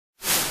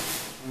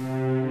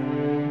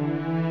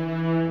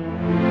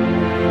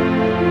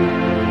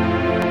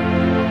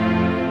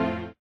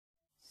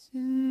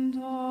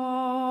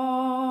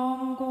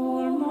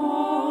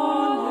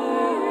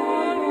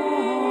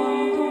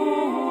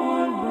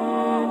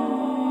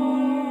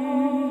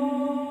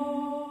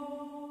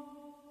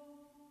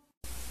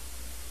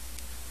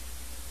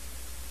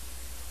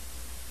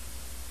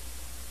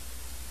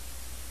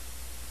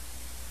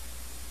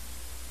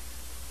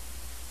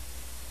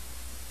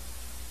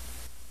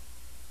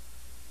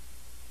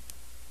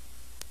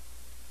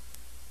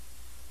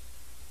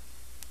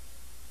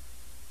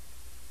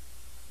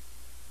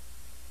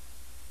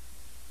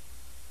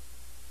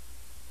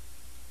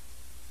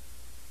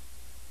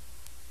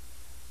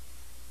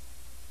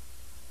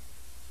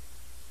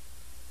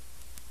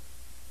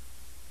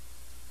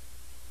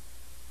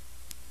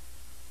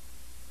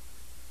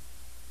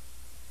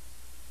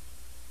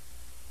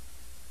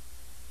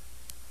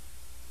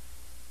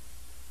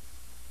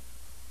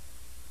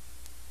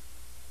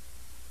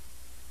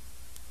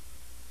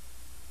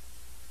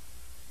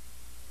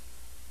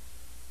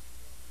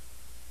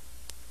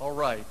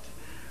right.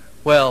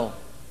 Well,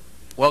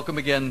 welcome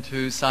again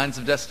to Signs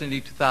of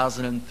Destiny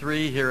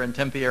 2003 here in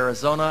Tempe,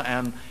 Arizona,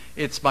 and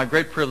it's my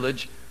great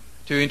privilege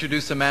to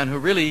introduce a man who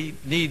really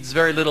needs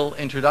very little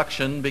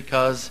introduction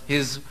because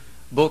his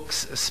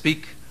books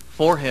speak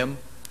for him,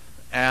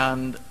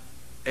 and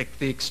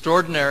the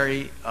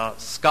extraordinary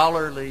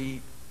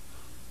scholarly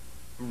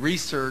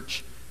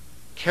research,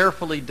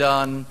 carefully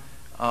done,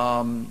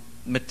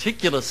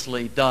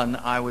 meticulously done,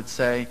 I would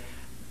say,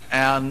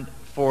 and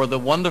for the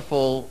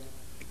wonderful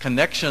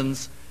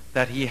connections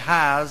that he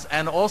has,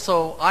 and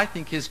also I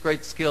think his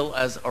great skill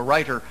as a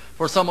writer.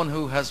 For someone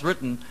who has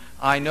written,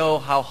 I know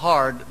how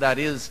hard that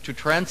is to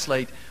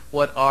translate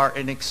what are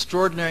an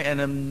extraordinary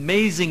and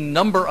amazing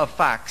number of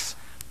facts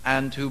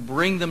and to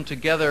bring them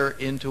together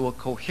into a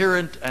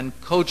coherent and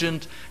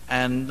cogent,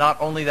 and not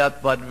only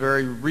that, but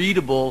very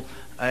readable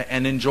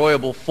and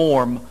enjoyable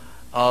form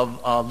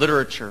of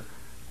literature.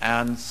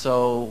 And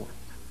so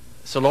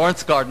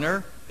Laurence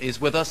Gardner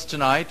is with us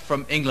tonight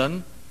from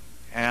England,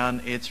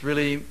 and it's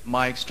really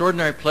my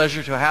extraordinary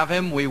pleasure to have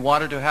him. We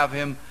wanted to have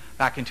him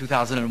back in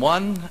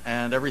 2001,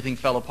 and everything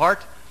fell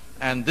apart.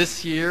 And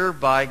this year,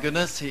 by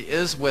goodness, he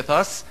is with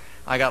us.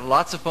 I got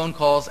lots of phone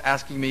calls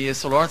asking me, is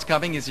Sir Laurence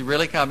coming? Is he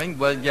really coming?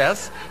 Well,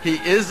 yes, he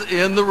is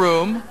in the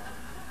room.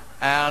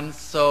 And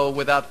so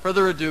without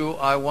further ado,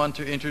 I want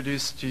to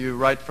introduce to you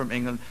right from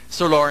England,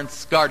 Sir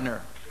Laurence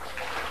Gardner.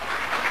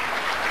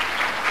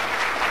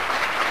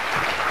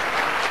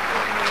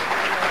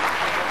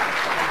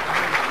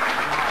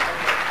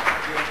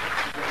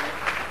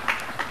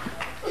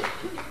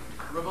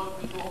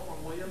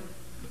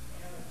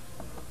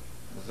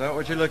 Is that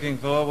what you're looking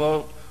for?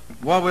 Well,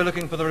 while we're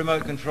looking for the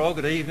remote control,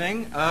 good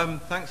evening.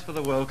 Thanks for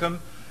the welcome.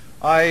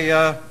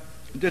 I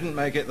didn't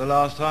make it the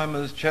last time,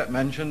 as Chet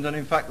mentioned, and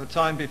in fact the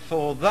time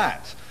before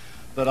that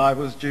I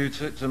was due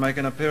to make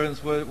an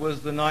appearance was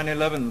the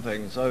 9/11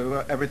 thing,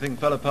 so everything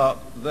fell apart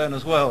then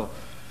as well.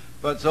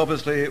 But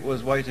obviously it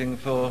was waiting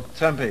for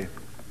Tempe.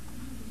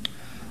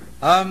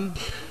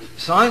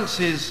 Science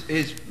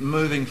is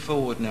moving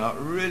forward now,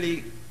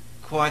 really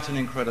quite an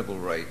incredible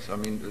rate. I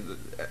mean,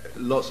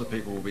 lots of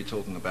people will be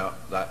talking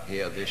about that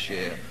here this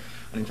year.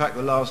 And in fact,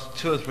 the last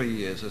 2 or 3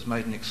 years has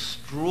made an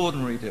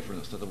extraordinary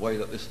difference to the way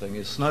that this thing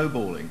is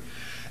snowballing.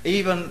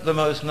 Even the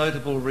most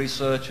notable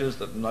researchers,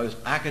 the most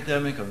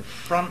academic and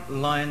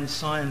front-line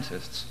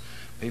scientists,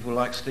 people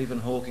like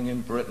Stephen Hawking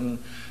in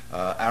Britain,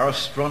 our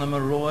astronomer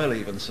royal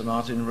even, Sir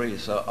Martin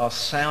Rees, are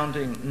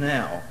sounding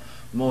now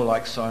more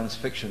like science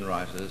fiction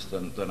writers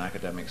than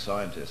academic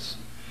scientists.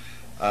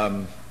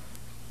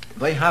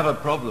 They have a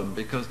problem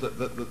because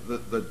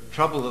the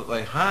trouble that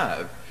they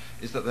have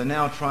is that they're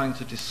now trying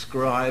to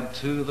describe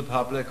to the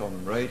public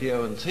on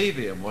radio and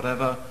TV and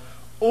whatever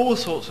all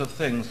sorts of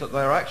things that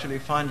they're actually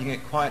finding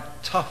it quite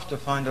tough to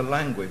find a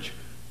language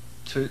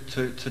to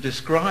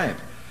describe.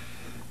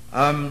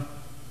 The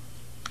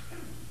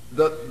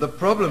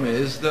problem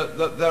is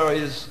that there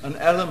is an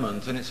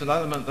element, and it's an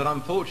element that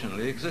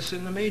unfortunately exists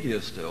in the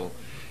media still,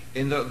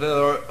 in that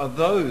there are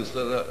those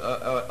that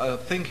are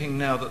thinking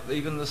now that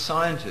even the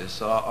scientists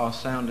are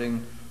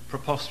sounding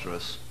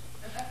preposterous.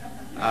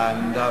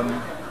 And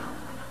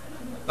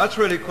that's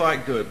really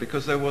quite good,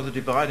 because there was a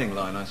dividing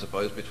line, I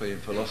suppose, between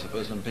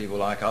philosophers and people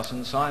like us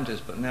and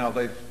scientists, but now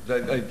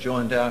they've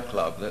joined our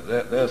club.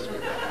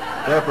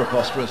 They're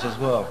preposterous as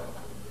well.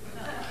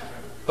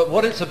 But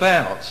what it's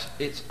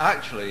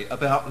actually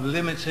about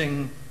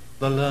limiting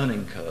the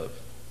learning curve.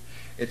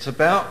 It's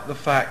about the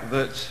fact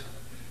that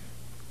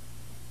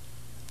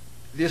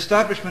the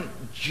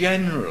establishment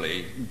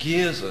generally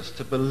gears us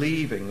to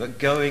believing that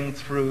going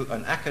through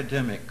an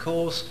academic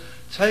course,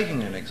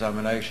 taking an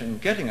examination,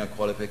 getting a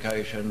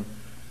qualification,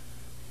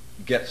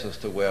 gets us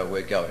to where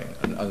we're going.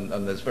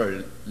 And there's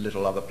very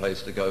little other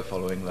place to go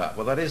following that.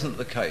 Well, that isn't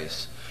the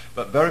case.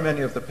 But very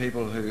many of the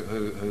people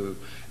who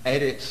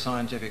edit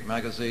scientific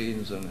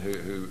magazines and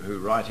who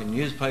write in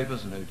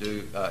newspapers and who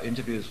do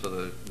interviews for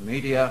the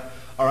media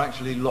are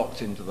actually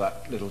locked into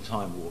that little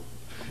time warp.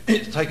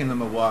 It's taken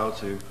them a while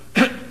to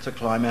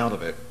climb out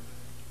of it.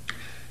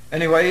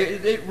 Anyway,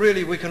 it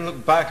really, we can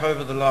look back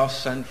over the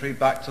last century,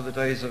 back to the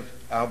days of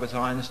Albert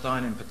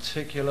Einstein in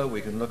particular.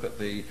 We can look at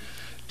the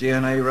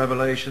DNA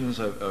revelations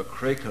of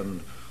Crick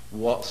and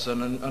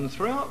Watson, and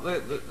throughout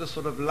the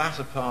sort of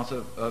latter part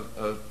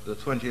of the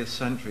 20th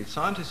century,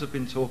 scientists have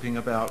been talking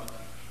about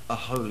a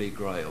holy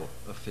grail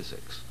of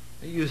physics.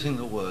 They're using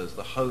the words,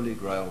 the holy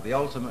grail, the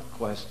ultimate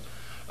quest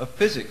of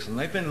physics, and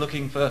they've been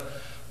looking for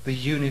the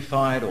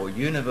unified or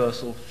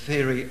universal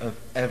theory of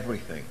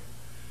everything.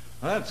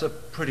 Now, that's a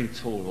pretty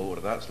tall order.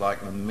 That's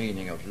like the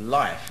meaning of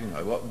life. You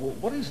know,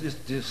 what is this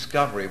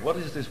discovery? What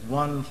is this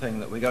one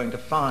thing that we're going to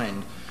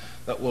find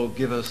that will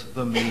give us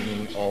the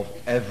meaning of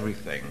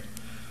everything?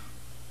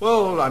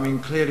 Well, I mean,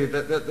 clearly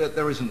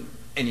there isn't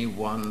any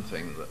one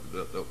thing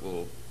that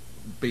will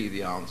be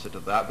the answer to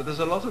that, but there's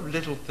a lot of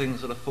little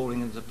things that are falling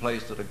into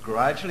place that are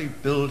gradually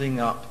building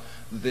up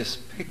this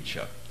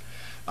picture.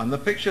 And the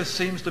picture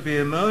seems to be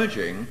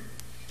emerging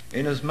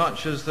in as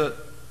much as that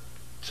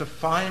to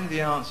find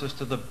the answers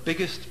to the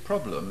biggest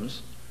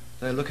problems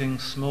they're looking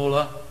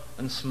smaller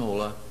and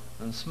smaller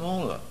and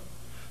smaller.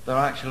 They're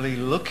actually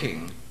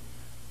looking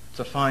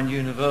to find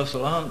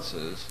universal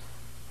answers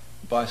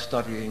by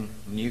studying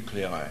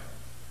nuclei,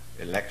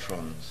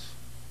 electrons,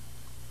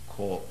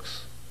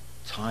 quarks,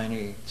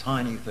 tiny,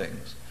 tiny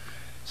things.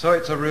 So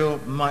it's a real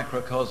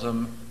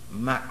microcosm,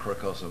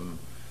 macrocosm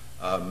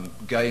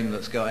game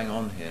that's going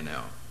on here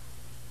now.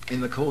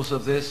 In the course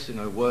of this,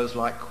 words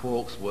like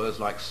quarks, words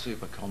like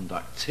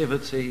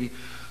superconductivity,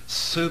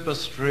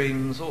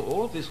 superstrings,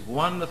 all of this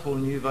wonderful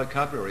new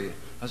vocabulary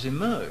has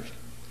emerged.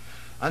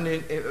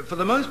 And for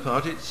the most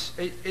part,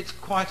 it's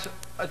quite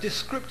a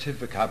descriptive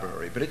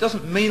vocabulary, but it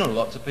doesn't mean a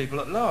lot to people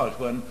at large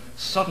when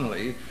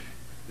suddenly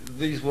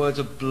these words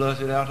are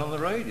blurted out on the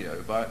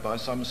radio by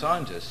some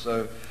scientists.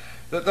 So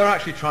that they're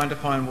actually trying to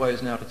find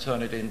ways now to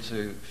turn it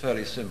into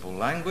fairly simple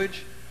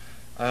language.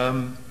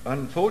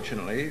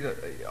 Unfortunately,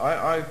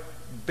 I've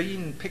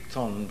been picked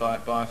on by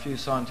a few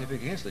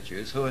scientific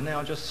institutes who are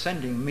now just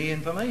sending me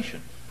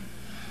information.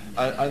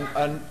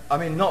 And I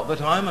mean, not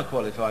that I'm a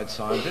qualified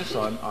scientist,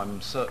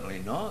 I'm certainly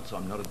not,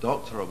 I'm not a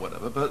doctor or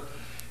whatever, but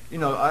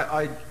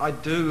I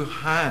do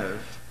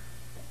have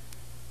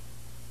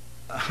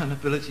an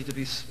ability to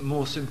be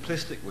more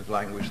simplistic with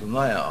language than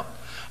they are.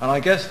 And I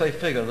guess they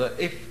figure that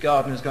if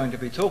Gardner's going to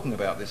be talking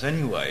about this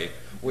anyway,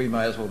 we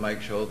may as well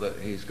make sure that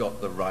he's got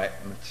the right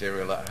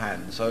material at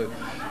hand. So,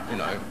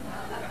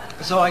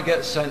 so I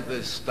get sent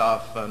this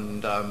stuff,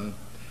 and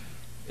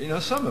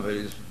some of it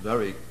is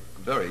very,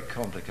 very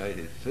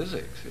complicated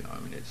physics. I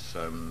mean, it's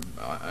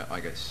I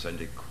get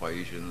sent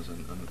equations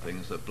and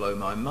things that blow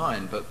my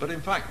mind. But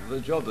in fact, the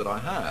job that I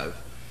have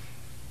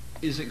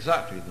is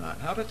exactly that: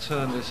 how to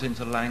turn this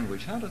into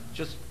language, how to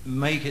just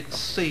make it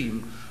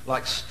seem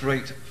like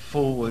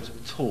straightforward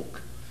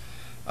talk.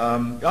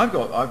 I've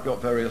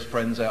got various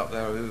friends out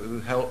there who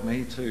help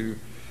me to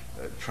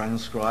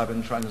transcribe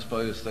and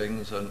transpose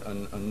things,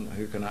 and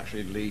who can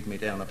actually lead me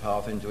down a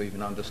path into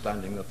even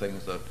understanding the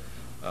things that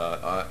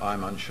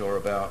I'm unsure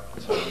about.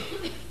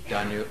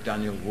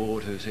 Daniel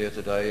Ward, who's here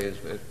today, has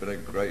been a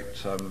great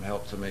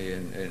help to me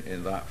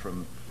in that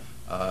from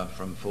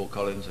Fort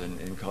Collins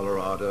in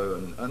Colorado,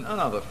 and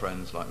other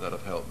friends like that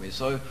have helped me.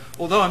 So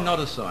although I'm not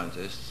a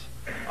scientist,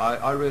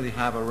 I really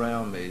have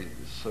around me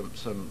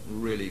some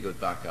really good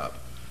backup.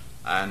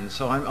 And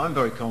so I'm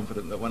very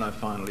confident that when I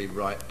finally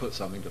put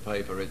something to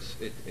paper, it's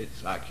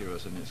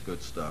accurate and it's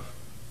good stuff.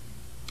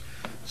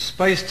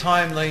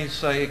 Space-time, they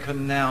say,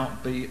 can now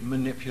be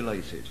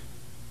manipulated.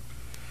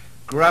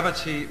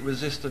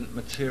 Gravity-resistant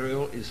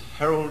material is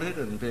heralded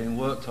and being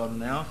worked on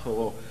now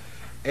for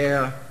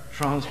air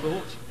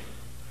transport.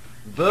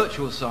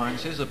 Virtual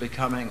sciences are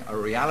becoming a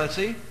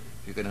reality.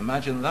 You can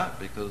imagine that,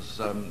 because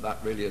that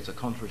really is a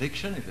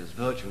contradiction. If it's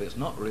virtual, it's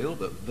not real,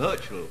 but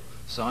virtual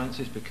science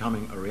is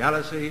becoming a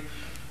reality,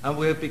 and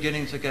we're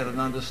beginning to get an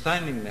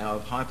understanding now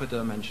of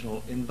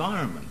hyperdimensional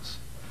environments.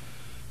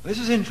 This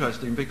is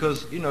interesting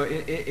because,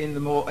 in the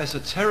more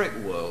esoteric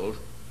world,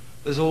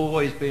 there's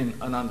always been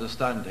an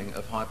understanding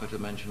of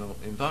hyperdimensional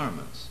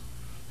environments.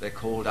 They're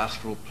called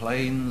astral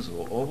planes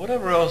or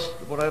whatever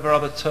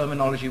other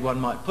terminology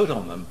one might put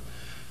on them,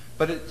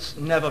 but it's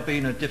never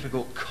been a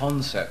difficult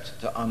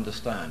concept to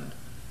understand.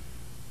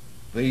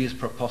 These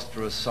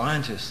preposterous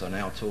scientists are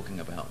now talking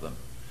about them.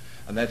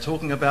 And they're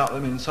talking about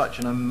them in such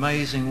an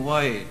amazing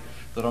way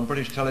that on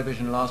British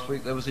television last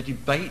week there was a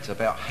debate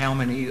about how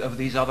many of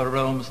these other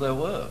realms there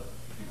were.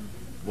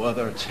 Were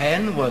there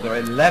 10? Were there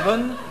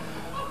 11?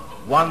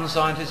 One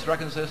scientist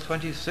reckons there's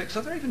 26.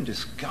 So they're even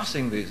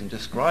discussing these and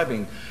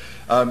describing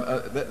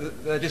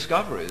their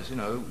discoveries.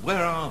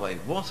 Where are they?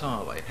 What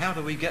are they? How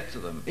do we get to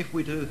them? If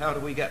we do, how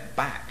do we get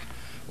back?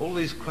 All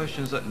these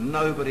questions that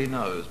nobody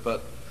knows.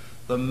 But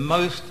the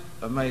most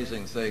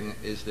amazing thing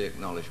is the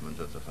acknowledgement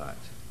of the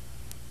fact.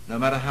 No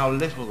matter how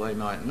little they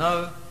might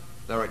know,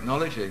 they're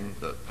acknowledging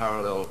that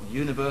parallel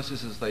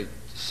universes, as they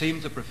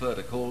seem to prefer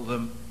to call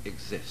them,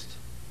 exist.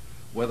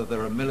 Whether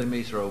they're a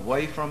millimetre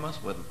away from us,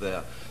 whether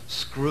they're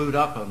screwed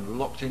up and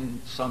locked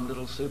in some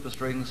little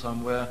superstring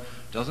somewhere,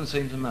 doesn't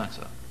seem to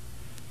matter.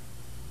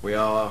 We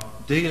are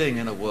dealing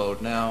in a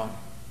world now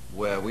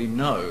where we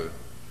know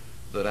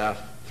that our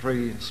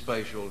three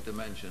spatial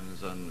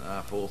dimensions and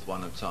our fourth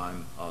one of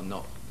time are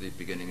not the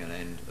beginning and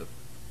end of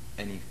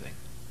anything.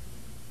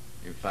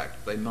 In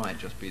fact, they might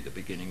just be the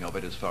beginning of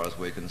it as far as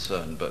we're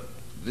concerned, but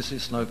this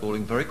is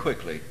snowballing very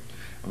quickly,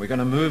 and we're going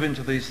to move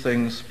into these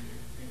things,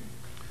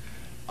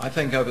 I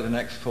think, over the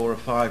next 4 or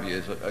 5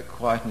 years at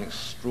quite an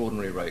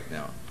extraordinary rate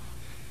now.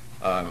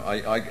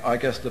 I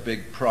guess the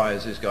big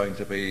prize is going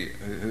to be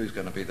who's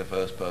going to be the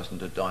first person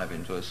to dive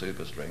into a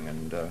superstring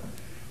and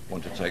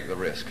want to take the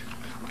risk.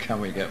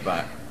 Can we get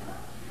back?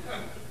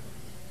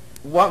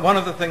 One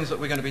of the things that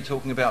we're going to be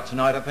talking about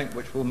tonight, I think,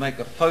 which will make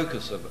the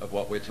focus of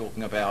what we're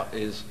talking about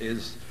is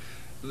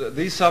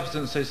these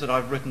substances that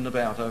I've written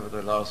about over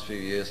the last few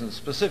years, and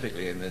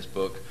specifically in this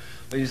book,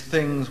 these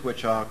things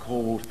which are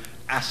called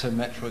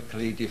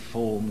asymmetrically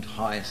deformed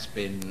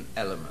high-spin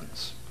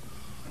elements,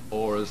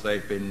 or as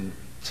they've been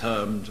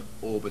termed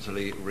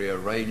orbitally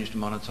rearranged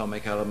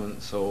monatomic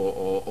elements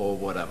or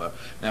whatever.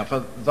 Now for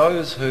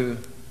those who...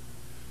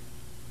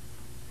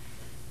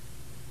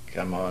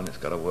 Come on, it's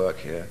got to work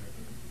here.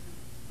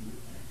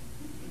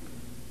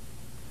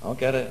 I'll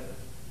get it.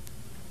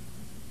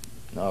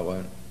 No, I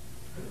won't.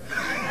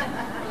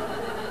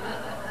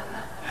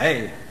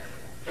 Hey,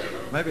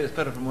 maybe it's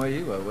better from where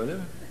you were,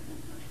 William.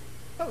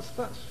 That's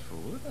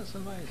forward. That's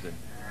amazing.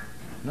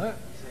 No?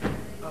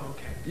 Oh,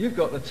 okay. You've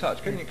got the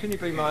touch. Can you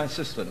be my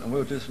assistant and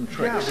we'll do some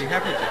tricks? Yeah, I'll be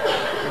happy to.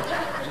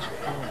 Just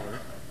forward.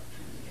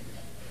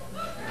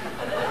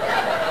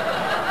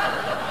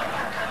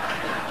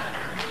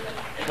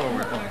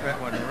 Forward, like that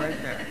one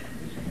right there.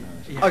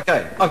 Yeah.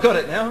 Okay, I've got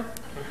it now.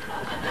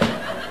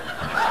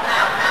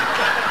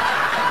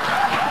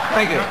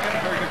 Thank you. Not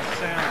getting very good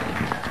sound.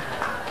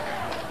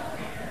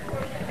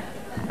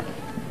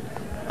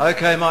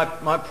 Okay,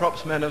 my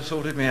props men have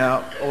sorted me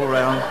out all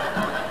around.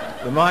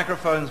 The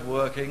microphone's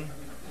working.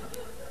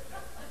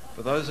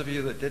 For those of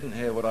you that didn't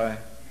hear what I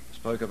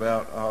spoke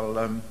about, I'll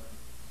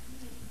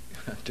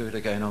do it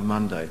again on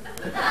Monday.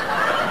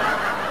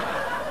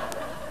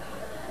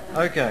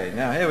 Okay,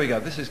 now here we go.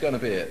 This is going to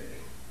be it.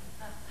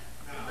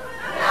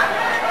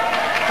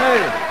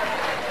 Hey!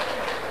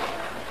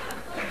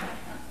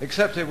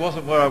 Except it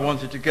wasn't where I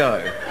wanted to go.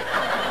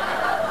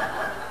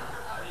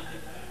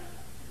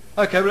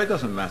 Okay, well it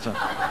doesn't matter.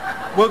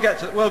 We'll get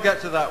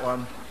to that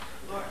one.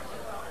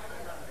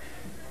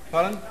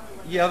 Pardon?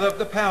 Yeah,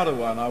 the powder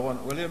one I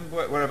want, William,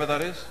 wherever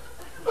that is.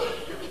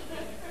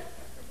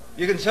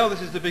 You can tell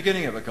this is the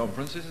beginning of a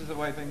conference. This is the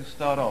way things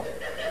start off.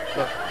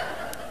 Look.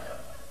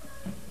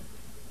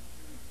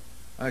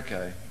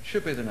 Okay,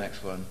 should be the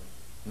next one.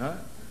 No?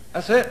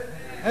 That's it?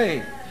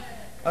 Hey.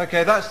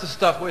 Okay, that's the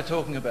stuff we're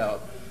talking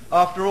about.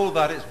 After all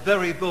that, it's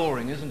very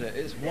boring, isn't it?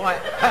 It's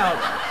white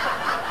powder.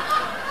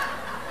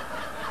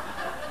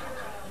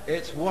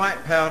 It's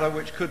white powder,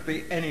 which could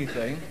be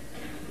anything.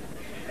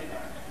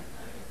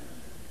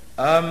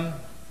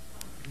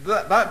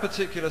 That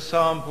particular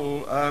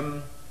sample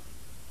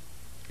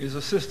is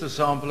a sister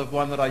sample of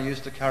one that I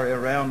used to carry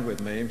around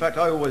with me. In fact,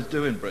 I always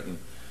do in Britain.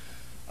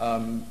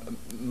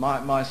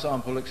 My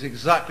sample looks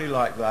exactly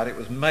like that. It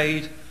was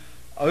made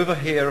over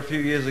here a few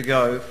years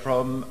ago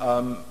from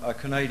a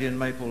Canadian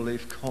maple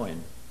leaf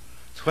coin,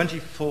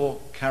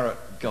 24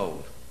 karat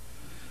gold.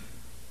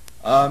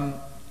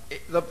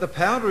 The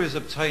powder is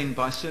obtained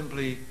by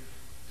simply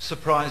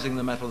surprising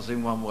the metals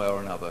in one way or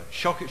another,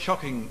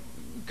 shocking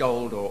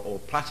gold or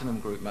platinum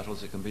group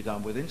metals it can be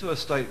done with into a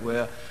state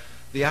where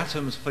the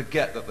atoms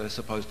forget that they're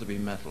supposed to be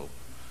metal.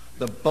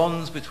 The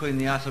bonds between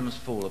the atoms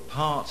fall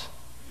apart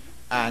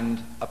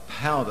and a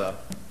powder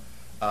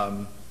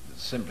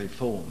simply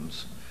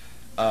forms.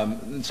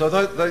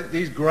 So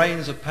these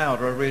grains of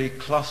powder are really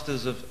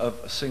clusters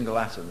of single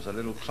atoms, are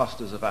little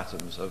clusters of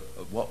atoms of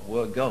what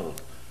were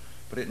gold.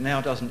 But it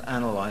now doesn't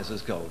analyze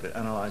as gold, it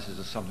analyzes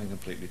as something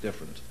completely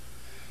different.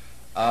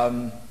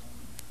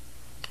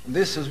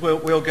 This, as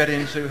we'll get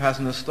into, has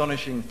an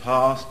astonishing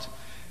past.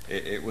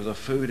 It was a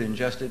food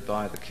ingested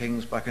by the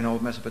kings back in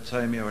old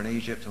Mesopotamia and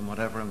Egypt and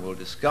whatever, and we'll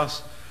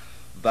discuss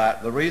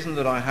that. The reason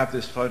that I have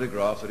this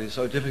photograph that is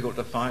so difficult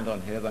to find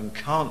on here and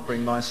can't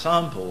bring my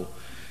sample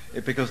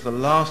is because the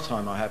last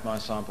time I had my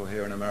sample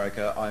here in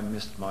America, I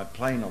missed my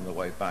plane on the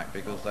way back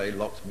because they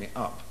locked me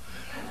up.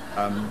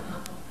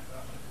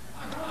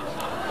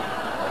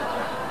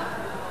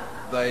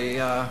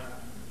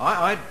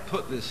 I'd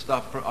put this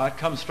stuff, I'd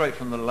come straight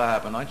from the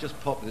lab and I just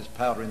popped this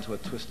powder into a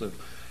twist of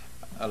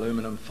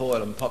aluminum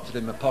foil and popped it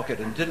in my pocket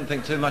and didn't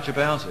think too much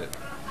about it.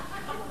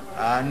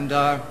 And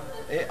I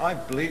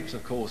bleeped,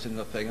 of course, in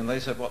the thing, and they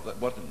said, what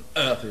on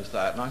earth is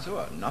that? And I said,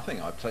 well,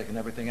 nothing, I've taken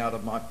everything out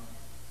of my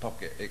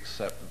pocket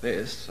except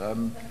this.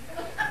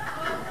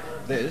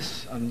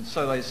 This, and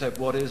so they said,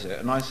 what is it?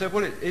 And I said,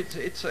 well,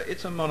 it's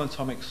a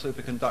monatomic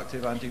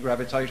superconductive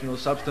anti-gravitational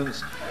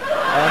substance.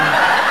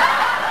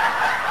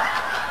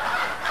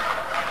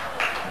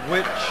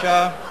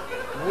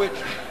 Which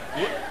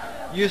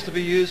used to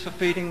be used for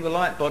feeding the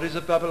light bodies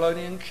of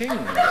Babylonian kings.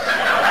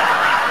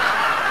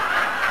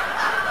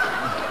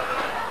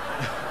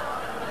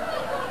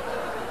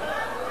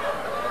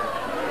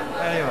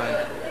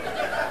 Anyway,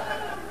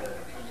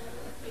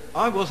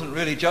 I wasn't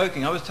really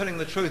joking. I was telling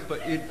the truth,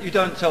 but you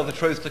don't tell the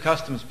truth to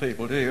customs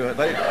people, do you?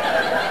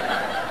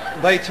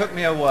 They took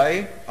me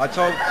away. I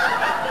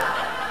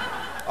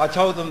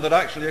told them that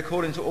actually,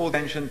 according to all the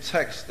ancient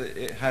texts, that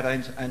it had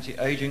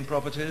anti-aging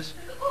properties.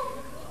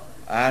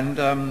 And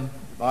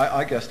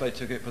I guess they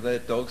took it for their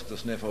dogs to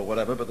sniff or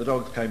whatever, but the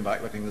dogs came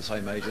back looking the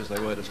same age as they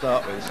were to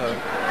start with. So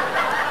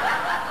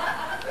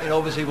it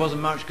obviously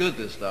wasn't much good,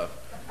 this stuff.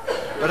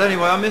 But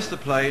anyway, I missed the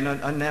plane,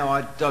 and now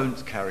I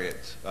don't carry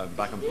it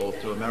back and forth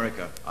to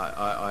America.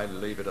 I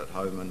leave it at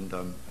home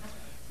and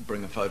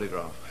bring a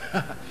photograph.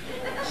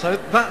 So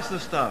that's the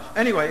stuff.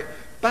 Anyway,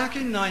 back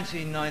in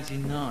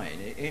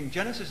 1999, in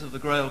Genesis of the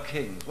Grail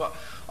Kings, well,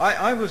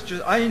 I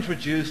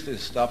introduced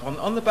this stuff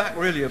on the back,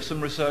 really, of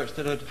some research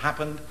that had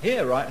happened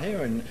here, right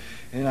here in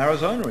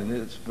Arizona, in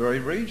this very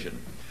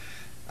region.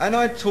 And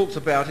I'd talked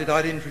about it,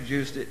 I'd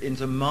introduced it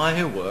into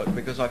my work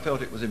because I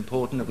felt it was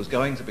important, it was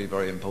going to be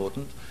very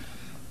important.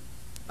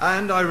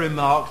 And I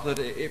remarked that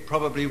it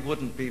probably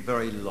wouldn't be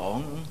very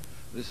long.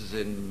 This is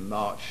in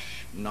March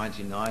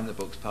 99, the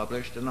book's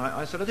published, and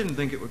I said I didn't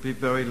think it would be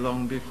very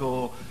long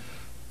before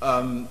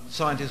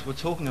scientists were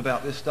talking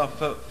about this stuff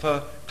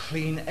for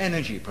clean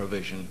energy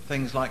provision,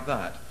 things like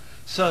that.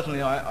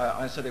 Certainly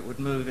I said it would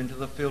move into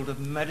the field of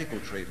medical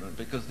treatment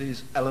because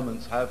these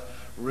elements have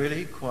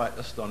really quite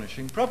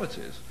astonishing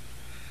properties.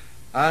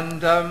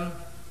 And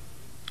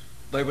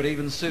they would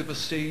even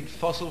supersede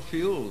fossil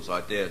fuels,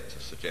 I dared to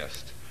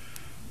suggest.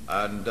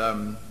 And,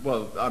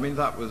 well, I mean,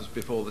 that was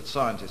before the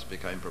scientists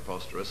became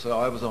preposterous, so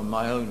I was on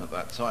my own at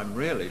that time,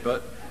 really.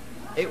 But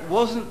it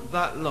wasn't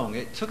that long.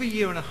 It took a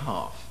year and a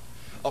half.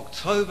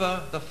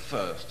 October the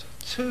 1st,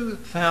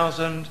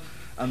 2000,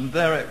 and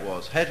there it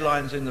was.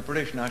 Headlines in the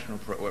British National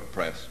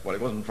Press. Well,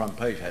 it wasn't front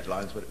page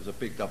headlines, but it was a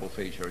big double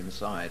feature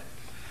inside.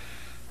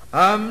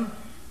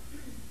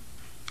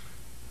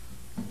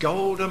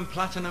 Gold and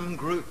platinum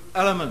group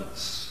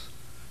elements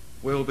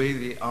will be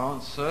the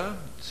answer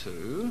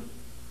to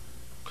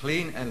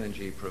clean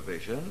energy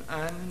provision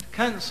and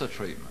cancer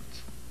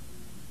treatment.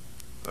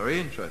 Very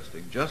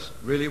interesting, just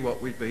really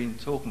what we've been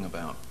talking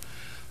about.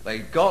 They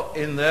got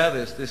in there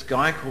this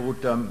guy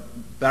called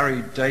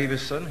Barry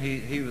Davison.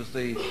 He was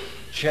the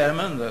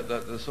chairman,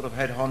 the sort of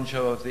head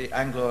honcho of the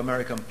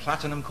Anglo-American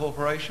Platinum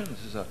Corporation.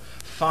 This is a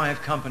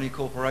 5-company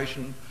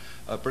corporation,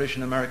 British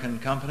and American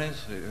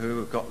companies who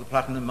have got the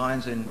platinum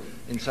mines in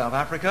South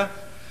Africa.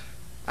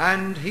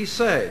 And he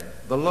said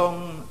the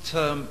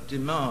long-term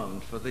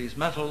demand for these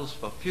metals,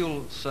 for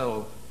fuel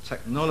cell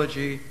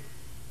technology,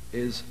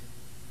 is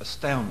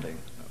astounding.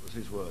 That was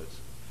his words.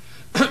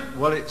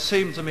 Well, it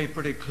seemed to me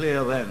pretty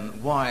clear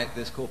then why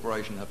this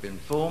corporation had been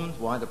formed,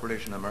 why the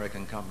British and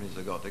American companies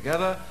had got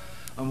together,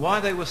 and why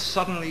they were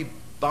suddenly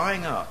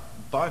buying up,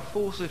 by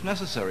force if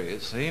necessary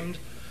it seemed,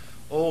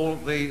 all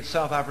the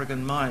South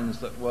African mines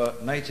that were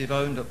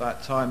native-owned at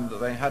that time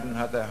that they hadn't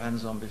had their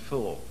hands on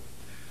before.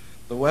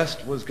 The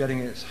West was getting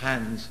its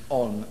hands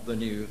on the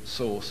new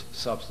source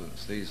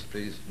substance, these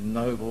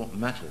noble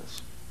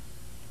metals.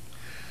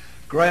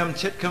 Graham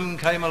Titcomb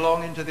came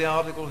along into the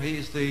article.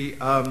 He's the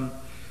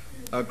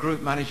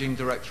group managing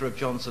director of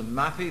Johnson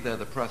Matthey. They're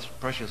the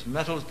precious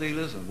metals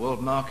dealers and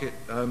world market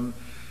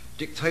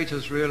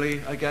dictators, really.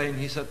 Again,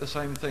 he said the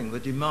same thing. The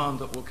demand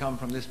that will come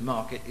from this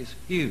market is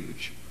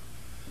huge.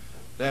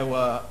 There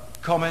were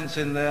comments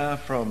in there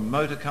from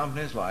motor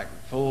companies like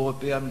Ford,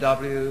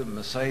 BMW,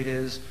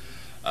 Mercedes,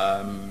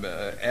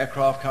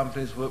 aircraft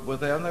companies were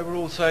there, and they were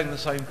all saying the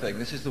same thing.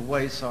 This is the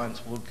way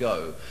science will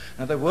go.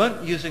 Now, they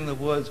weren't using the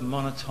words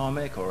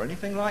monatomic or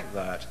anything like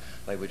that.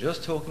 They were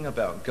just talking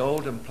about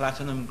gold and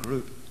platinum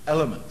group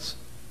elements.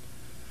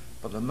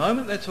 But the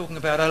moment they're talking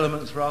about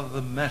elements rather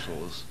than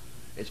metals,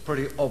 it's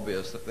pretty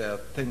obvious that they're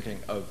thinking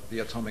of the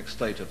atomic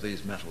state of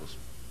these metals.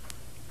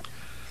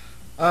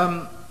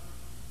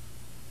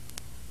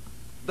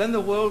 Then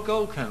the World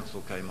Gold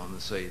Council came on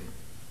the scene.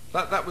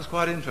 That was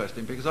quite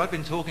interesting because I'd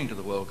been talking to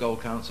the World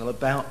Gold Council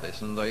about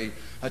this, and they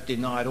had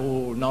denied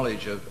all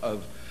knowledge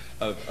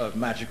of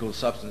magical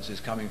substances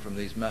coming from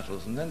these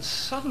metals. And then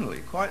suddenly,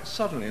 quite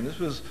suddenly, and this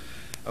was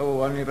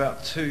only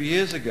about 2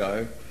 years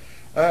ago,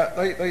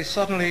 they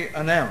suddenly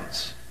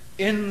announce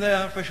in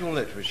their official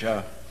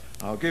literature,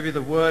 I'll give you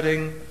the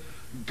wording,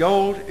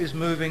 gold is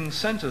moving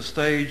centre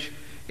stage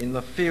in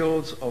the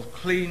fields of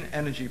clean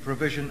energy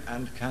provision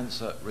and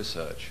cancer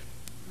research.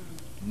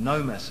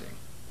 No messing.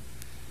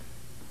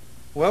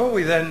 Well,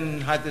 we then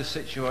had this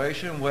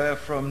situation where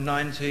from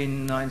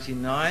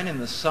 1999 in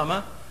the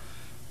summer,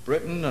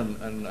 Britain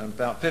and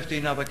about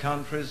 15 other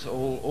countries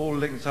all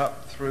linked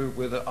up through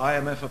with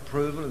IMF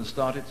approval and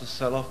started to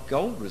sell off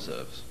gold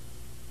reserves.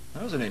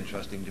 That was an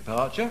interesting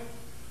departure.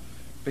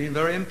 Been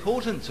very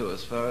important to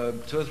us for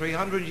 200 or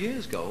 300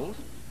 years, gold.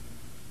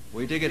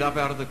 We dig it up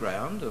out of the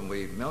ground and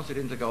we melt it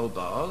into gold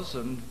bars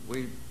and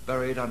we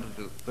bury it under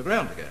the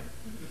ground again.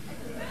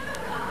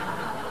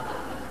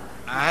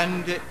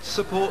 And it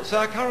supports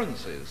our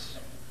currencies.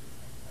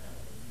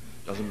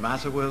 Doesn't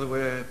matter whether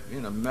we're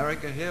in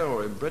America here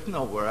or in Britain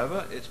or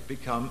wherever, it's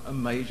become a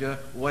major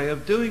way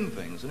of doing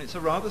things. And it's a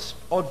rather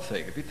odd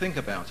thing if you think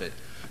about it.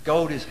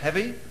 Gold is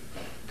heavy,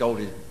 gold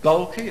is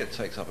bulky, it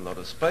takes up a lot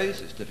of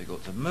space, it's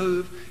difficult to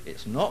move,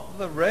 it's not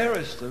the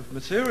rarest of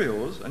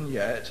materials, and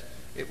yet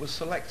it was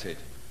selected.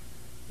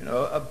 You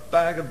know, a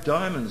bag of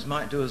diamonds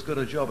might do as good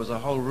a job as a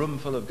whole room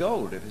full of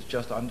gold if it's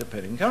just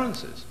underpinning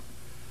currencies.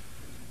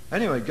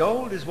 Anyway,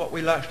 gold is what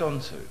we latched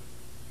onto,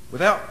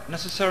 without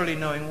necessarily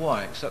knowing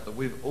why, except that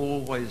we've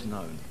always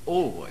known,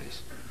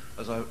 always,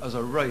 as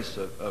a race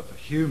of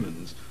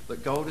humans,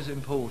 that gold is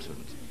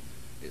important.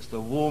 It's the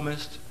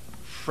warmest,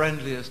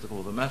 friendliest of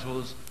all the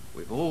metals.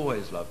 We've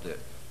always loved it.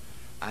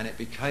 And it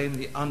became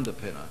the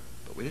underpinner.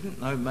 But we didn't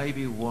know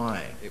maybe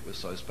why it was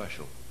so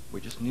special.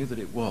 We just knew that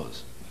it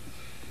was.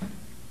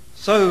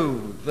 So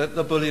that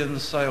the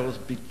bullion sales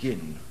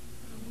begin.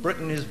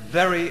 Britain is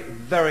very,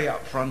 very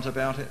upfront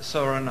about it.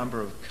 So are a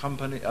number of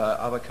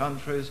other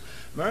countries.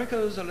 America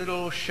is a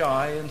little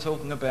shy in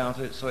talking about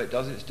it, so it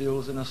does its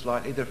deals in a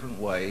slightly different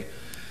way.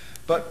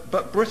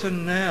 But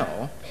Britain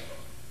now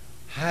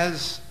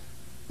has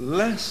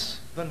less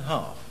than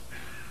half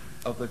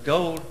of the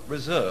gold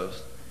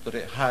reserves that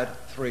it had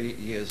 3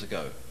 years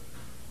ago.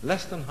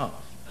 Less than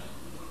half.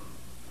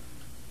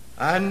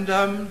 And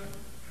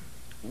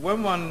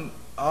when one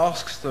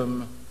asks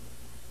them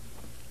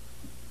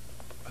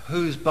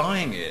who's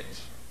buying it,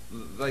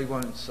 they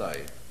won't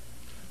say.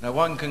 Now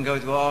one can go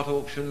to art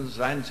auctions,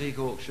 antique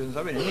auctions,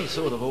 I mean any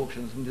sort of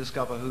auctions, and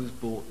discover who's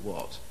bought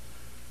what.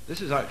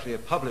 This is actually a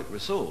public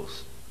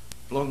resource,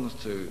 belongs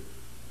to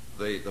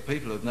the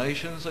people of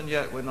nations, and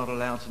yet we're not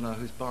allowed to know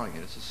who's buying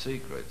it. It's a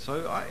secret.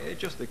 So it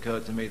just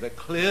occurred to me that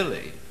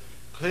clearly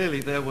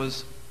there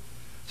was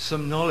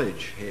some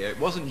knowledge here. It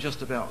wasn't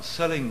just about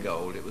selling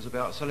gold, it was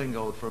about selling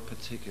gold for a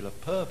particular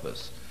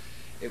purpose.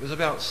 It was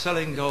about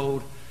selling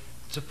gold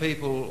to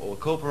people, or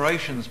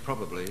corporations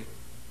probably.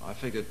 I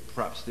figured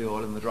perhaps the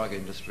oil and the drug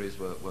industries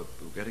were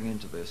getting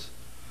into this.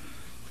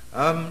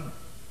 And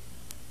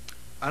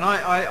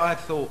I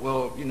thought,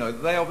 well, you know,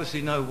 they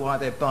obviously know why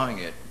they're buying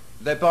it.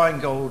 They're buying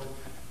gold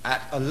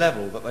at a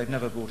level that they've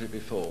never bought it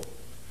before.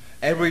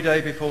 Every day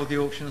before the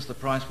auctions, the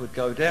price would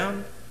go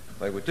down.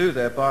 They would do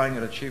their buying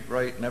at a cheap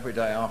rate, and every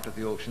day after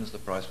the auctions, the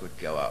price would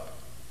go up.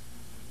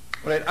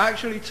 Well, it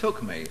actually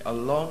took me a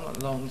long,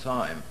 long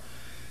time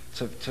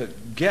to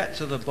get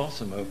to the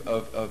bottom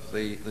of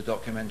the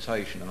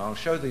documentation. And I'll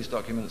show these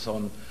documents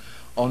on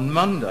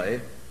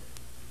Monday,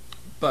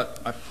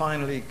 but I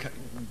finally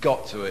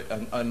got to it.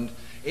 And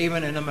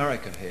even in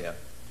America here,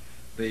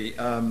 the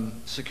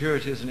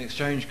Securities and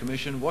Exchange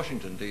Commission,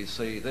 Washington,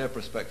 D.C., their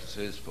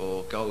prospectuses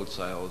for gold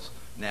sales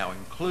now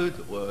include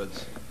the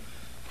words,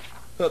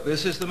 but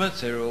this is the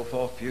material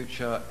for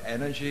future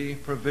energy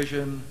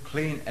provision,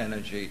 clean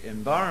energy,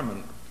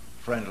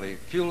 environment-friendly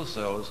fuel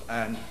cells,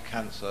 and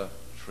cancer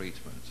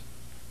treatment.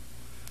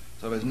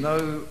 So there's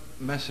no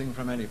messing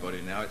from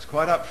anybody now. It's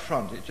quite up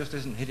front. It just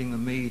isn't hitting the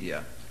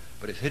media,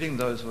 but it's hitting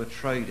those who are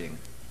trading.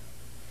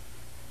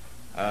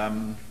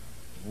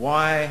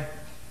 Why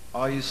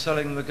are you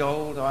selling the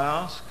gold, I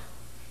ask?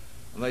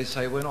 And they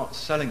say, we're not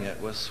selling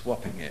it, we're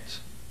swapping it.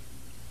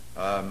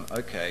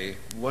 Okay,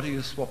 what are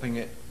you swapping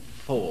it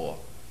for?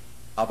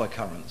 Other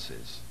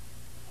currencies.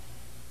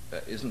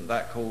 Isn't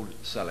that called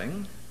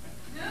selling?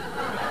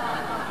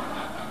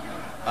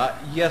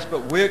 Yes,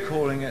 but we're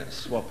calling it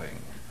swapping.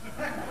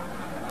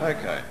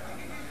 Okay.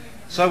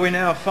 So we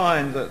now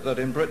find that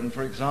in Britain,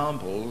 for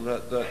example,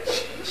 that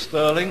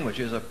sterling, which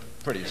is a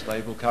pretty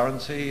stable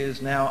currency,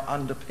 is now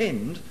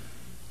underpinned.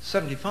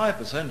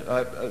 75%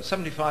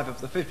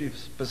 of the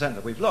 50%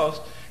 that we've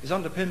lost is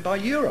underpinned by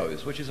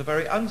euros, which is a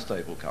very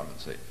unstable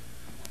currency.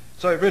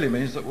 So it really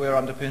means that we're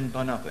underpinned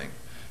by nothing.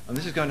 And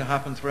this is going to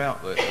happen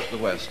throughout the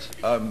West.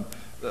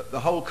 The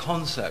whole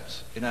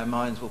concept in our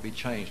minds will be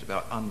changed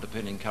about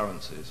underpinning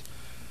currencies.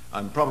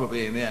 And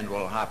probably in the end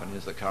what will happen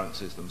is the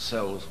currencies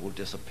themselves will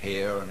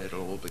disappear and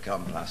it'll all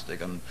become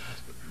plastic, and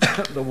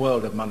the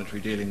world of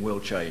monetary dealing will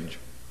change.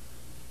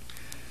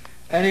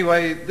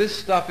 Anyway, this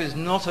stuff is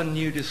not a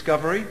new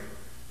discovery.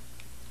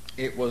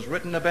 It was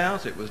written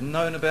about, it was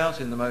known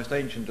about in the most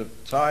ancient of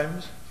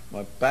times.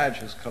 My badge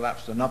has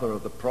collapsed another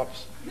of the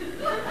props.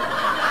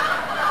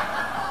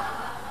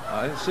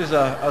 This is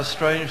a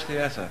strange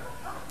theatre.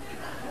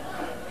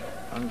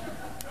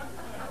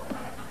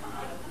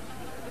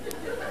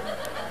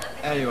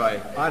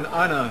 Anyway,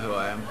 I know who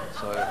I am,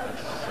 so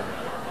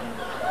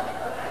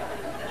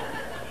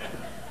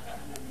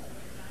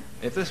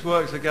if this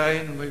works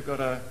again, we've got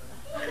a...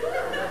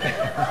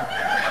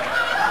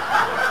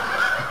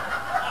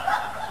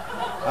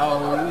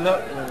 Oh,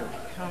 look,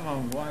 come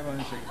on, why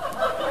won't it?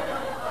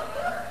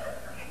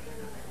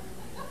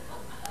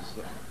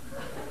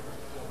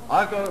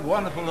 I've got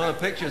wonderful little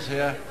pictures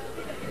here.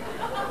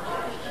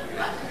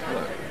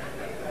 Look.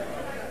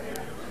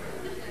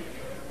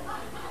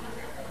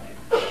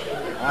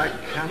 I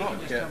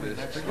cannot get this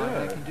to go.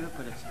 I can do it,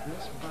 but it's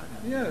this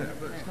button. Yeah,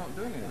 but it's not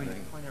doing When you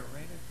anything. point it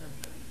right at them.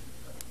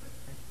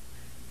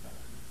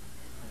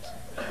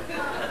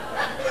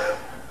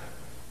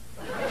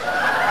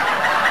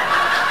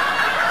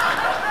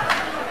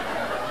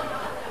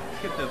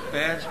 Let's get the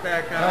badge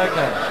back out.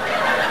 Okay.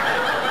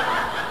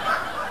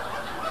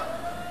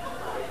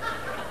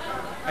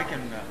 I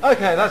can...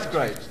 Okay, that's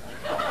great.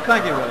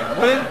 Thank you, William.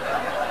 William,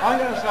 I'm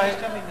going to say...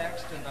 Tell me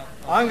next and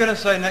I'm going to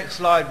say next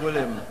slide,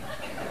 William.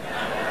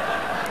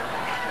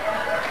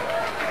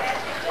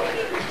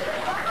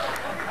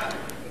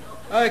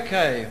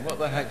 Okay, what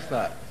the heck's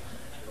that?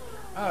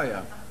 Oh,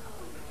 yeah.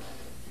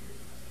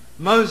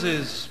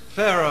 Moses,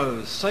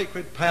 Pharaoh's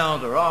sacred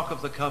powder, Ark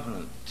of the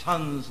Covenant,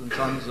 tons and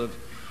tons of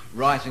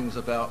writings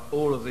about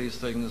all of these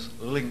things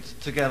linked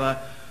together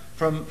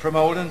from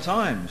olden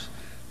times.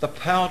 The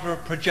powder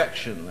of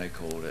projection, they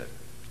called it.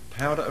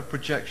 Powder of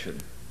projection.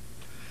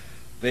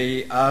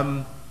 The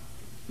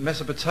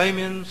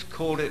Mesopotamians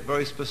called it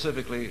very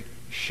specifically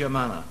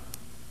shamana.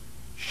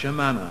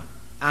 Shamana.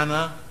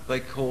 Anna, they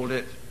called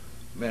it,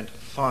 meant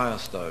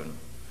firestone.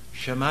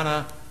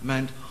 Shamana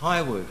meant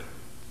highwood,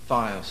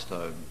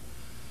 firestone.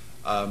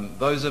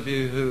 Those of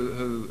you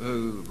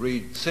who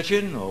read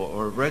Sitchin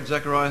or have read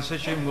Zechariah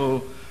Sitchin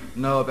will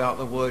know about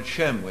the word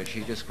Shem, which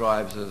he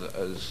describes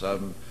as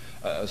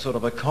a sort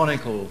of a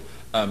conical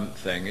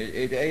thing.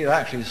 It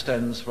actually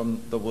stems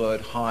from the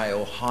word high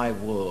or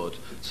highwood,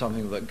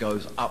 something that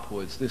goes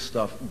upwards. This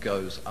stuff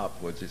goes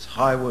upwards. It's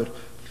highwood,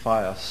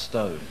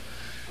 firestone.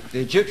 The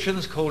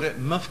Egyptians called it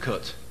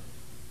mufkut,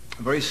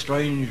 a very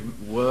strange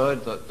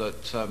word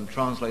that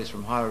translates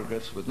from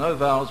hieroglyphs with no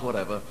vowels,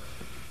 whatever.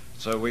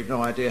 So we've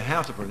no idea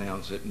how to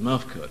pronounce it,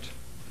 mufkut.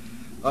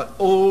 At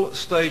all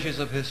stages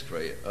of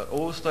history, at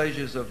all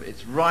stages of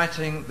its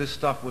writing, this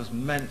stuff was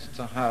meant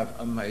to have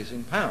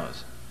amazing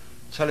powers.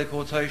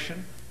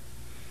 Teleportation,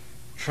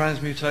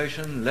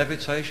 transmutation,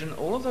 levitation,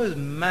 all of those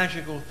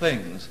magical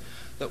things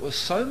that were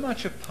so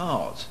much a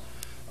part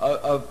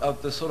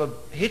of the sort of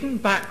hidden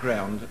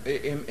background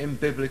in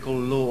biblical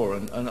lore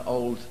and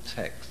old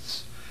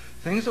texts.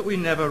 Things that we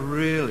never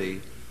really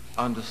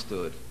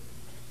understood.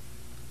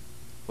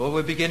 Well,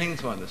 we're beginning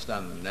to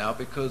understand them now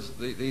because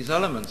these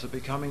elements are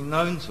becoming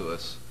known to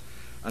us.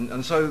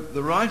 And so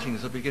the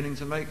writings are beginning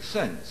to make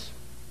sense.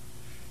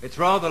 It's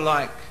rather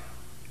like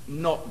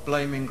not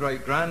blaming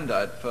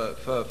great-granddad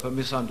for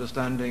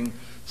misunderstanding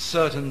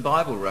certain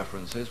Bible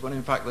references when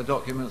in fact the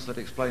documents that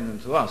explain them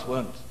to us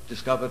weren't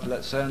discovered,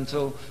 let's say,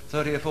 until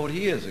 30 or 40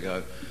 years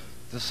ago.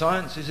 The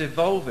science is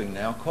evolving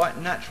now quite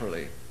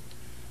naturally.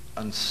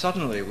 And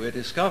suddenly we're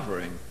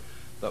discovering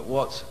that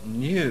what's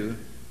new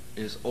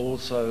is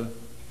also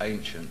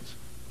ancient.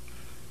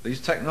 These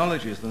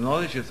technologies, the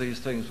knowledge of these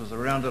things was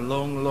around a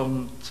long,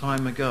 long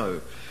time ago.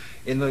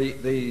 In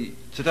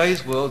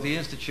today's world, the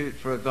Institute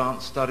for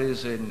Advanced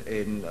Studies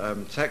in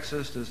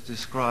Texas has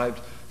described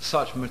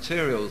such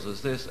materials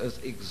as this as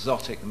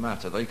exotic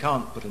matter. They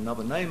can't put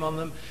another name on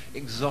them,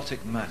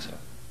 exotic matter.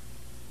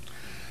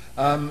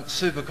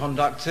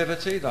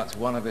 Superconductivity, that's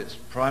one of its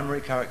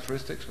primary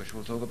characteristics, which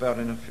we'll talk about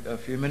in a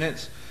few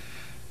minutes.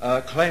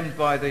 Claimed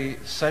by the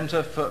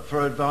Center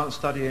for Advanced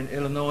Study in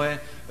Illinois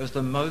as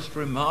the most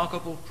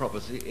remarkable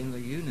property in the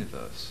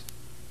universe.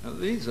 Now,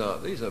 these are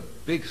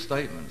big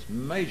statements,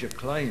 major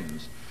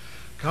claims,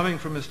 coming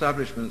from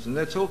establishments, and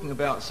they're talking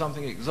about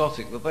something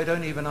exotic that they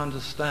don't even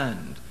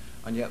understand,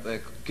 and yet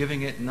they're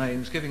giving it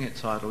names, giving it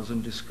titles,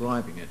 and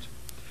describing it.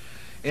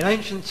 In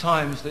ancient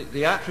times,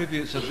 the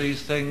attributes of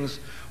these things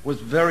was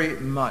very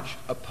much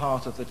a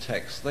part of the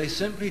text. They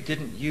simply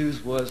didn't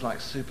use words like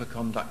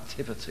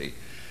superconductivity.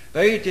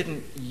 They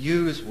didn't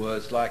use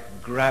words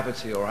like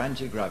gravity or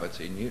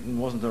anti-gravity. Newton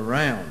wasn't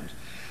around.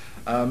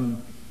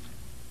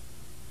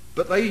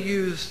 But they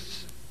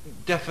used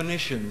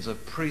definitions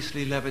of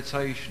priestly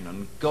levitation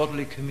and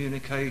godly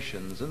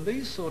communications and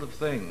these sort of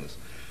things.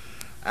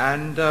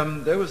 And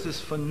there was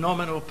this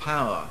phenomenal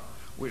power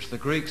which the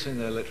Greeks in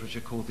their literature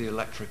called the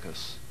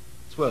electricus.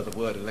 It's where the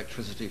word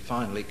electricity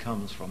finally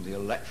comes from, the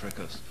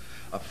electricus.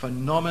 A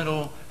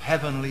phenomenal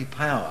heavenly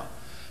power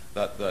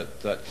that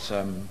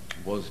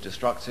was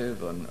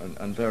destructive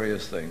and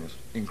various things.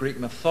 In Greek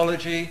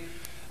mythology,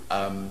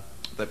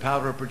 the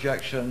power of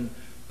projection,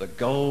 the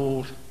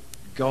gold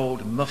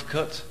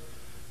mufkut,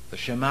 the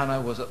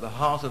Shemana was at the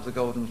heart of the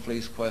Golden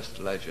Fleece quest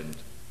legend.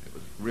 It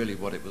was really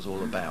what it was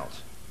all about.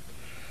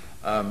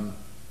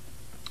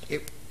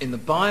 In the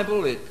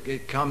Bible,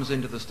 it comes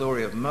into the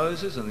story of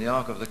Moses and the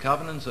Ark of the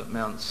Covenant at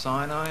Mount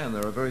Sinai, and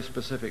there are very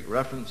specific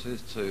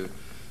references to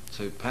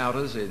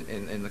powders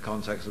in the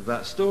context of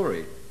that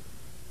story.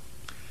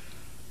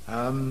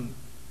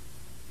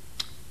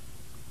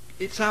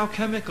 It's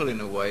alchemical in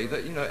a way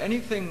that,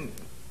 anything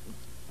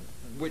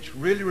which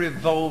really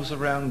revolves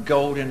around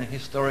gold in a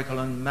historical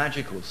and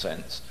magical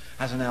sense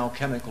has an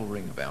alchemical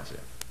ring about it.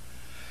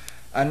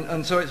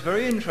 And so it's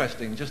very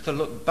interesting just to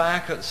look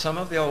back at some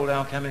of the old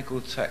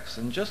alchemical texts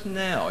and just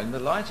now, in the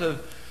light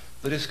of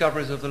the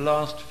discoveries of the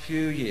last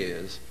few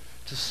years,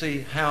 to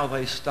see how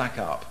they stack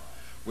up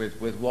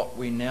with what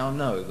we now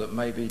know that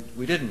maybe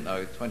we didn't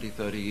know 20,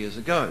 30 years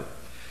ago.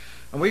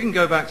 And we can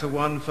go back to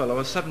one fellow,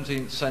 a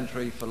 17th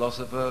century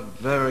philosopher,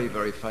 very,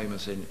 very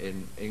famous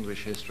in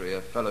English history,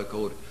 a fellow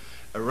called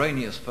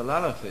Irenaeus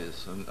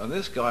Philalathus. And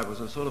this guy was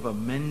a sort of a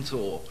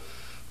mentor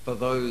for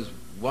those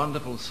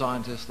wonderful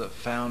scientists that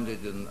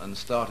founded and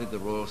started the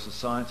Royal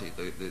Society,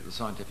 the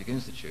Scientific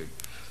Institute,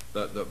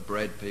 that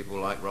bred people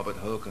like Robert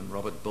Hooke and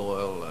Robert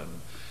Boyle and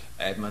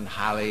Edmund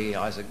Halley,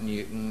 Isaac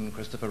Newton,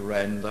 Christopher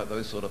Wren,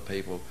 those sort of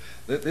people.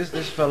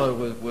 This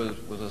fellow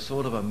was a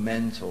sort of a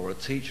mentor, a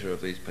teacher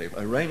of these people,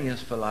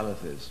 Irenaeus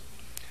Philalathus.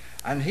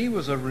 And he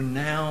was a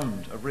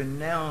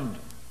renowned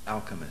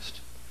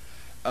alchemist.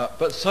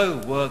 But so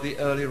were the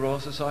early Royal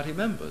Society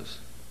members.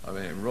 I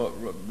mean,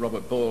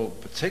 Robert Boyle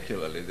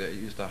particularly, they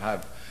used to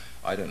have,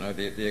 I don't know,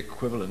 the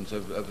equivalent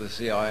of the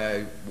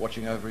CIA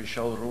watching over his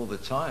shoulder all the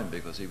time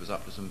because he was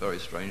up to some very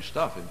strange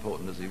stuff,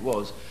 important as he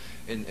was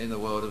in the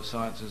world of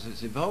science as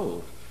it's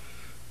evolved.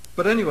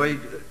 But anyway,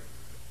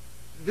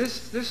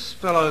 this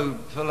fellow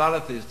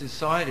Philalathus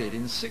decided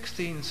in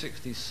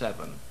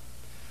 1667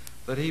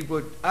 that he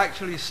would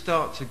actually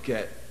start to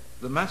get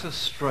the matter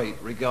straight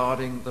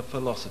regarding the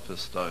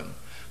Philosopher's Stone.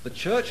 The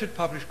church had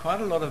published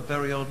quite a lot of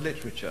very old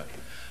literature.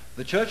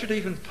 The church had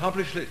even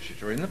published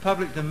literature in the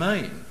public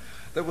domain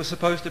that was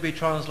supposed to be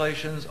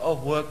translations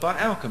of work by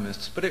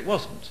alchemists, but it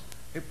wasn't.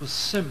 It was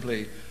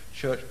simply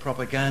church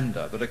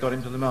propaganda that had got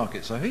into the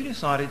market. So he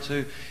decided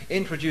to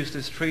introduce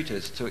this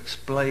treatise to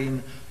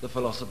explain the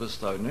Philosopher's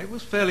Stone. It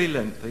was fairly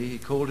lengthy. He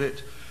called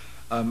it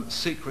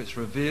Secrets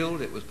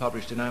Revealed. It was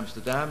published in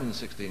Amsterdam in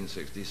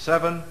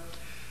 1667.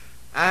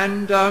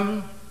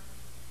 And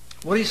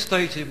what he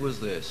stated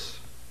was this: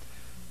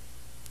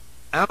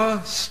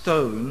 our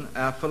stone,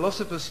 our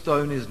Philosopher's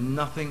Stone, is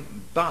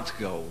nothing but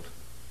gold.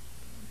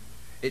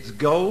 It's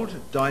gold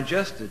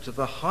digested to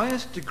the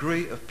highest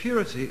degree of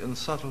purity and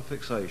subtle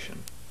fixation.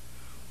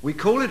 We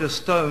call it a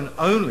stone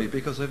only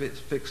because of its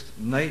fixed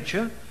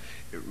nature.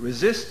 It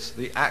resists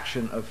the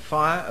action of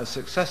fire as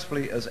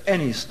successfully as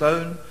any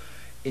stone.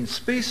 In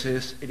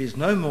species, it is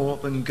no more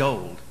than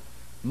gold,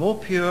 more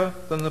pure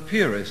than the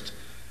purest,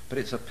 but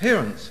its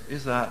appearance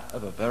is that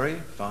of a very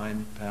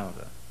fine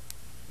powder.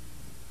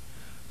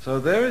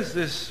 So there is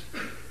this,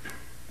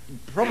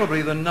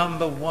 probably the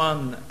number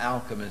one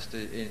alchemist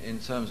in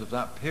terms of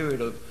that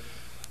period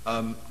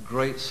of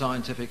great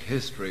scientific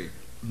history,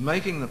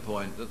 making the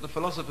point that the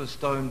Philosopher's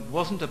Stone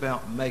wasn't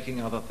about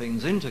making other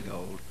things into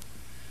gold.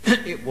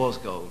 It was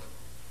gold,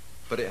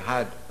 but it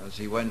had, as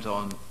he went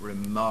on,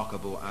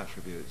 remarkable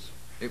attributes.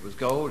 It was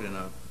gold in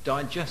a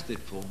digested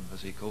form,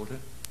 as he called it,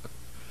 a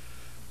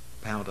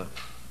powder.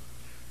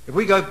 If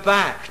we go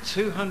back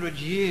 200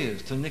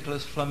 years to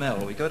Nicolas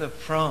Flamel, we go to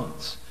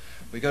France,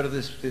 we go to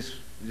this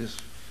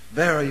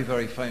very,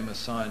 very famous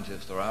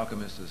scientist, or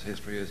alchemist as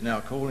history is now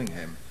calling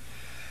him,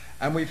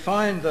 and we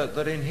find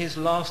that in his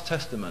last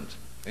testament,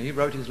 he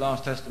wrote his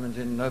last testament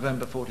in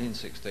November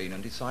 1416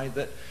 and decided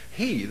that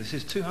he, this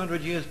is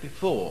 200 years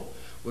before,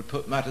 would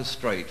put matters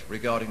straight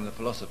regarding the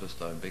Philosopher's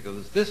Stone,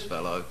 because this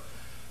fellow,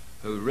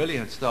 who really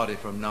had started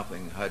from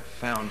nothing, had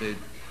founded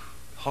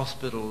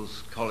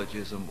hospitals,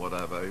 colleges and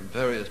whatever in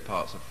various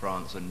parts of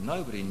France, and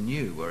nobody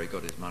knew where he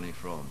got his money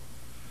from.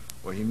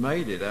 Well, he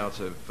made it out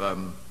of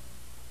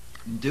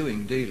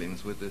doing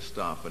dealings with this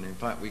stuff, and in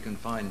fact we can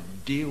find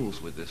deals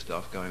with this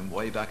stuff going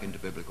way back into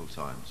biblical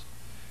times.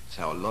 It's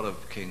how a lot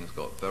of kings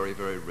got very,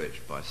 very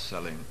rich, by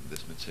selling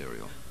this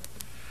material.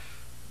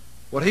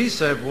 What he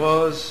said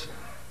was,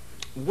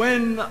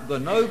 when the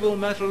noble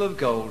metal of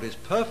gold is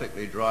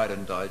perfectly dried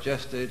and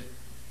digested,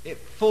 it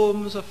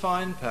forms a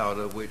fine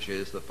powder, which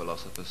is the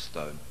Philosopher's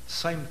Stone.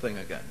 Same thing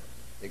again,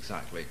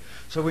 exactly.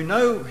 So we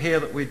know here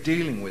that we're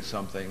dealing with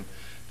something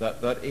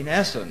that in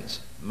essence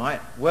might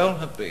well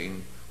have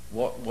been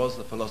what was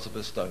the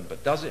Philosopher's Stone,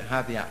 but does it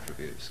have the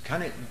attributes?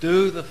 Can it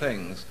do the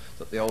things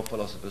that the old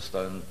Philosopher's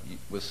Stone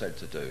was said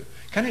to do?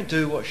 Can it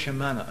do what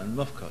Shemana and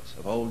Mufkut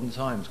of olden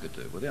times could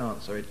do? Well, the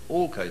answer in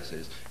all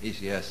cases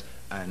is yes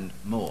and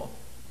more.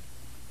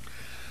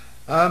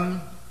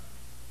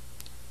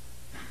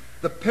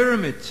 The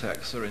pyramid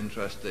texts are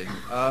interesting.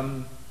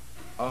 I'll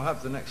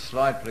have the next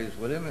slide, please,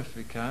 William, if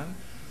we can.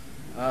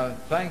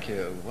 Thank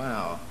you.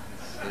 Wow.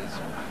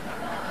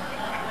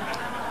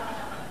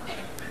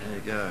 There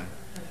you go.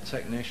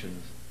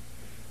 Technicians.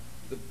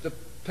 The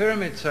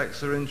pyramid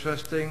texts are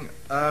interesting.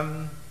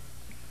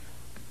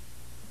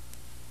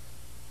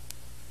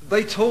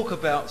 They talk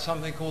about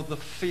something called the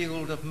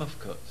field of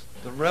Mufkut,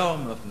 the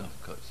realm of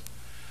Mufkut.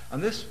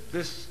 And this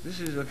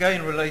is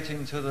again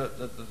relating to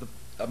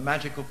a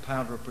magical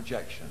powder of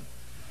projection.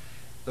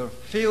 The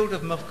field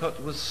of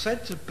Mufkut was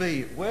said to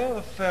be where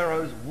the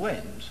pharaohs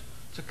went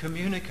to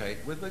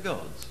communicate with the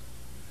gods,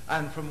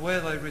 and from where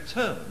they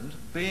returned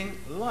being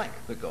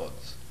like the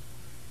gods.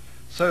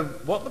 So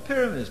what the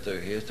pyramids do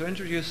here is to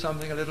introduce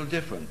something a little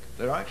different.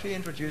 They're actually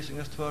introducing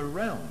us to a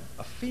realm,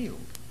 a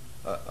field,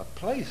 a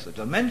place, a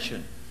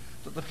dimension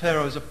that the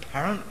pharaohs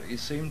apparently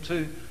seem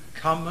to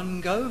come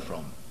and go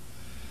from.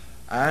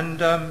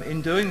 And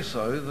in doing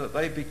so, that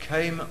they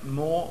became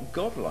more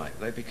godlike.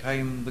 They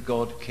became the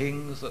god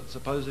kings that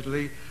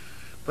supposedly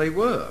they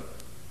were.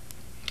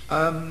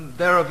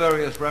 There are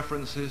various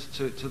references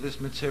to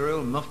this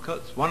material,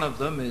 Mufkut. One of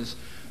them is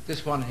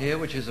this one here,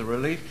 which is a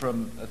relief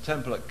from a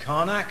temple at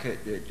Karnak.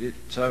 It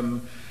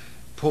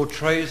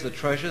portrays the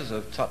treasures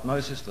of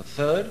Thutmose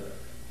III,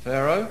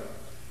 pharaoh.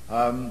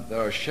 There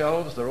are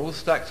shelves. They're all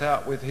stacked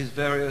out with his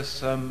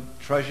various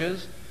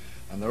treasures,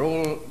 and they're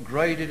all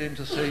graded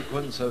into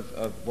sequence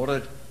of what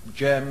are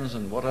gems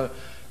and what are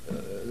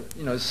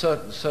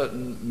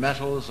certain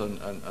metals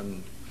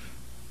and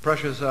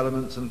precious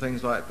elements and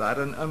things like that.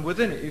 And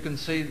within it you can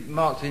see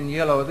marked in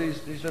yellow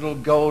these little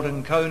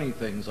golden coney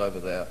things over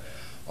there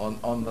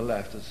on the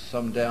left. There's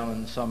some down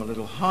and some a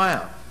little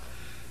higher.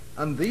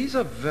 And these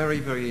are very,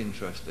 very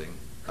interesting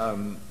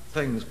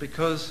things,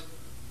 because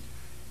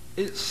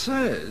it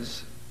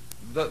says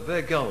that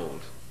they're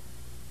gold.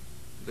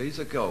 These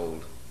are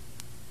gold.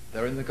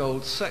 They're in the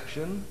gold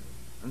section,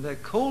 and they're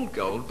called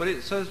gold, but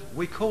it says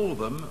we call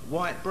them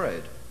white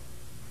bread.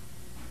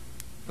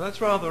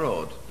 That's rather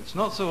odd. It's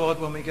not so odd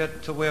when we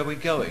get to where we're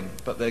going,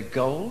 but they're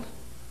gold.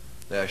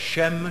 They're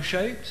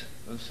Shem-shaped,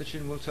 as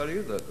Sitchin will tell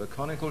you, the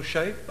conical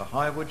shape, the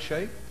highwood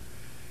shape.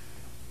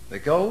 They're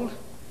gold,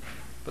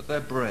 but they're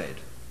bread.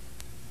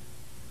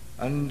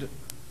 And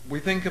we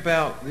think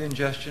about the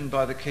ingestion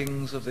by the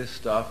kings of this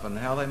stuff and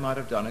how they might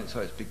have done it, so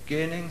it's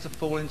beginning to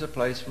fall into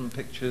place from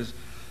pictures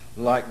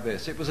like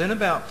this. It was in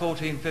about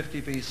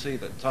 1450 BC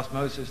that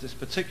Thutmose, this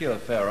particular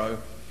pharaoh,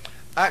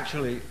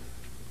 actually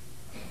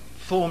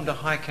formed a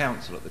high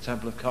council at the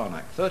Temple of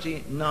Karnak.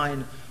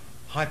 39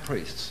 high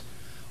priests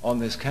on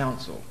this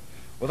council.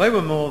 Well, they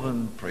were more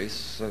than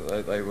priests.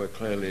 They were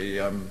clearly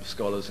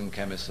scholars and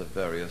chemists of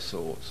various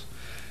sorts.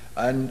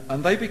 And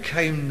they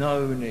became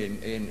known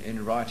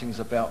in writings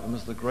about them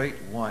as the Great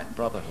White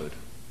Brotherhood.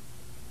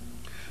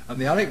 And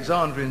the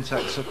Alexandrian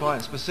texts are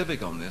quite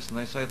specific on this, and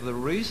they say that the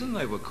reason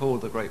they were called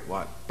the Great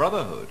White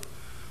Brotherhood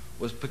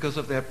was because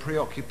of their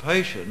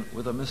preoccupation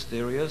with a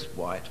mysterious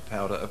white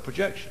powder of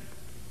projection.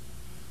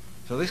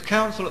 So this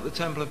council at the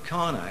Temple of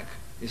Karnak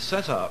is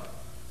set up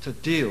to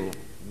deal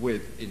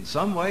with, in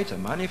some way, to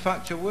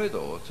manufacture with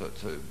or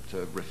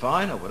to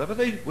refine or whatever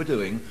they were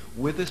doing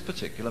with this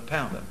particular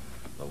powder,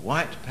 the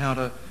white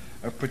powder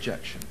of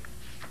projection.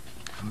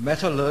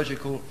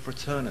 Metallurgical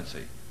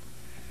fraternity.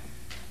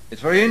 It's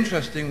very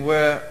interesting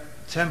where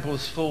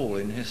temples fall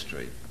in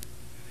history.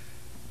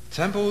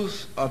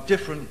 Temples are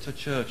different to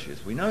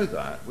churches. We know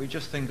that. We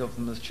just think of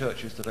them as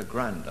churches that are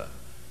grander.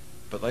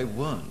 But they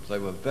weren't. They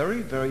were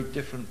very, very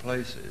different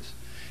places.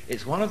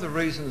 It's one of the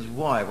reasons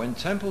why, when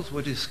temples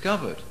were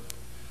discovered,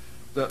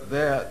 that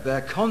their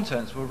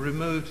contents were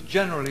removed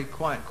generally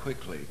quite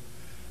quickly.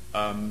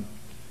 And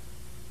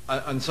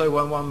so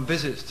when one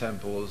visits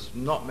temples,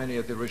 not many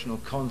of the original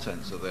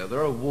contents are there.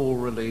 There are wall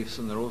reliefs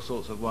and there are all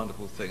sorts of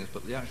wonderful things,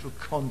 but the actual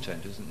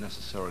content isn't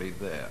necessarily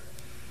there.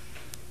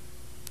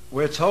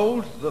 We're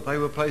told that they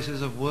were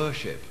places of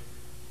worship,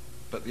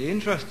 but the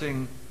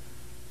interesting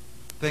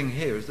thing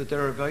here is the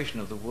derivation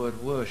of the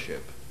word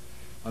worship.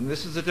 And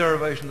this is a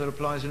derivation that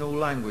applies in all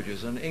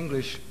languages, and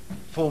English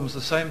forms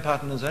the same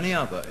pattern as any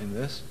other in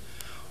this.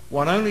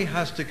 One only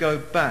has to go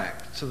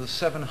back to the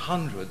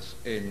 700s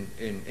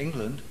in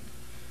England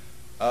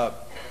to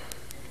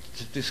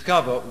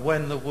discover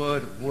when the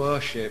word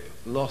worship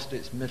lost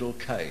its middle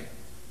K.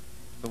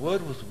 The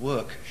word was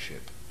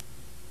workship.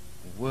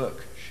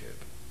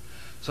 Workship.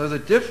 So the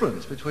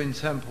difference between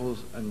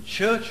temples and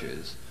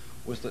churches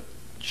was that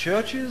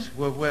churches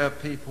were where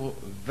people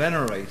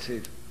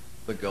venerated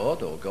the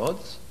god or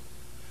gods.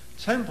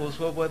 Temples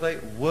were where they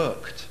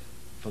worked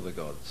for the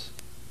gods.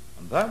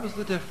 And that was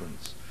the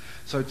difference.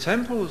 So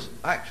temples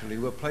actually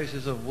were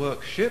places of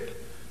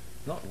workship,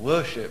 not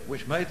worship,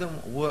 which made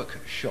them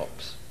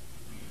workshops.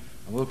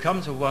 And we'll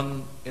come to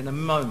one in a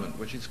moment,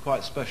 which is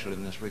quite special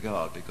in this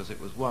regard, because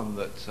it was one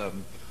that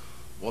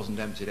wasn't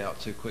emptied out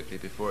too quickly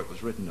before it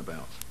was written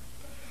about.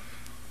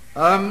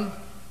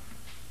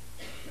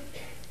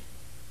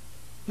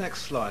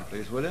 Next slide,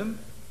 please, William.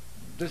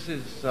 This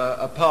is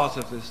a part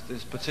of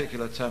this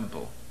particular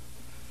temple.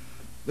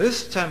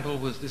 This temple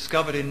was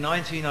discovered in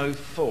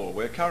 1904.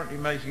 We're currently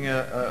making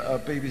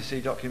a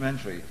BBC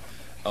documentary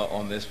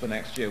on this for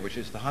next year, which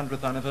is the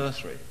 100th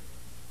anniversary.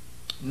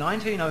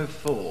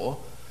 1904,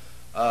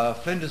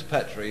 Flinders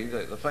Petrie,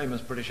 the famous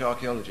British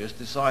archaeologist,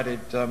 decided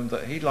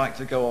that he'd like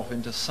to go off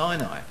into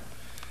Sinai,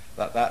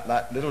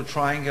 that little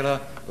triangular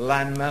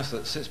landmass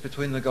that sits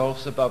between the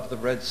Gulfs above the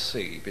Red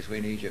Sea,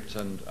 between Egypt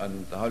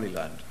and the Holy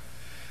Land.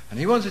 And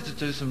he wanted to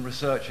do some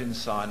research in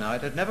Sinai.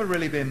 It had never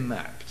really been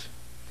mapped.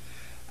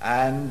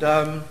 And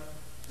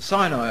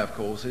Sinai, of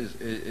course,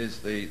 is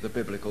the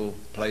biblical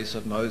place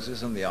of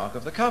Moses and the Ark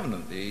of the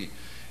Covenant. The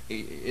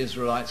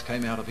Israelites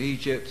came out of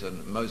Egypt,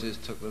 and Moses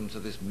took them to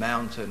this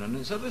mountain.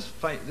 And so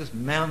this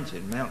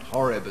mountain, Mount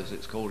Horeb as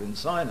it's called in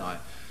Sinai,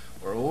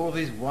 where all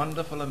these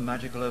wonderful and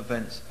magical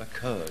events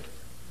occurred.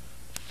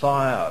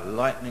 Fire,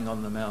 lightning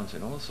on the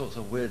mountain, all sorts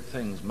of weird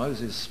things.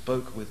 Moses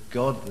spoke with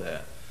God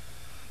there.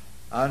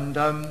 And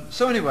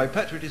so anyway,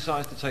 Petrie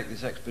decides to take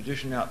this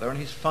expedition out there, and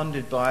he's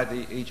funded by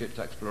the Egypt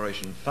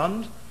Exploration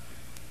Fund.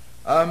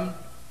 And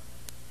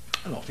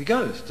off he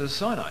goes to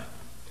Sinai.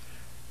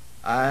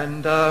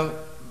 And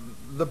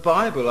the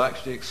Bible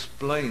actually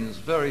explains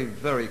very,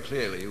 very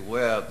clearly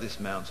where this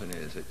mountain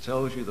is. It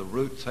tells you the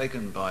route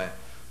taken by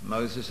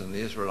Moses and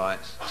the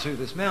Israelites to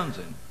this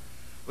mountain,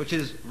 which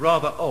is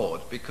rather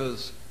odd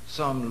because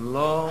some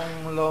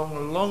long,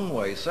 long, long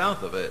way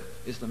south of it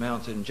is the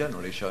mountain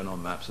generally shown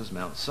on maps as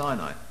Mount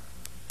Sinai.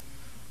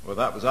 Well,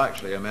 that was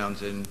actually a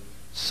mountain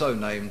so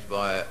named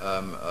by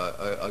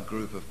a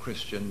group of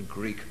Christian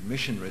Greek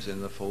missionaries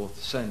in the 4th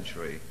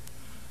century.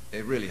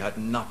 It really had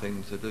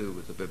nothing to do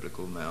with the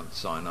biblical Mount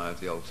Sinai of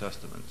the Old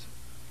Testament.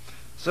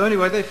 So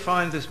anyway, they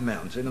find this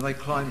mountain and they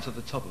climb to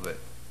the top of it,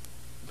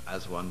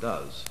 as one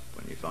does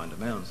when you find a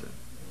mountain.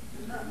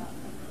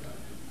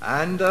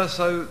 And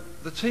so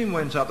the team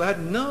went up. They had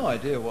no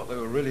idea what they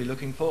were really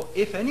looking for,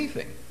 if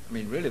anything. I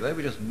mean, really, they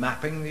were just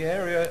mapping the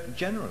area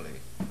generally.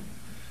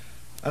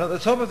 And at the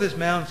top of this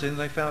mountain,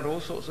 they found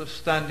all sorts of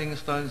standing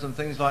stones and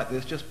things like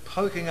this just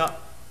poking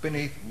up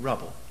beneath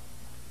rubble.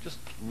 just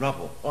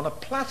rubble, on a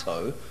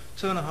plateau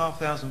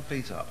 2,500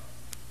 feet up.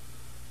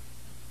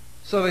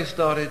 So they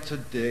started to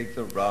dig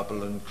the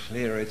rubble and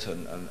clear it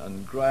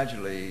and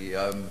gradually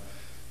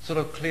sort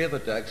of clear the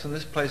decks, and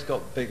this place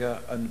got bigger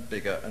and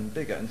bigger and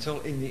bigger until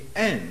in the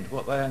end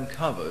what they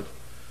uncovered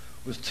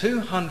was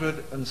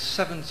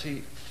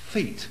 270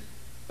 feet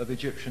of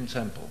Egyptian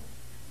temple,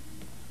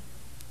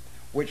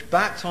 which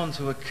backed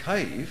onto a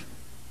cave,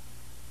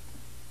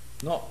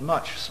 not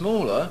much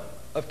smaller,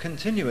 of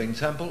continuing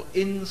temple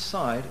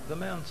inside the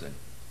mountain.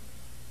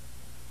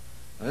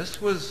 Now, this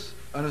was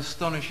an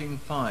astonishing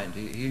find.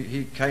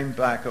 He came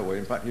back, or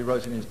in fact he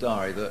wrote in his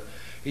diary that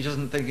he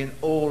doesn't think in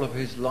all of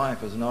his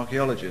life as an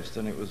archaeologist,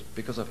 and it was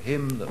because of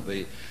him that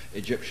the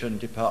Egyptian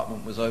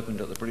department was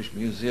opened at the British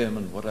Museum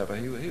and whatever.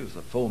 He was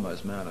the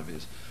foremost man of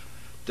his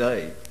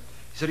day.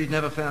 He said he'd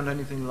never found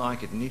anything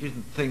like it, and he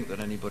didn't think that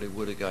anybody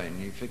would again.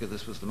 He figured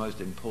this was the most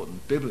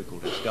important biblical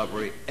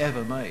discovery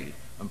ever made,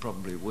 and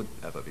probably would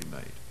ever be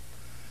made.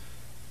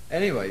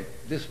 Anyway,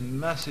 this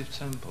massive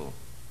temple,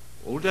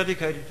 all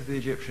dedicated to the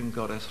Egyptian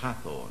goddess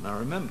Hathor. Now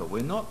remember,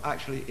 we're not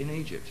actually in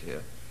Egypt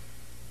here.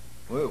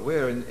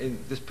 We're in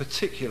this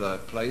particular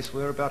place.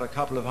 We're about a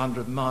couple of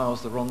 100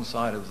 miles the wrong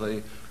side of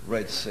the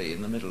Red Sea,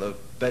 in the middle of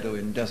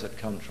Bedouin desert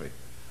country,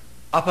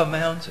 up a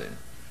mountain,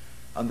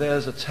 and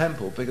there's a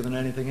temple bigger than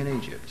anything in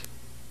Egypt,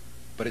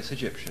 but it's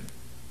Egyptian.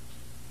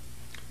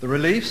 The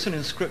reliefs and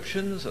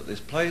inscriptions at this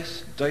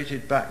place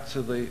dated back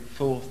to the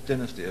 4th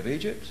dynasty of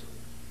Egypt,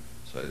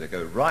 so they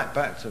go right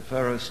back to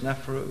Pharaoh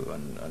Snefru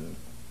and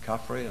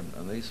Khafre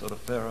and these sort of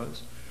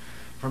pharaohs.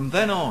 From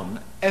then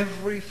on,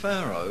 every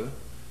pharaoh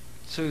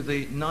to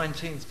the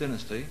 19th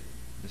dynasty,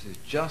 this is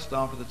just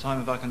after the time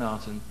of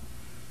Akhenaten,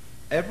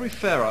 every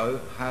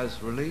pharaoh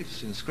has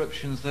reliefs,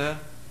 inscriptions there,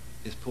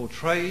 is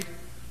portrayed,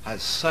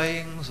 has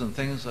sayings and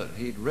things that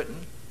he'd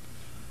written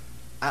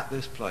at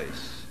this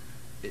place.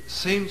 It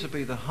seemed to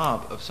be the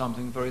hub of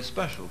something very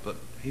special, but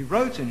he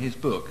wrote in his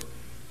book,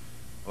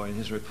 or in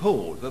his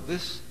report, that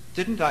this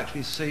didn't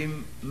actually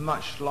seem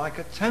much like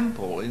a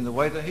temple in the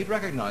way that he'd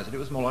recognized it. It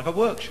was more like a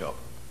workshop.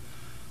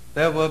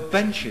 There were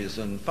benches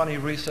and funny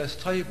recessed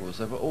tables.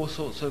 There were all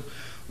sorts of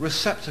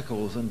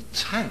receptacles and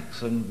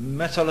tanks and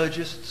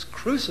metallurgists'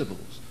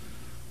 crucibles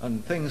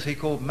and things he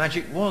called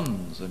magic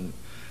wands and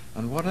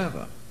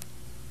whatever.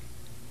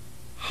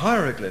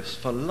 Hieroglyphs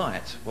for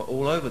light were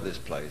all over this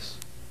place,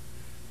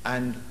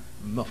 and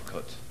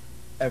mufkut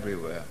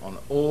everywhere. On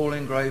all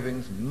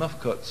engravings,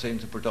 mufkut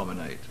seemed to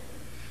predominate.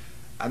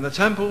 And the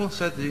temple,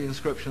 said the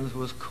inscriptions,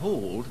 was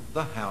called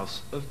the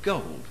House of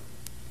Gold.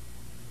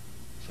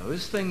 So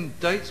this thing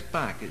dates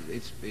back.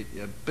 It's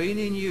been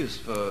in use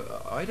for,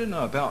 I don't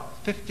know, about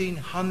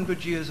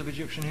 1,500 years of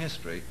Egyptian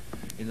history,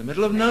 in the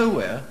middle of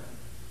nowhere,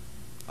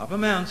 up a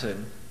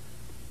mountain,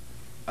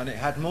 and it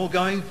had more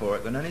going for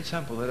it than any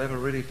temple they'd ever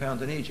really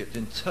found in Egypt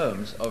in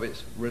terms of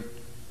its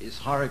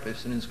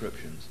hieroglyphs and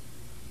inscriptions.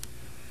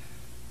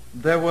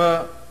 There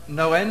were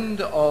no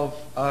end of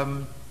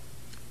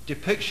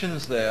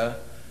depictions there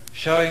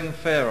showing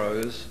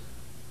pharaohs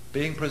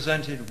being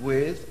presented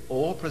with,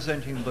 or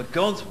presenting the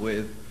gods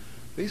with,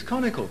 these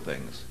conical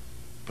things.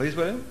 Please,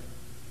 William?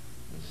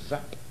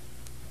 Zap.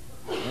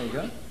 There you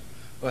go.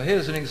 Well,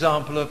 here's an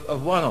example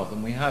of one of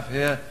them. We have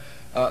here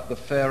the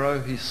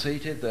pharaoh. He's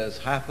seated. There's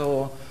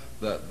Hathor,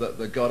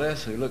 the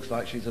goddess, who looks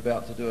like she's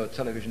about to do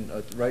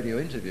a radio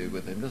interview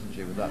with him, doesn't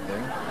she, with that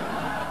thing?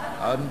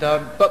 And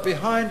but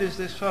behind is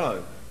this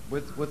fellow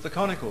with the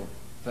conical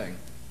thing.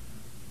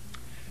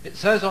 It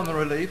says on the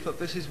relief that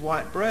this is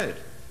white bread,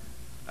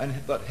 and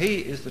that he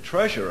is the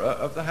treasurer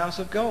of the House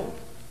of Gold,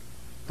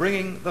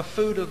 bringing the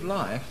food of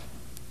life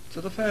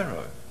to the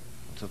pharaoh,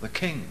 to the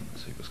king,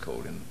 as he was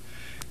called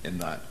in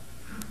that.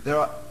 There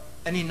are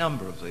any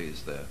number of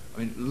these there. I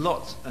mean,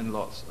 lots and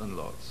lots and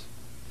lots.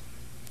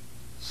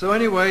 So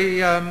anyway,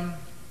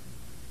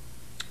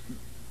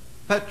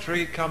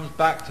 Petrie comes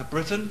back to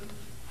Britain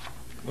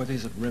with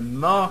his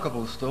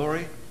remarkable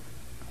story,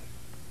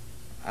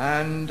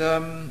 and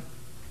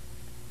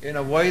in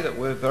a way that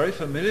we're very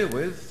familiar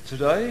with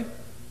today,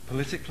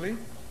 politically,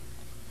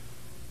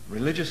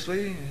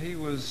 religiously, he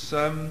was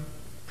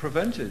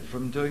prevented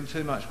from doing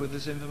too much with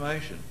this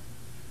information.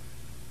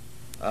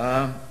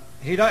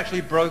 He'd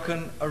actually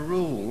broken a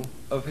rule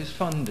of his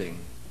funding.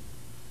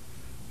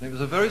 And it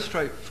was a very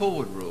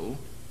straightforward rule,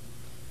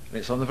 and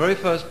it's on the very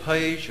first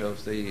page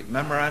of the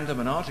memorandum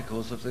and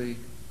articles of the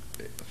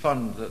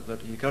fund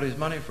that he got his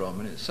money from,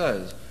 and it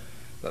says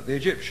that the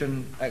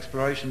Egyptian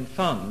Exploration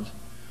Fund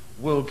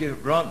will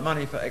grant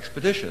money for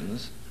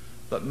expeditions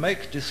that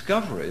make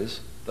discoveries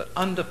that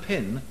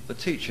underpin the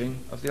teaching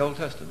of the Old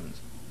Testament.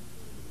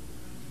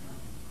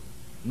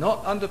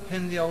 Not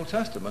underpin the Old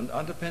Testament,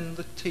 underpin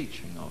the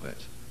teaching of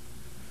it.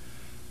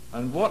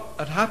 And what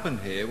had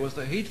happened here was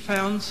that he'd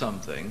found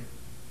something.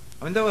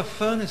 I mean, there were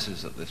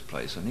furnaces at this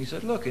place, and he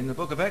said, look, in the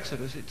book of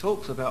Exodus it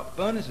talks about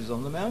furnaces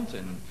on the mountain,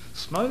 and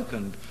smoke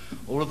and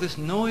all of this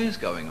noise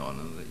going on,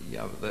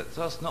 and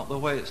that's not the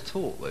way it's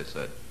taught, they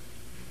said.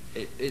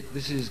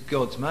 This is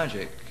God's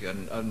magic,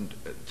 and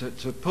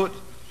to put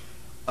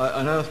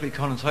an earthly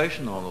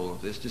connotation on all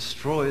of this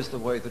destroys the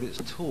way that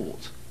it's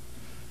taught.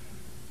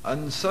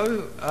 And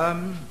so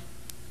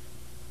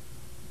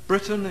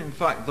Britain, in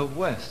fact the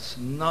West's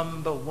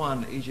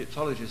 #1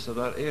 Egyptologist of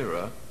that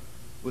era,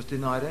 was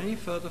denied any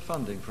further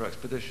funding for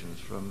expeditions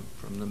from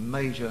the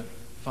major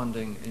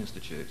funding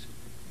institute.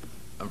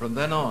 And from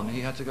then on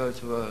he had to go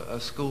to a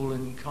school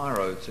in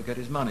Cairo to get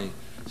his money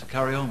to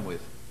carry on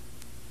with.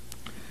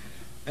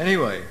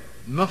 Anyway,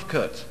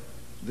 Mufkut,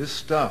 this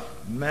stuff,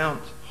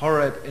 Mount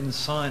Horeb in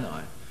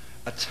Sinai,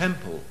 a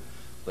temple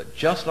that,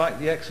 just like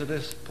the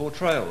Exodus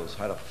portrayals,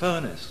 had a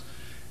furnace,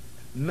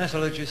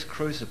 metallurgist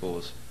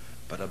crucibles,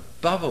 but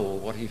above all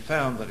what he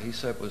found that he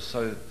said was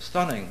so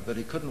stunning that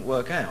he couldn't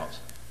work out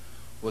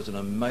was an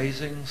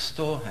amazing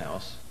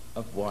storehouse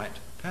of white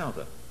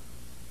powder,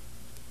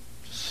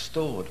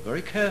 stored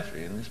very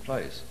carefully in this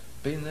place,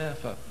 been there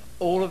for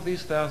all of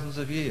these thousands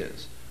of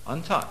years,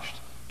 untouched,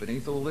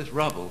 beneath all this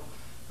rubble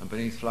and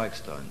beneath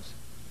flagstones.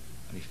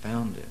 And he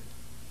found it.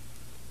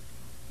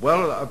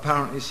 Well,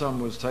 apparently some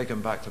was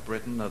taken back to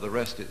Britain. The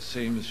rest, it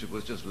seems,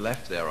 was just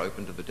left there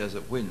open to the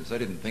desert winds. They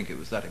didn't think it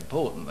was that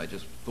important. They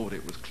just thought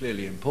it was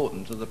clearly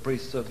important to the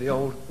priests of the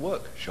old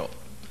workshop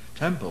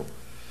temple.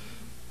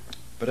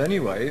 But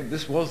anyway,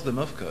 this was the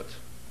Mufkut.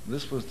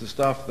 This was the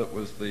stuff that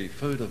was the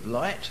food of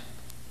light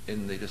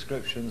in the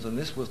descriptions, and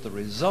this was the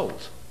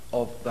result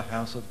of the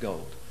House of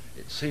Gold.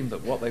 It seemed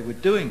that what they were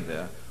doing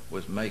there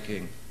was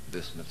making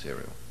this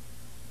material.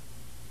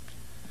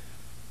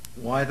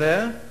 Why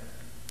there?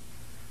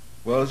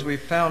 Well, as we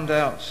found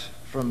out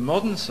from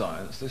modern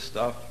science, this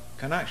stuff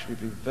can actually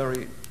be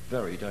very,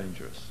 very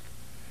dangerous.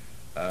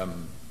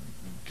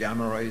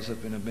 Gamma rays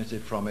have been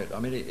emitted from it. I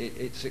mean,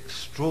 it's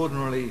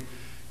extraordinarily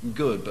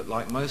good, but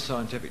like most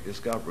scientific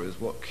discoveries,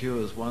 what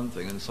cures one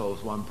thing and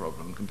solves one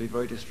problem can be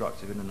very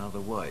destructive in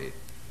another way.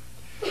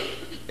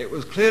 It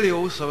was clearly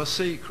also a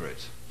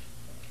secret.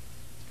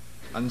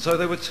 And so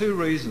there were two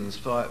reasons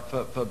for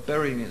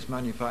burying its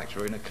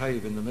manufacture in a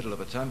cave in the middle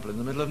of a temple in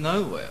the middle of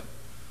nowhere.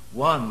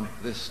 One,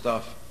 this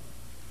stuff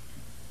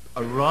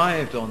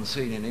arrived on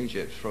scene in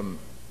Egypt from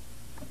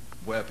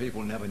where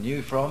people never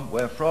knew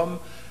where from,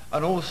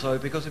 and also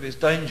because of its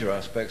danger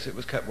aspects, it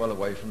was kept well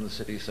away from the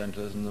city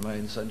centres and the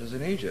main centres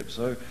in Egypt.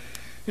 So,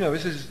 you know,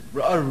 this is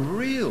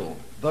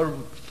the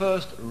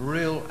first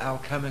real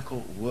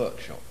alchemical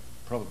workshop,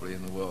 probably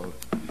in the world.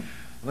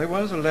 They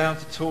weren't allowed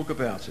to talk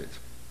about it.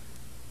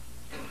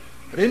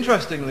 But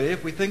interestingly,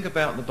 if we think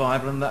about the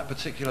Bible and that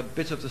particular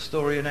bit of the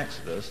story in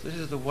Exodus, this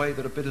is the way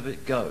that a bit of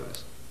it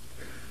goes.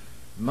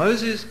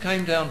 Moses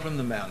came down from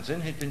the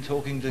mountain. He'd been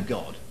talking to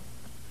God.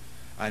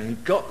 And he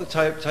got the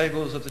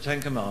tables of the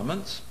Ten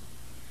Commandments.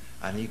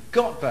 And he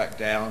got back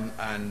down,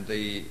 and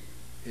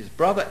his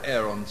brother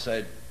Aaron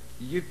said,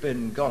 "You've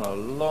been gone a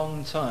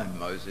long time,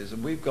 Moses,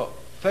 and we've got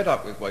fed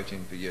up with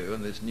waiting for you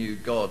and this new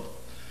God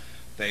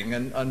thing,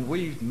 and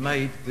we've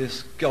made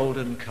this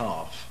golden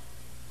calf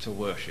to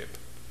worship."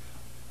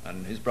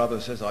 And his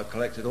brother says, "I've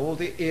collected all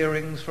the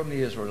earrings from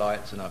the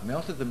Israelites and I've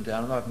melted them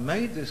down and I've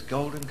made this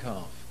golden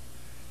calf."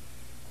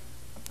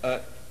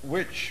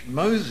 Which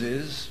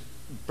Moses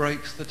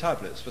breaks the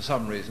tablets for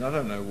some reason. I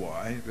don't know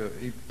why, but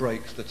he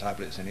breaks the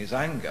tablets in his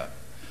anger.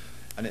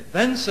 And it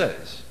then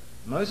says,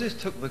 Moses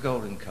took the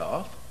golden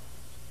calf,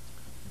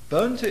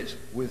 burnt it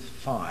with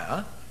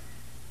fire,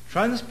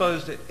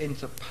 transposed it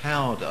into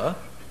powder,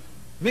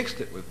 mixed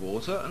it with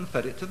water and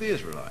fed it to the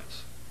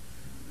Israelites.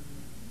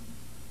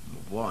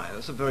 Why?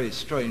 That's a very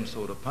strange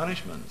sort of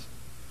punishment.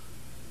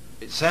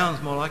 It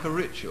sounds more like a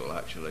ritual,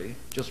 actually,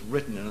 just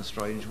written in a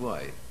strange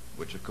way,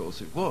 which of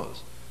course it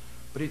was.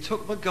 But he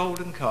took the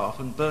golden calf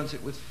and burnt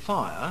it with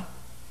fire,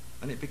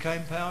 and it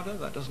became powder?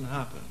 That doesn't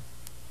happen.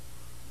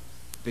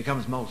 It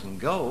becomes molten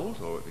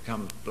gold, or it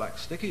becomes black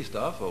sticky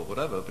stuff, or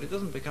whatever, but it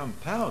doesn't become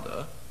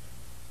powder.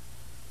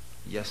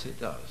 Yes, it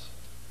does.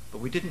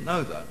 But we didn't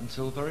know that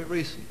until very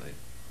recently.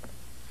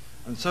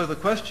 And so the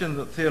question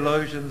that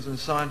theologians and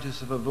scientists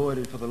have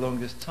avoided for the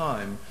longest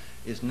time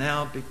is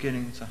now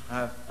beginning to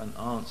have an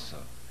answer.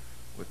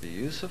 With the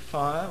use of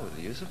fire, with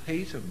the use of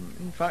heat, and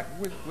in fact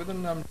with a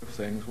number of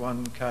things,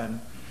 one can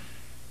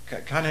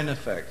in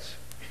effect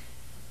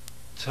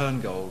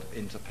turn gold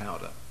into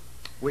powder,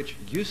 which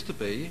used to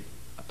be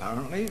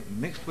apparently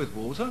mixed with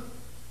water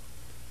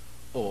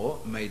or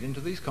made into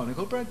these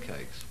conical bread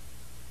cakes.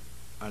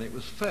 And it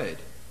was fed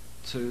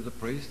to the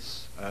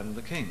priests and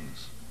the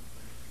kings.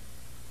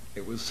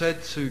 It was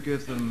said to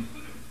give them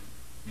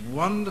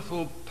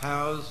wonderful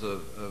powers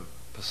of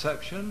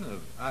perception,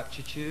 of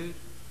aptitude,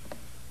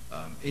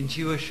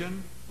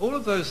 intuition, all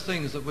of those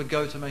things that would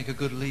go to make a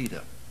good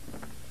leader.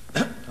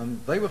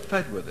 And they were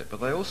fed with it, but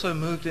they also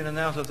moved in and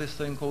out of this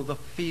thing called the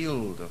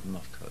field of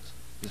Mufkut,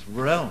 this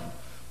realm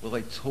where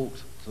they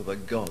talked to the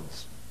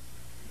gods.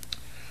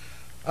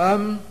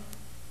 Well,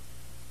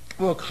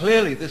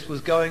 clearly this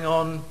was going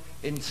on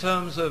in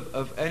terms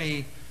of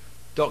any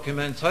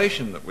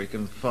documentation that we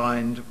can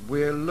find.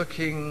 We're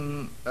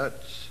looking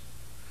at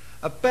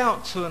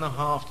about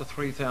 2,500 to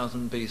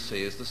 3,000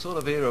 BC is the sort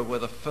of era where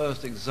the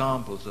first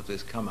examples of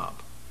this come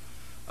up.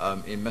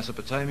 in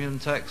Mesopotamian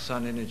texts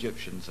and in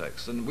Egyptian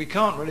texts. And we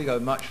can't really go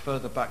much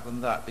further back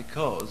than that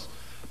because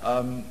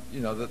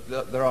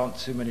there aren't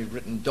too many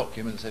written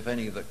documents, if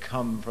any, that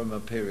come from a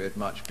period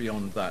much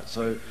beyond that.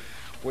 So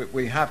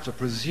we have to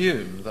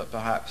presume that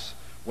perhaps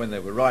when they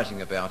were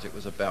writing about it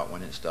was about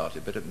when it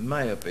started, but it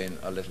may have been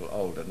a little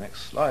older.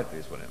 Next slide,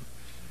 please, William.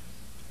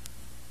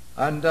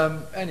 And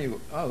anyway,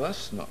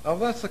 that's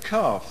the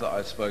calf that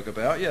I spoke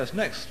about. Yes,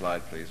 next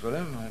slide, please,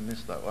 William. I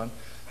missed that one.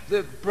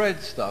 The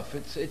bread stuff,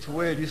 it's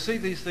weird. You see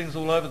these things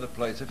all over the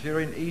place. If you're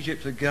in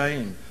Egypt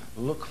again,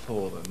 look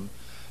for them.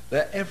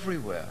 They're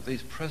everywhere,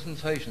 these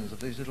presentations of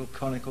these little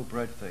conical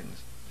bread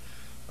things.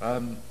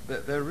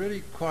 They're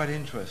really quite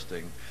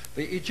interesting.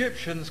 The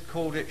Egyptians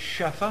called it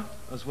shafa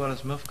as well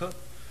as mufkot.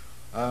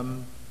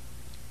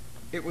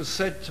 It was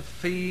said to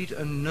feed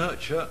and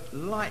nurture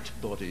light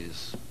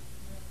bodies.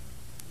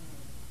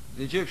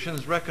 The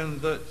Egyptians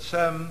reckoned that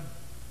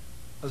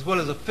as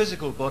well as a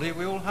physical body,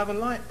 we all have a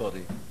light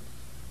body.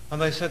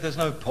 And they said there's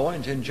no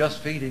point in just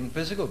feeding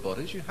physical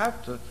bodies. You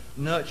have to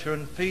nurture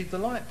and feed the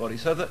light body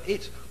so that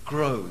it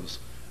grows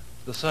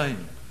the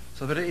same,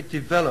 so that it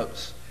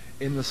develops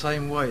in the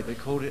same way. They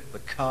called it the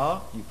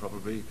ka. You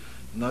probably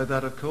know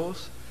that, of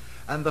course.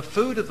 And the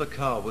food of the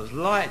ka was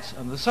light,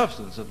 and the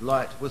substance of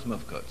light was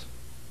mufkot.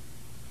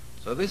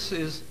 So this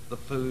is the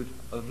food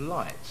of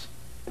light,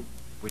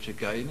 which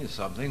again is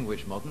something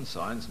which modern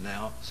science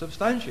now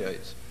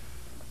substantiates.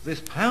 This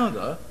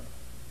powder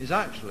is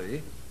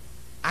actually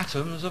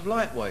atoms of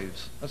light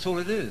waves. That's all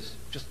it is.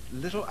 Just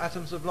little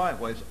atoms of light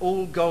waves.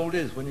 All gold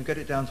is, when you get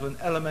it down to an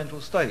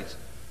elemental state,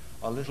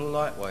 are little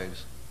light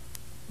waves,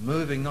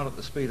 moving not at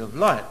the speed of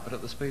light, but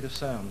at the speed of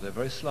sound. They're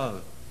very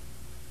slow,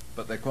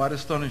 but they're quite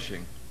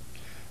astonishing.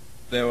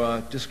 There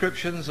are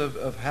descriptions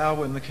of how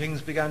when the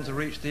kings began to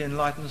reach the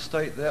enlightened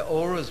state, their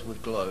auras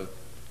would glow.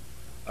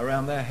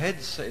 Around their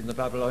heads in the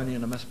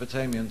Babylonian and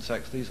Mesopotamian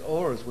texts, these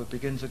auras would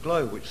begin to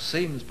glow, which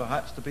seems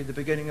perhaps to be the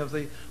beginning of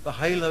the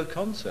halo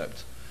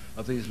concept,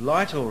 of these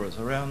light auras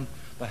around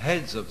the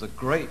heads of the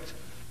great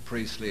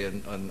priestly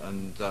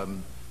and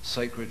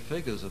sacred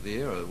figures of the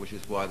era, which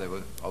is why they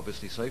were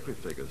obviously sacred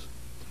figures.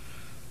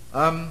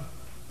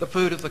 The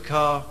food of the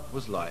ka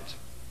was light.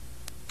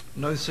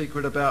 No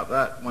secret about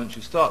that. Once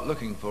you start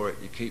looking for it,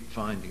 you keep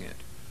finding it.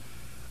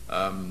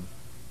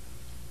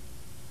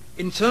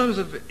 In terms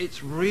of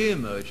its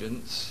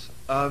re-emergence,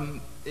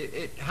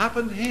 it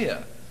happened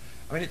here.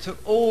 I mean, it took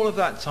all of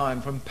that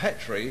time from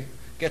Petrie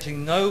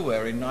getting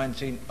nowhere in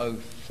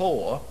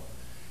 1904.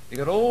 It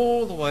got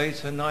all the way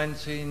to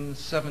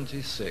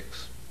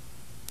 1976.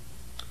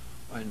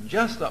 And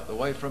just up the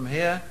way from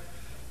here,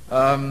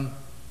 a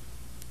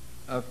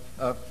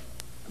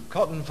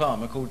cotton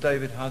farmer called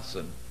David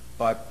Hudson,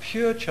 by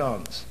pure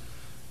chance,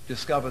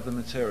 discovered the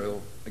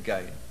material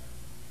again.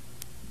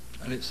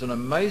 And it's an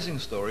amazing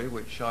story,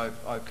 which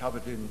I've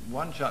covered in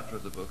one chapter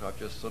of the book. I've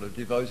just sort of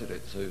devoted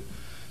it to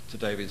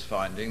David's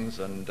findings,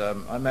 and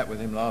I met with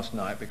him last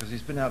night because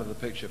he's been out of the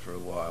picture for a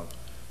while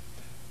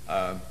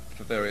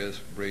for various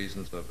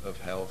reasons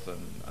of health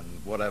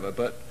and whatever.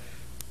 But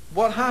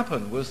what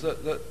happened was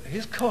that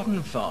his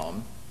cotton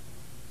farm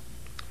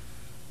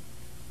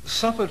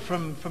suffered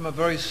from a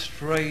very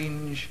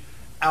strange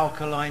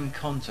alkaline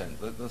content,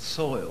 the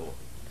soil.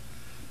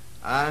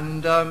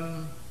 And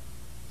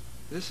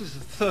this is the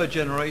third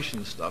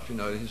generation stuff. You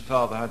know, his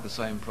father had the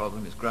same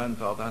problem, his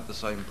grandfather had the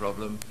same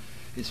problem.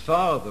 His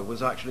father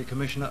was actually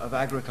Commissioner of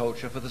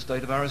Agriculture for the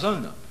state of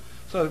Arizona.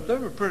 So they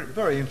were a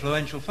very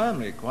influential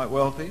family, quite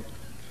wealthy.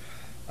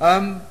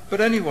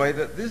 But anyway,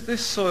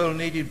 this soil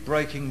needed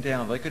breaking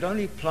down. They could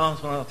only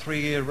plant on a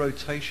 3-year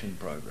rotation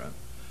program.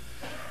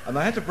 And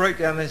they had to break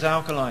down this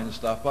alkaline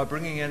stuff by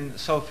bringing in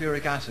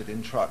sulfuric acid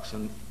in trucks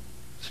and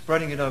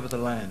spreading it over the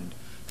land.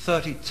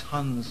 30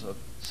 tons of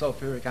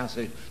sulfuric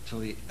acid to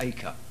the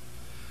acre.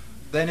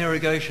 Then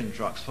irrigation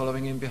trucks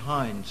following in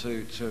behind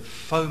to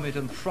foam it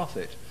and froth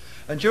it.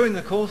 And during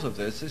the course of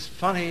this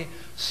funny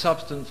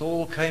substance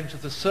all came to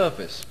the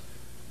surface.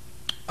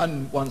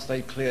 And once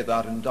they cleared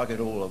that and dug it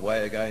all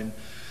away again,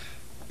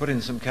 put in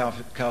some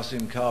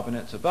calcium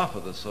carbonate to buffer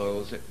the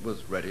soils, it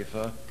was ready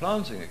for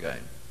planting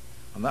again.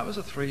 And that was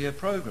a 3-year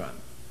program.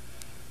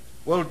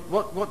 Well,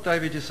 what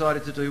David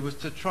decided to do was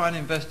to try and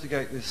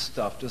investigate this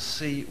stuff to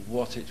see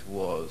what it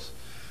was.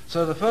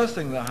 So the first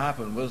thing that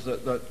happened was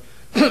that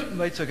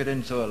they took it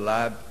into a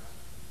lab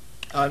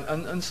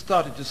and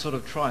started to sort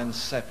of try and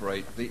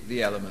separate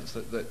the elements,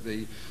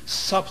 the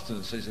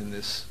substances in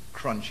this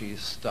crunchy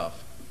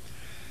stuff.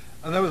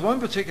 And there was one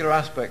particular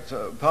aspect,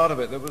 part of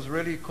it, that was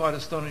really quite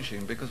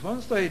astonishing, because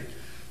once they'd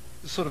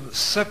sort of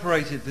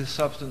separated this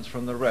substance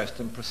from the rest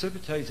and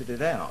precipitated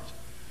it out,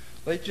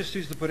 they just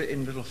used to put it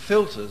in little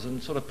filters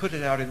and sort of put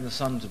it out in the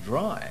sun to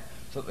dry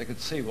so that they could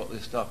see what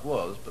this stuff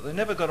was, but they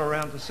never got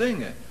around to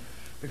seeing it,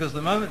 because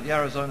the moment the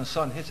Arizona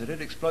sun hit it,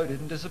 it exploded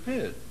and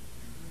disappeared.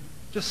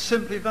 Just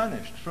simply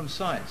vanished from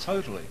sight,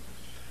 totally.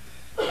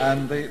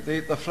 And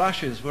the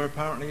flashes were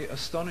apparently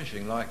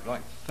astonishing, like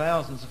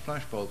thousands of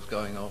flashbulbs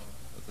going off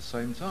at the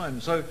same time.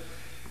 So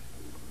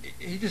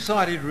he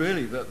decided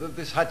really that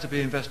this had to be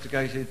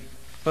investigated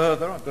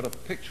further. I've got a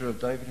picture of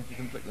David, if you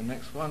can click the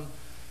next one.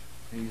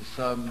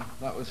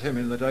 That was him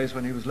in the days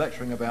when he was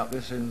lecturing about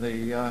this in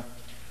the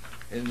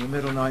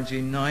middle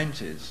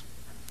 1990s.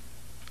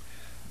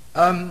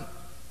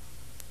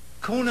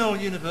 Cornell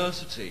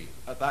University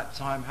at that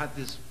time had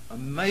this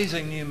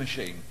amazing new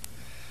machine.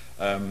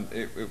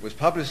 It was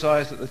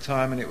publicized at the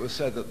time, and it was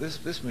said that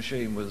this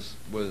machine was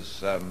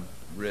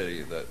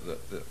really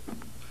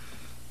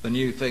the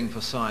new thing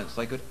for science.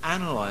 They could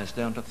analyze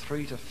down to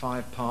 3 to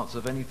 5 parts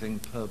of anything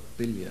per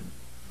billion.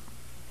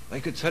 They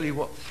could tell you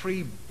what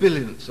 3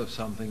 billionths of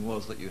something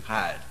was that you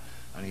had.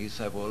 And he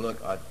said, well,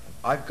 look,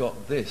 I've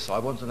got this. I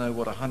want to know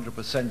what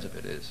 100% of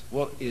it is.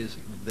 What is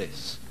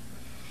this?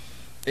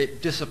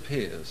 It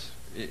disappears.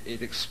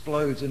 It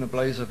explodes in a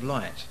blaze of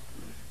light.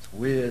 It's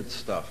weird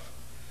stuff.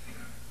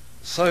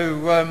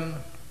 So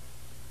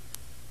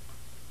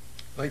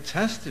they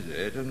tested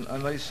it, and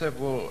they said,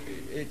 well,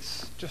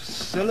 it's just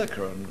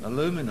silica and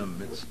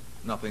aluminum. It's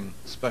nothing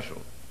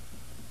special.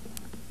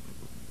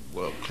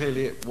 Well,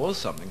 clearly it was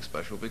something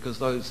special, because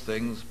those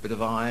things, a bit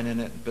of iron in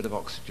it, a bit of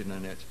oxygen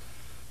in it,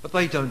 but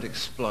they don't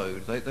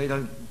explode. They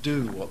don't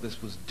do what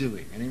this was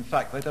doing. And in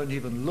fact, they don't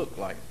even look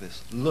like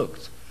this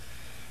looked.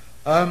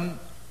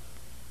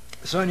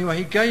 So anyway,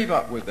 he gave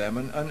up with them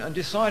and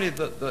decided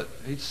that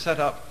he'd set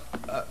up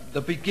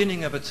the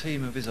beginning of a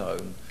team of his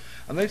own.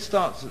 And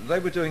they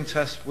were doing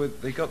tests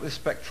with, they got this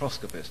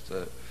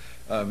spectroscopist,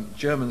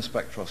 German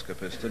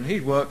spectroscopist, and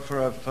he'd worked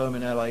for a firm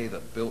in LA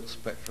that built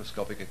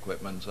spectroscopic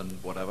equipment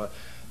and whatever.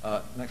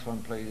 Next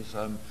one, please.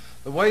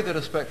 The way that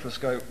a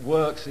spectroscope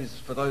works is,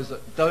 for those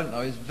that don't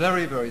know, is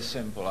very, very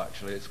simple,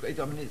 actually.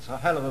 I mean, it's a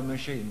hell of a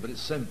machine, but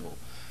it's simple.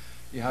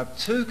 You have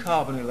 2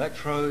 carbon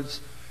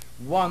electrodes.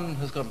 One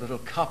has got a little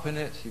cup in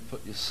it. You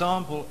put your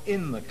sample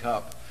in the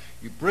cup.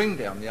 You bring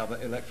down the other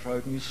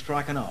electrode and you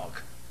strike an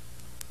arc,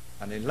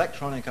 an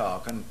electronic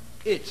arc, and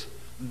it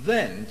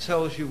then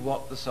tells you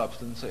what the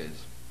substance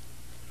is.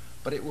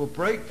 But it will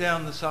break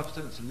down the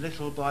substance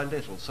little by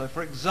little. So,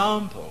 for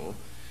example,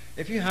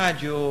 if you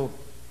had your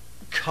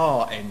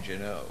car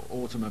engine or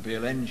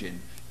automobile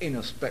engine in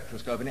a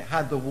spectroscope and it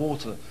had the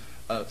water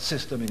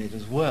system in it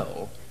as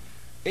well,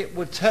 it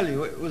would tell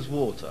you it was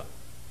water.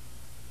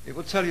 It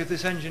would tell you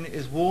this engine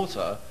is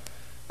water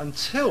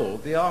until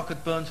the arc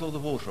had burnt all the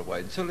water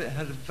away, until it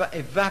had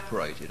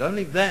evaporated.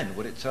 Only then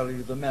would it tell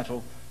you the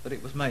metal that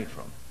it was made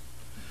from.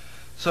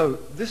 So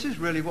this is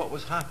really what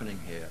was happening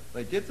here.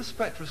 They did the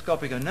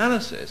spectroscopic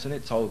analysis and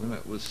it told them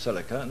it was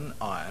silica and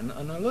iron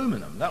and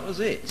aluminum. That was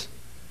it.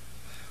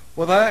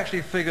 Well, they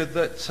actually figured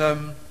that,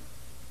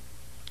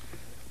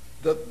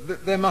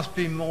 that there must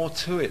be more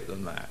to it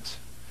than that.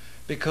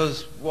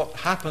 Because what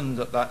happened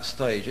at that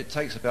stage, it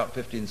takes about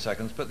 15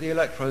 seconds, but the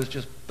electrodes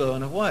just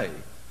burn away.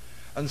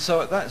 And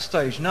so at that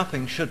stage,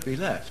 nothing should be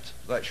left.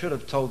 That should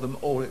have told them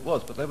all it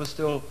was, but there was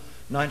still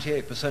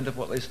 98% of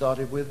what they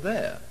started with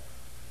there.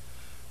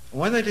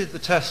 When they did the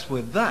test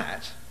with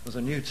that, as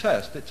a new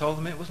test, it told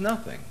them it was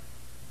nothing.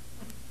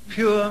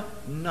 Pure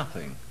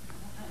nothing.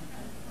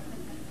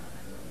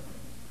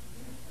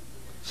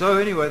 So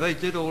anyway, they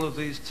did all of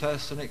these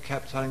tests and it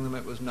kept telling them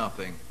it was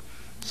nothing.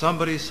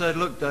 Somebody said,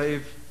 look,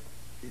 Dave,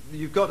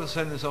 you've got to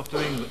send this off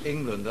to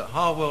England. At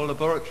Harwell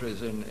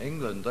Laboratories in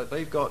England,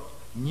 they've got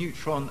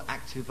neutron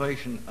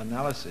activation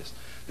analysis.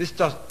 This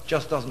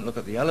just doesn't look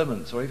at the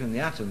elements or even the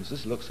atoms.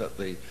 This looks at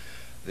the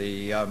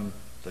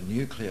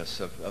nucleus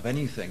of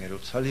anything. It'll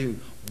tell you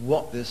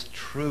what this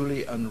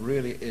truly and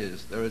really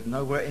is. There is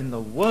nowhere in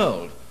the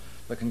world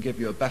that can give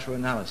you a better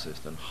analysis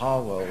than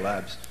Harwell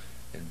Labs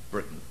in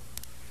Britain.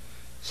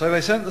 So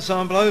they sent the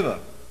sample over.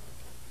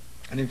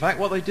 And in fact,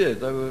 what they did,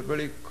 they were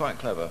really quite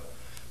clever.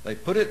 They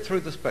put it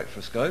through the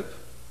spectroscope.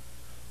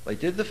 They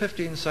did the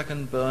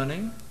 15-second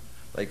burning.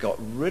 They got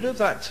rid of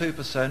that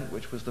 2%,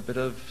 which was the bit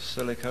of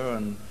silica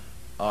and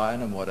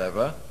iron and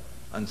whatever,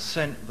 and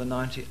sent the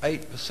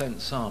 98%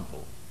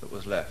 sample that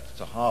was left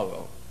to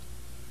Harwell.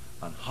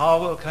 And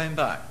Harwell came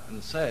back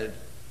and said,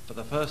 for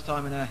the first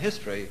time in our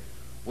history,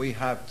 we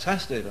have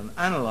tested and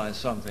analyzed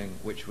something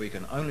which we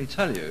can only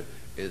tell you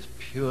is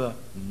pure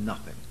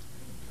nothing.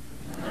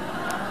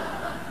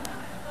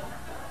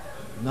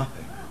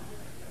 Nothing.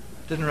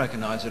 Didn't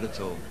recognize it at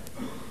all.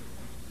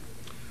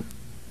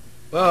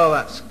 Well,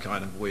 that's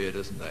kind of weird,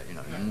 isn't it? You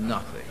know,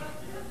 nothing.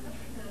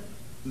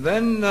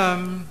 Then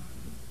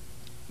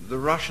the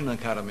Russian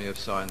Academy of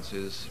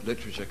Sciences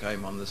literature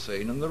came on the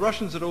scene, and the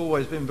Russians had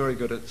always been very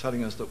good at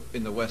telling us that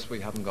in the West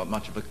we haven't got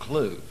much of a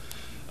clue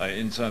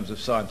in terms of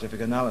scientific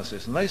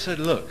analysis. And they said,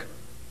 look,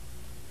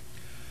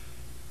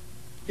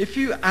 if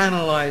you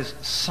analyze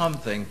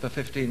something for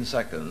 15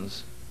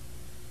 seconds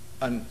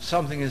and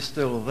something is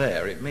still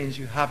there, it means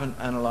you haven't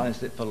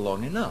analyzed it for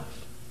long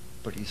enough.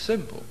 Pretty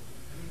simple.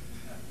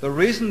 The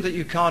reason that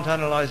you can't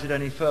analyze it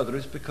any further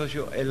is because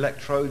your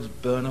electrodes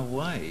burn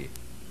away.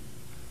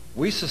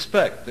 We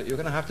suspect that you're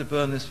going to have to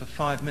burn this for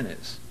 5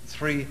 minutes,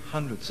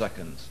 300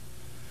 seconds.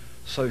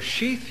 So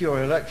sheath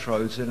your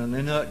electrodes in an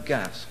inert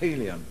gas,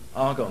 helium,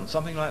 argon,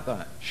 something like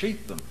that.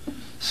 Sheath them.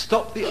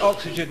 Stop the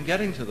oxygen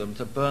getting to them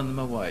to burn them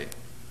away.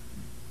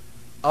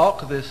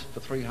 arc this for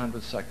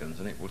 300 seconds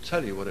and it will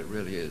tell you what it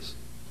really is.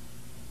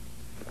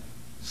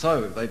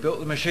 So they built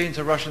the machine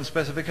to Russian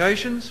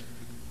specifications,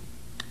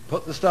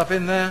 put the stuff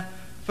in there,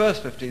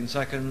 first 15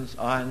 seconds,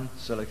 iron,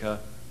 silica,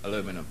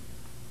 aluminum,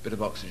 bit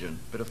of oxygen,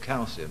 bit of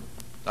calcium,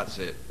 that's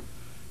it,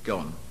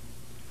 gone.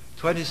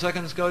 20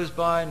 seconds goes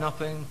by,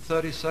 nothing,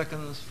 30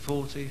 seconds,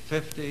 40,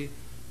 50,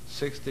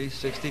 60,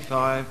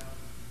 65,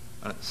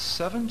 and at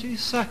 70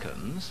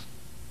 seconds,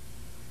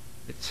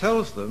 it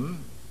tells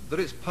them that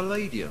it's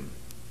palladium.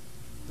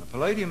 Now,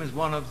 palladium is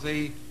one of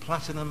the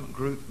platinum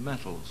group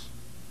metals.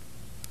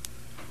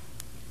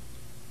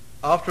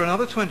 After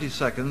another 20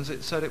 seconds,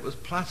 it said it was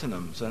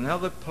platinum. So now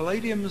the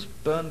palladium's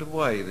burned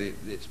away.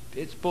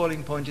 Its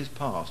boiling point is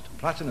past.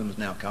 Platinum's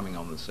now coming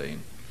on the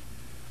scene.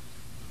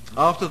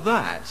 After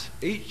that,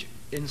 each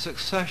in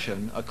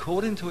succession,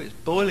 according to its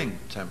boiling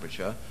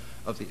temperature,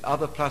 of the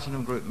other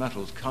platinum group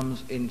metals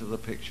comes into the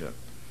picture.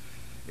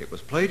 It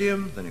was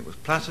palladium, then it was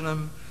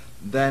platinum,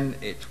 then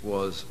it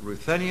was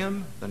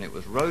ruthenium, then it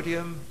was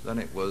rhodium, then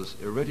it was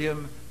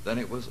iridium, then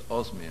it was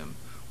osmium.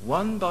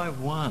 One by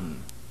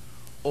one,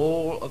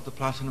 all of the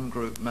platinum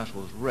group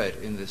metals read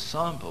in this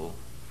sample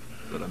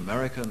that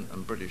American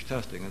and British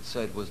testing had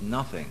said was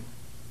nothing.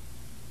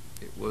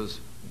 It was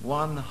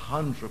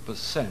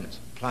 100%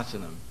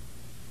 platinum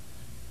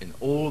in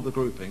all the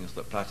groupings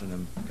that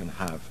platinum can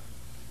have.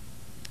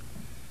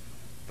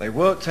 They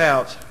worked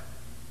out,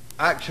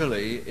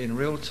 actually, in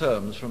real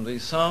terms from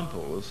these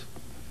samples,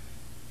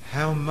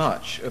 how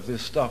much of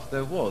this stuff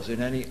there was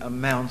in any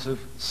amount of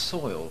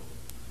soil.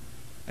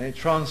 And it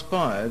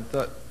transpired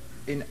that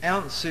in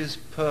ounces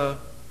per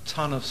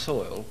ton of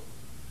soil,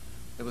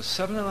 there was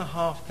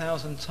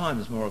 7,500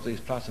 times more of these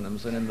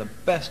platinums than in the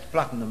best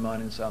platinum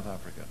mine in South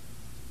Africa.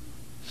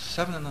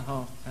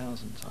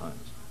 7,500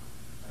 times.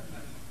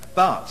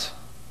 But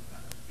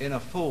in a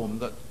form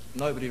that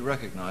nobody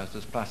recognized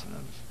as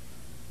platinums.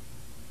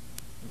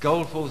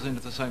 Gold falls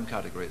into the same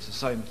category. It's the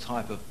same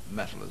type of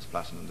metal as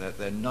platinum.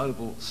 They're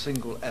noble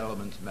single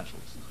element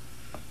metals.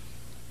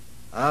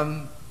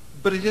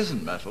 But it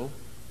isn't metal.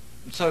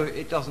 So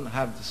it doesn't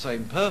have the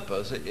same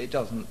purpose. It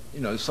doesn't,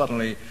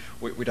 suddenly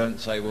we don't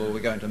say, well, we're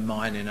going to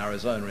mine in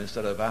Arizona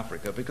instead of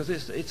Africa, because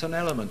it's an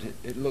element.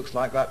 It looks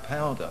like that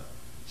powder.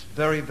 It's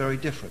very, very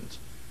different.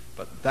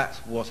 But that's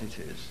what it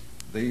is.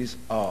 These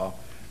are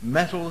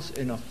metals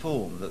in a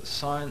form that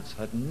science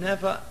had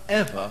never,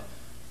 ever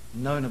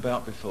known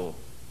about before.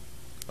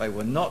 They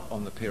were not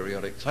on the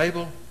periodic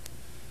table,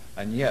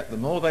 and yet the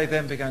more they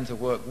then began to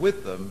work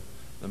with them,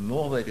 the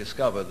more they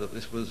discovered that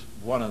this was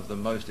one of the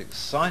most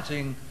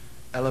exciting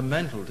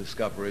elemental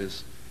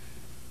discoveries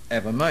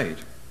ever made.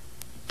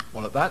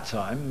 Well, at that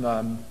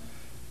time,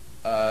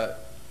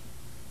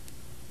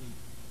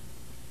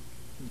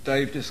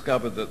 Dave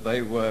discovered that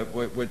they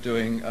were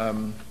doing,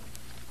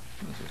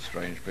 that's a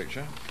strange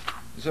picture.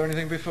 Is there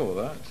anything before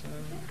that?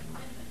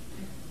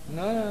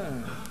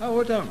 No. Oh,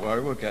 well, don't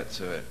worry, we'll get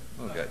to it.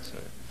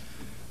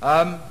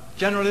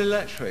 General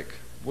Electric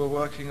were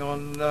working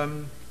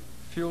on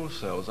fuel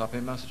cells up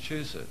in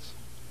Massachusetts.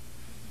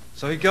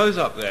 So he goes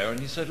up there and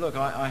he said, look,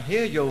 I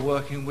hear you're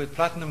working with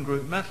platinum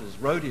group metals,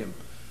 rhodium,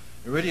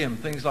 iridium,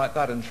 things like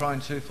that, and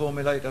trying to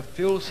formulate a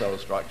fuel cell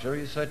structure.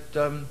 He said,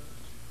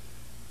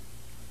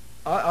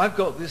 I've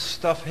got this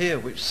stuff here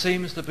which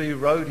seems to be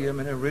rhodium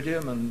and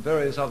iridium and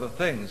various other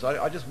things.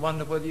 I just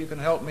wonder whether you can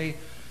help me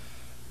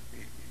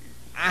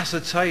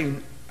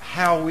ascertain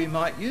how we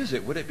might use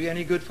it. Would it be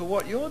any good for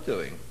what you're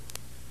doing?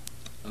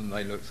 And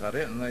they looked at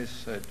it and they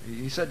said,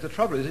 he said, the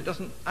trouble is it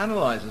doesn't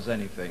analyze as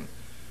anything.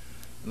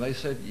 And they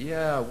said,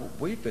 yeah,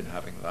 we've been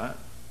having that.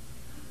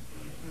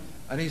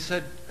 And he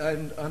said,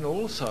 and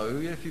also,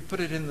 if you put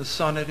it in the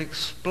sun, it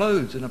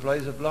explodes in a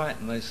blaze of light.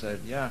 And they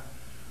said, yeah,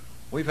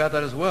 we've had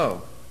that as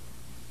well.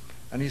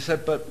 And he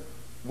said, but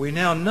we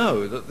now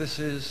know that this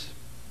is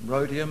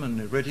rhodium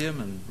and iridium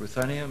and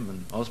ruthenium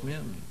and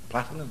osmium and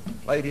platinum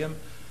and palladium,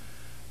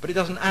 but it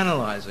doesn't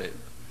analyze it.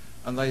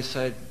 And they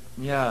said,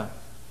 yeah,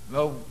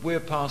 well, we're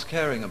past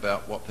caring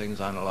about what things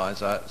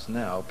analyze as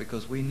now,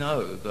 because we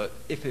know that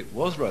if it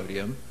was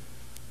rhodium,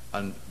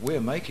 and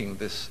we're making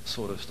this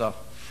sort of stuff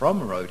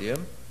from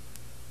rhodium,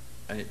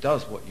 and it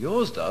does what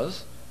yours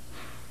does,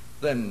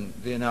 then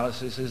the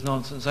analysis is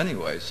nonsense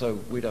anyway, so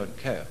we don't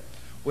care.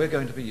 We're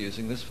going to be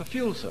using this for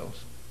fuel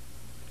cells.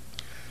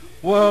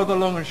 Well, the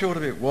long and short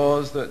of it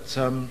was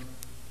that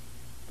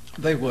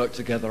they worked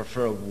together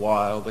for a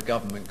while. The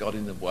government got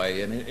in the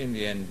way, and in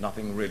the end,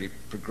 nothing really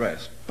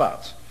progressed.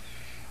 But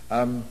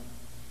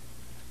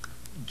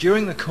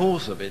during the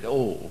course of it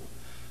all,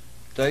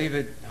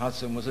 David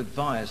Hudson was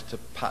advised to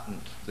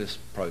patent this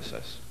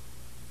process.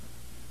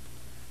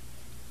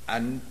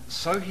 And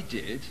so he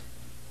did,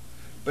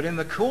 but in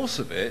the course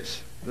of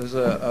it, there's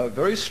a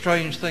very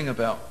strange thing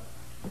about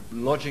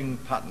lodging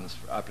patents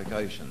for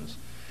applications.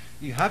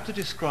 You have to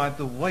describe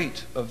the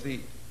weight of the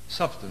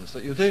substance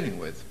that you're dealing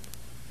with.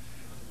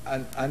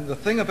 And the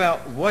thing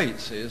about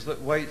weights is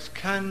that weights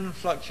can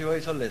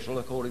fluctuate a little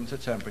according to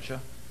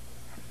temperature.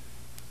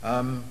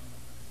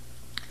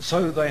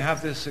 So they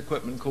have this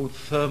equipment called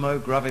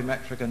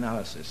thermogravimetric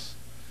analysis.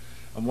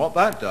 And what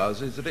that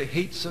does is that it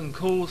heats and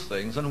cools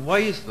things and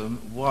weighs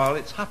them while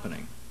it's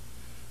happening.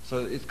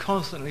 So it's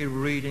constantly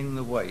reading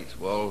the weight.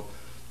 Well,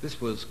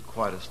 this was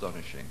quite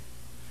astonishing.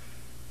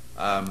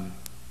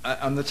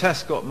 And the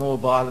tests got more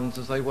violent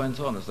as they went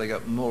on, as they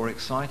got more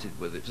excited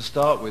with it. To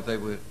start with, they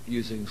were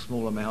using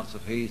small amounts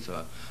of heat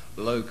or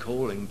low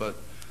cooling, but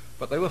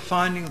they were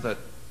finding that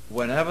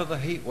whenever the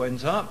heat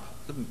went up,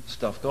 the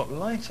stuff got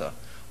lighter.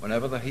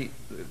 Whenever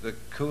the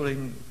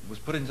cooling was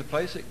put into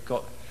place, it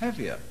got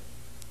heavier.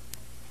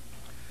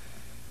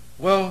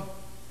 Well,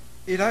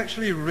 it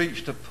actually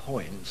reached a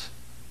point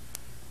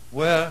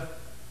where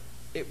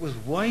it was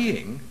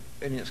weighing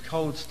in its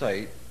cold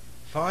state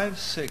 500,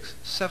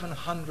 600,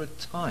 700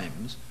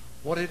 times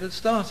what it had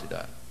started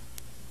at.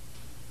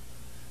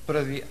 But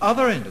at the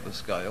other end of the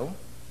scale,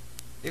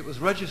 it was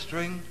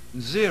registering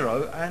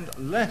 0 and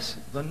less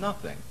than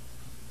nothing.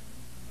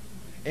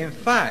 In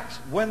fact,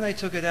 when they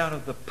took it out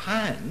of the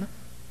pan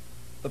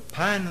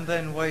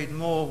then weighed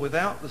more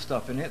without the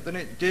stuff in it than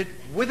it did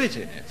with it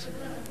in it.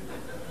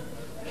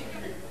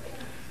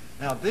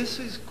 Now this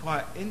is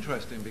quite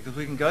interesting because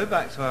we can go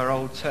back to our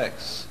old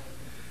texts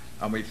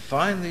and we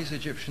find these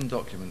Egyptian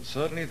documents,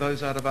 certainly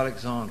those out of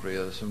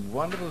Alexandria. Some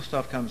wonderful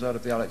stuff comes out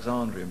of the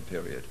Alexandrian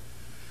period.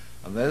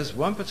 And there's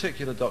one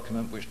particular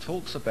document which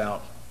talks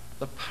about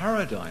the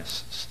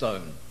paradise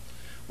stone,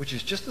 which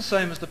is just the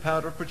same as the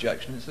powder of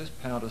projection. It's this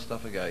powder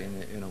stuff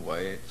again, in a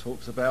way. It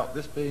talks about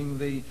this being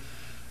the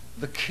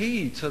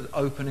key to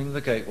opening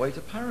the gateway to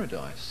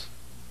paradise.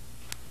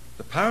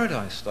 The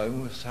paradise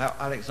stone was how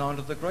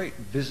Alexander the Great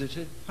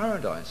visited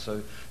paradise.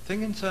 So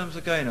think in terms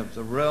again of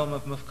the realm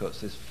of Mufkuts,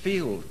 this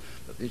field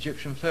that the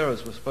Egyptian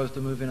pharaohs were supposed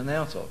to move in and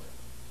out of.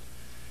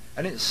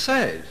 And it's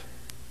said,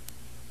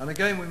 and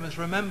again we must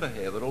remember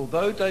here, that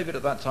although David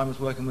at that time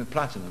was working with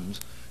platinums,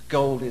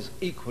 gold is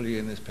equally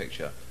in this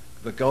picture.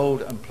 The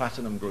gold and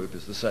platinum group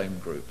is the same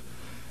group.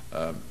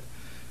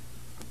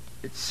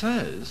 It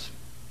says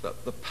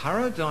that the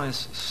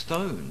paradise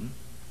stone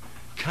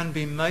can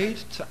be made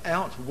to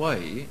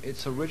outweigh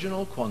its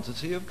original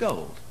quantity of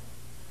gold,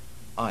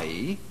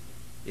 i.e.,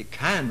 it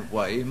can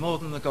weigh more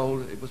than the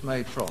gold it was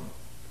made from.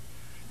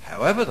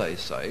 However, they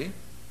say,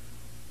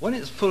 when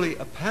it's fully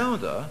a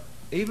powder,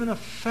 even a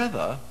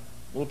feather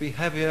will be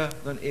heavier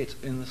than it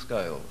in the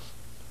scales.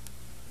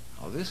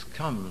 Now, this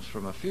comes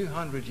from a few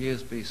hundred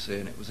years BC,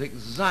 and it was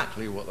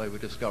exactly what they were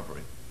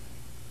discovering.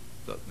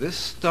 That this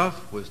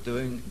stuff was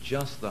doing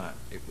just that.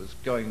 It was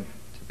going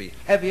to be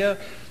heavier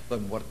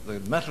than what the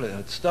metal it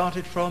had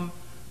started from,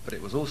 but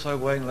it was also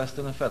weighing less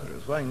than a feather. It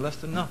was weighing less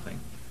than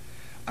nothing.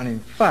 And in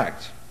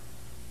fact,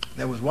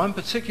 there was one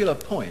particular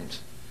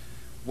point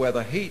where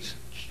the heat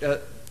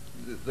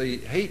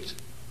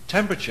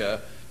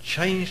temperature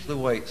changed the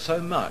weight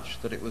so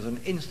much that it was an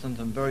instant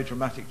and very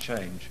dramatic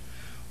change,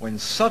 when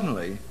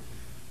suddenly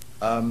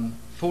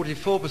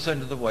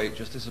 44% of the weight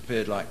just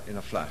disappeared like in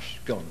a flash,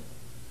 gone.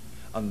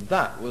 And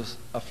that was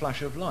a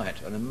flash of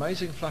light, an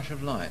amazing flash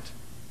of light.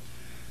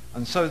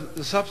 And so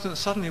the substance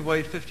suddenly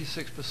weighed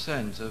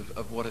 56%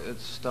 of what it had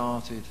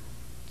started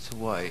to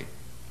weigh.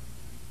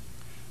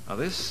 Now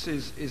this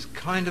is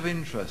kind of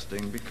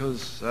interesting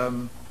because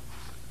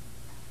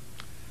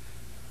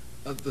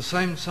at the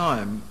same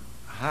time,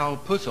 Hal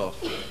Puthoff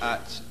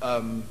at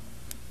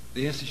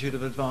the Institute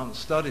of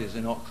Advanced Studies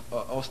in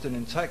Austin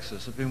in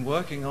Texas have been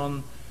working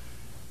on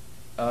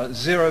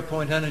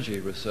zero-point energy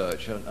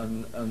research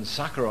and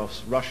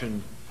Sakharov's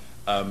Russian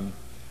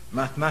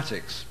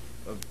mathematics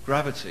of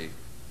gravity.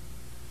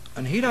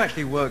 And he'd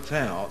actually worked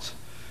out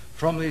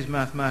from these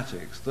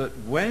mathematics that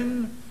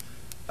when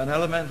an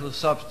elemental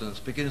substance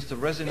begins to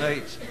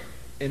resonate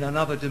in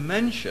another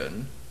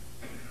dimension,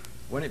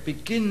 when it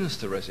begins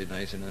to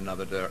resonate in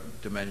another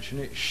dimension,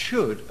 it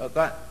should, at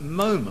that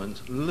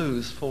moment,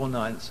 lose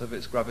 4/9 of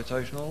its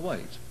gravitational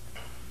weight.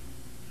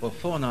 Well,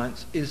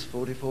 4/9 is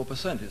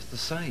 44%. It's the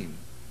same.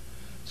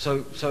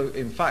 So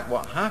in fact,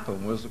 what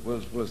happened was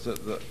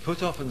that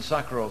Puthoff and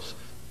Sakharov's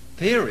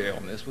theory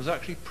on this was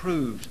actually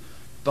proved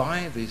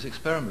by these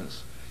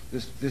experiments.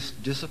 This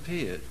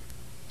disappeared.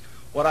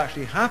 What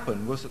actually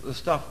happened was that the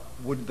stuff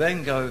would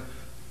then go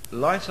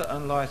lighter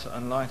and lighter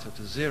and lighter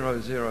to 0,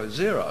 0,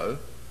 0,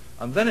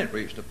 and then it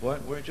reached a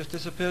point where it just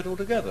disappeared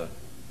altogether.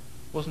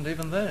 It wasn't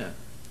even there.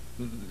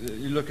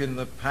 You look in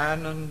the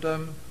pan and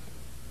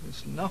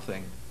it's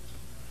nothing.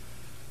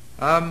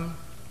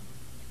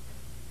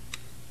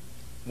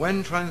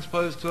 When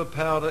transposed to a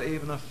powder,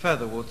 even a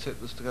feather will tip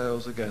the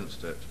scales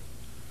against it.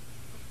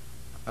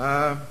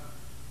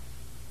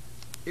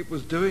 It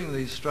was doing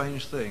these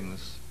strange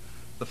things.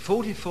 The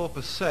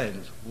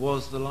 44%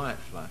 was the light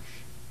flash.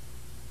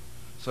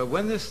 So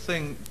when this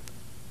thing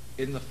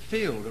in the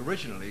field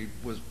originally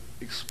was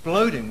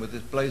exploding with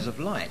this blaze of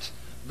light,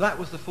 that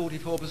was the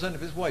 44%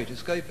 of its weight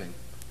escaping.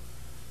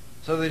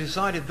 So they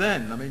decided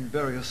then, I mean,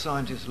 various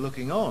scientists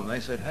looking on, they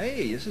said,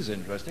 hey, this is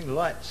interesting,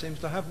 light seems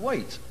to have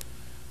weight.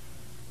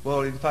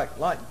 Well, in fact,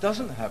 light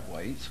doesn't have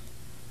weight.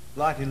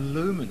 Light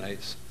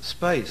illuminates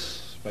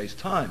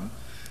space-time.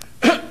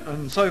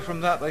 And so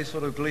from that they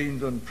sort of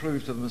gleaned and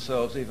proved to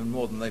themselves, even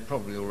more than they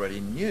probably already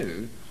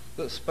knew,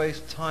 that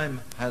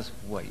space-time has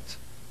weight.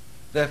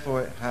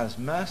 Therefore it has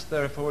mass,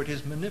 therefore it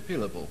is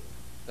manipulable.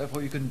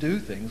 Therefore you can do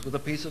things with a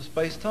piece of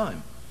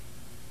space-time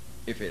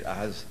if it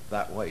has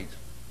that weight.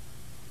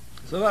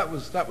 So that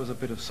was a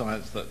bit of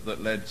science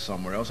that led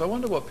somewhere else. I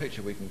wonder what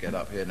picture we can get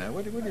up here now.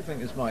 Where do you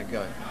think this might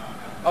go?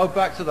 Oh,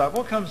 back to that.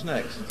 What comes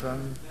next?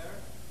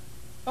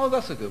 Oh,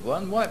 that's a good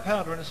one. White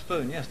powder and a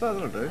spoon. Yes,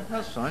 that'll do.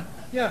 That's fine.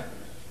 Yeah.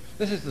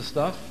 This is the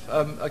stuff.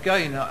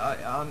 Again,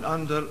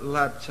 under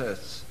lab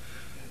tests.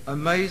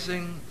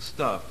 Amazing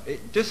stuff.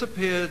 It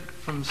disappeared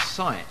from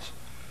sight.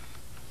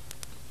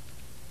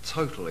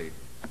 Totally.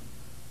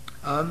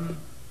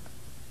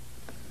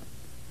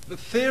 The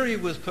theory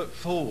was put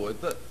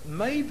forward that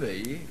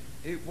maybe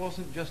it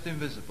wasn't just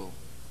invisible.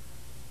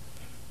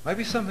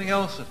 Maybe something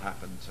else had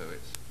happened to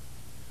it.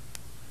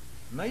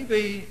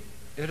 Maybe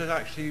it had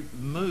actually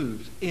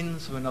moved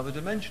into another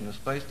dimension of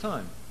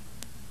space-time.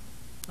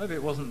 Maybe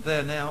it wasn't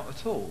there now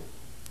at all.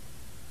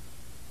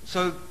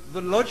 So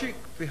the logic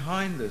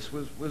behind this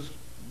was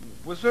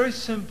very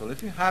simple.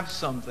 If you have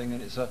something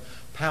and it's a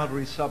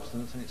powdery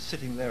substance and it's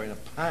sitting there in a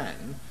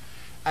pan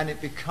and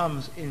it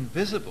becomes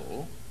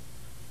invisible,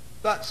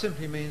 that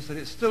simply means that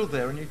it's still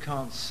there and you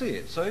can't see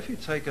it. So if you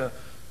take a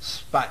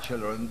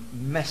spatula and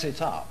mess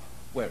it up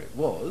where it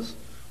was,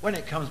 when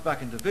it comes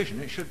back into vision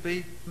it should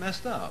be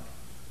messed up.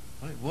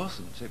 Well, it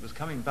wasn't. It was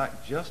coming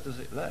back just as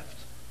it left.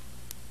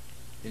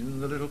 In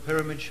the little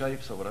pyramid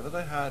shapes or whatever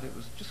they had, it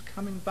was just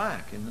coming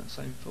back in that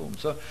same form.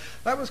 So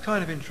that was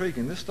kind of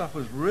intriguing. This stuff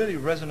was really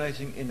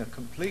resonating in a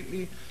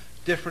completely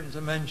different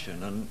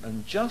dimension.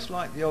 And just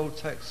like the old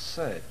text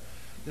said,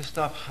 this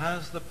stuff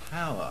has the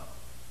power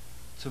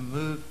to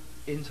move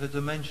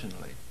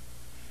interdimensionally.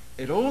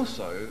 It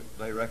also,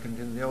 they reckoned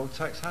in the old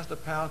text, has the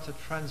power to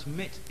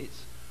transmit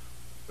its,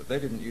 but they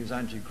didn't use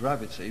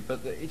anti-gravity,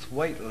 but its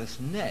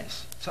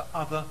weightlessness to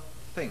other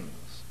things.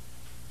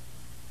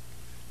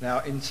 Now,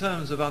 in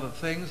terms of other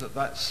things, at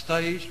that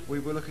stage, they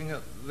were looking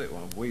at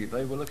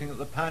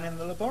the pan in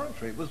the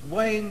laboratory. It was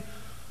weighing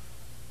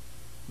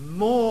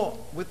more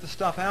with the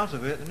stuff out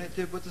of it than it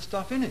did with the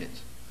stuff in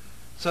it.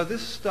 So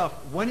this stuff,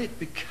 when it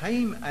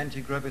became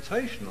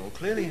anti-gravitational,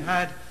 clearly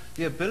had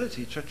the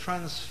ability to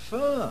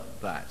transfer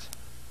that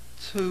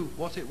to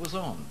what it was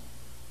on,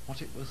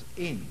 what it was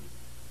in.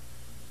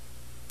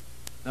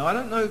 Now, I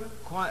don't know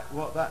quite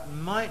what that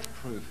might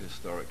prove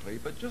historically,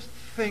 but just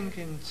think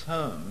in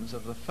terms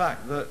of the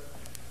fact that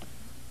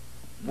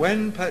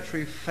when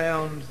Petrie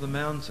found the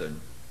mountain,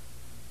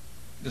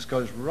 this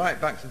goes right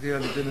back to the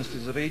early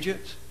dynasties of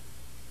Egypt,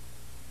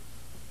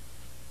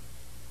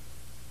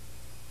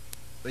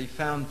 they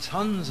found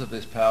tons of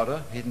this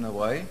powder hidden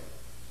away,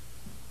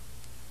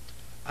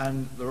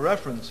 and the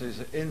references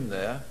in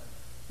there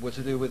were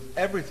to do with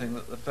everything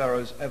that the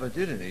pharaohs ever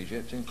did in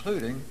Egypt,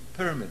 including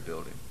pyramid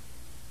building.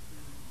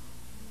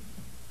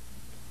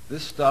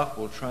 This stuff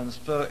will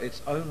transfer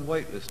its own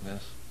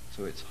weightlessness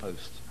to its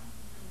host.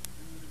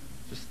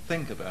 Just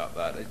think about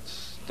that. It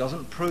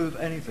doesn't prove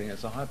anything.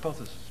 It's a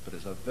hypothesis, but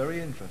it's a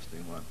very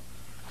interesting one.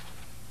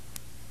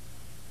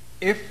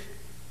 If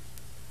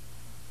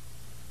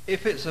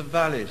it's a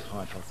valid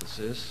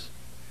hypothesis,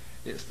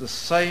 it's the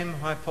same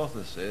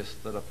hypothesis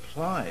that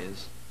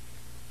applies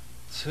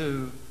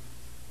to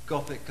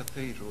Gothic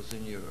cathedrals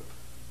in Europe.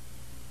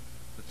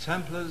 The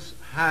Templars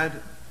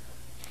had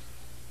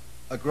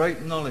a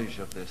great knowledge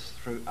of this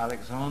through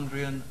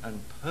Alexandrian and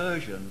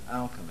Persian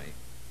alchemy.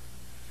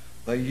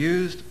 They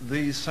used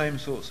these same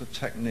sorts of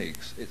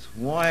techniques. It's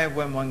why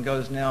when one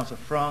goes now to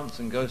France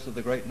and goes to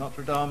the great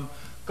Notre Dame,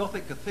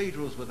 Gothic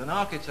cathedrals with an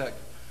architect,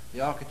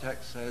 the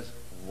architect says,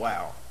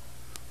 wow,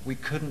 we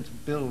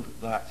couldn't build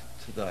that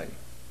today.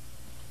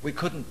 We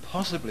couldn't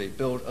possibly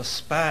build a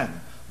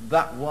span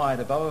that wide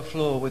above a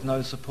floor with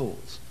no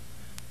supports.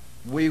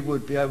 We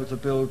would be able to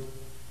build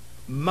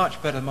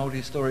much better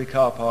multi-story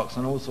car parks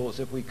and all sorts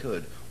if we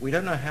could. We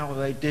don't know how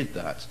they did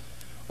that.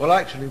 Well,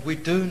 actually, we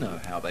do know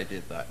how they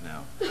did that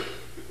now.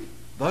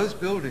 Those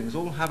buildings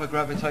all have a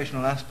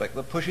gravitational aspect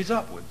that pushes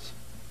upwards.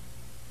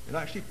 It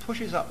actually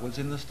pushes upwards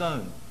in the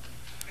stone.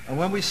 And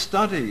when we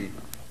study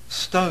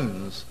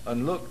stones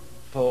and look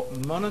for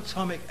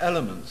monatomic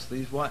elements,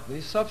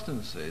 these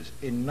substances,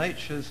 in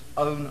nature's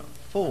own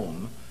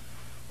form,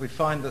 we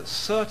find that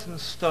certain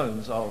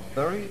stones are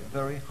very,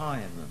 very high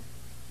in them.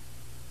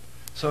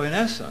 So in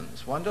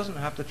essence, one doesn't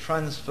have to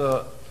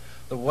transfer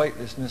the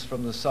weightlessness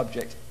from the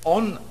subject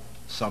on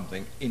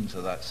something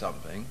into that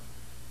something.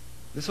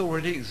 This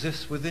already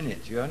exists within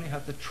it. You only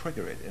have to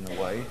trigger it in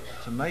a way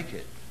to make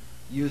it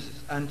use its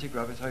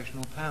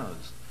anti-gravitational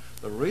powers.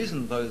 The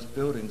reason those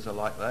buildings are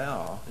like they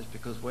are is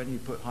because when you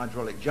put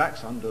hydraulic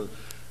jacks under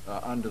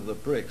the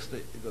bricks,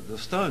 the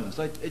stones,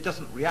 it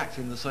doesn't react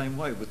in the same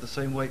way with the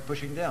same weight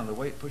pushing down. The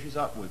weight pushes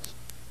upwards.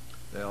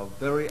 They are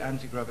very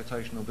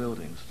anti-gravitational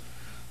buildings.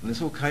 And this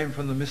all came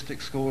from the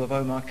mystic school of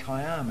Omar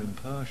Khayyam in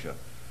Persia.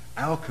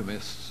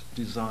 Alchemists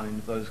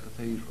designed those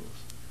cathedrals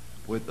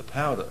with the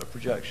powder of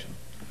projection.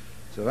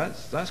 So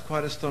that's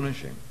quite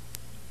astonishing.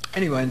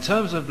 Anyway, in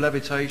terms of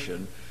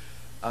levitation,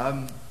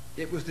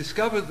 it was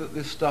discovered that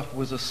this stuff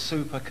was a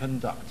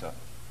superconductor.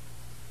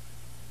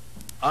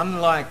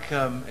 Unlike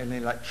an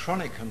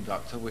electronic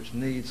conductor, which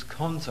needs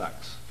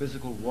contacts,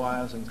 physical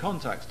wires and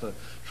contacts to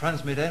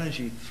transmit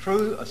energy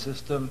through a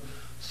system,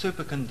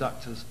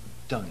 superconductors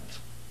don't.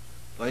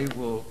 They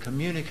will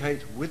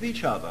communicate with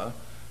each other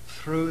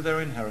through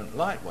their inherent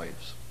light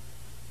waves.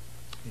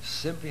 You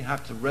simply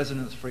have to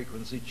resonance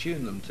frequency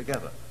tune them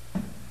together.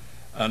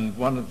 And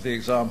one of the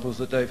examples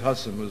that Dave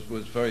Hudson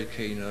was very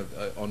keen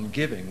on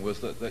giving was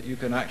that you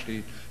can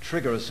actually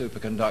trigger a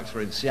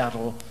superconductor in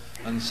Seattle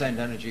and send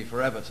energy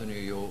forever to New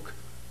York,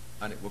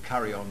 and it will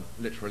carry on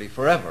literally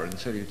forever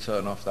until you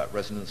turn off that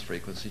resonance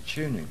frequency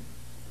tuning.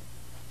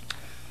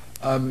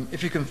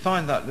 If you can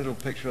find that little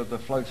picture of the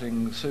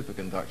floating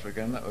superconductor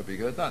again, that would be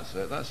good. That's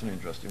it. That's an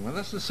interesting one.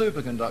 That's the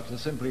superconductor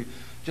simply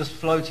just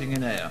floating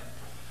in air.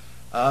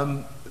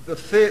 The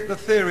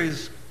theory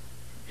is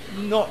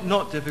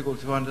not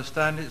difficult to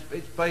understand.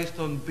 It's based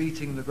on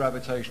beating the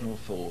gravitational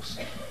force.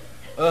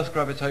 Earth's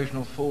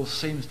gravitational force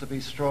seems to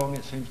be strong.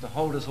 It seems to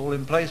hold us all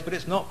in place, but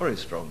it's not very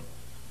strong.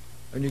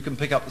 And you can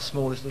pick up the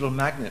smallest little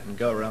magnet and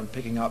go around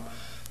picking up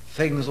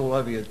things all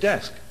over your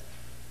desk,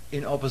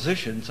 in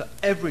opposition to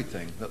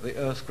everything that the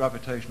Earth's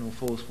gravitational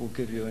force will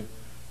give you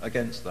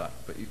against that.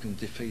 But you can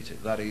defeat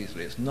it that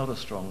easily. It's not a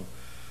strong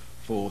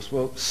force.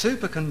 Well,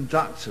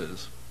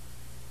 superconductors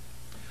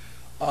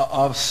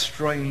are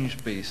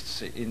strange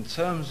beasts in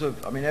terms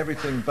of,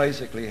 everything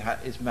basically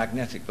is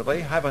magnetic, but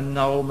they have a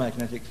null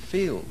magnetic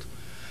field.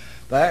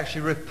 They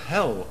actually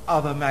repel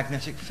other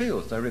magnetic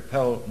fields. They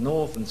repel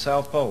north and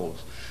south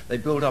poles. They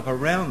build up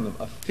around them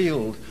a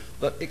field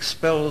that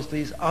expels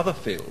these other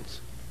fields.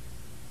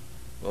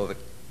 Well, the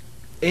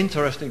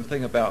interesting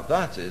thing about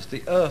that is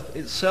the Earth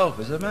itself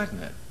is a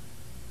magnet.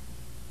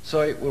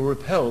 So it will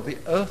repel the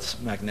Earth's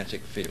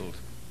magnetic field,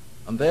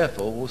 and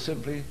therefore will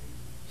simply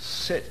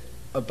sit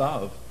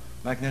above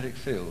magnetic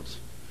fields.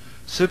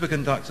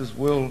 Superconductors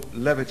will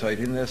levitate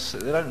in this.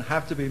 They don't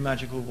have to be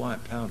magical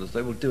white powders.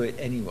 They will do it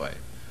anyway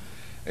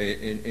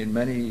in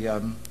many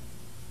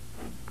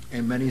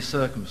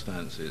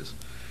circumstances.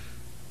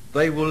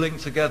 They will link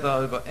together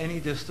over any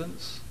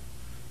distance.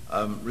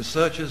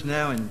 Researchers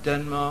now in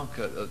Denmark,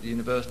 at the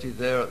university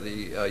there, at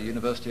the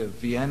University of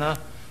Vienna,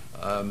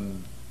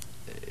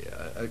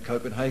 at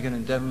Copenhagen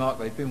in Denmark,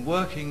 they've been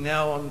working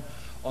now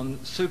on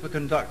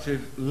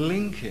superconductive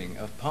linking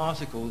of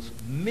particles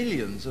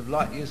millions of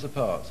light years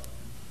apart.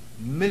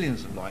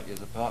 Millions of light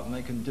years apart, and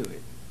they can do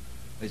it.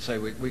 They say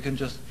we can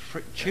just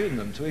tune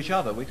them to each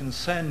other. We can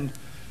send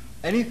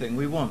anything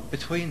we want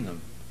between them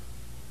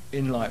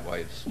in light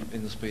waves,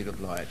 in the speed of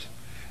light.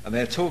 And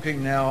they're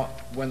talking now,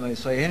 when they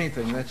say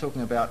anything, they're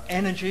talking about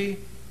energy,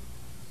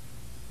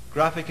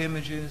 graphic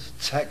images,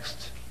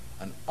 text,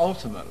 and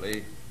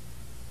ultimately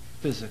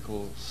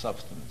physical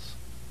substance.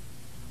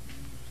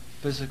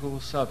 Physical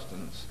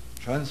substance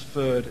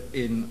transferred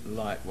in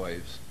light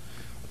waves.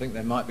 I think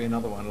there might be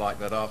another one like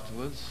that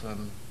afterwards,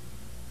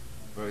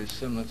 very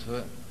similar to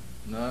it.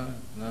 No,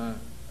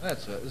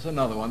 that's it. There's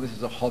another one. This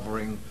is a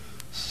hovering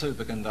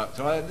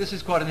superconductor. This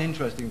is quite an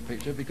interesting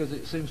picture because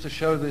it seems to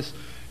show this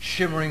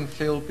shimmering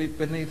field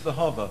beneath the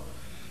hover.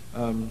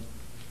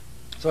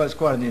 So it's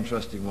quite an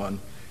interesting one.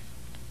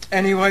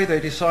 Anyway, they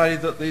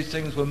decided that these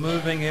things were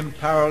moving in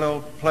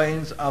parallel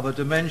planes, other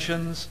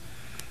dimensions.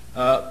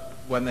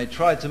 When they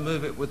tried to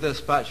move it with their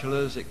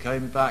spatulas, it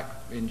came back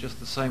in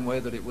just the same way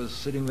that it was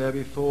sitting there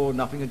before.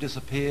 Nothing had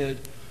disappeared.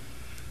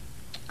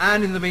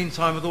 And in the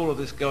meantime, with all of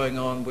this going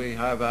on, we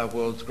have our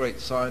world's great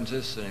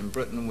scientists. And in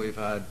Britain, we've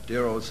had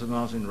dear old Sir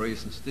Martin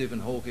Rees and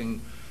Stephen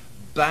Hawking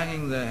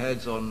banging their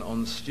heads on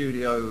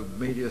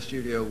media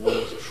studio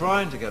walls,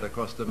 trying to get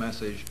across the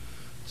message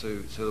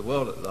to the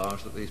world at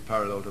large that these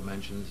parallel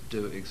dimensions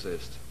do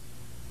exist.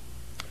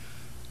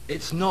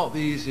 It's not the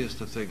easiest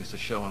of things to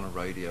show on a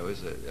radio,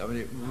 is it?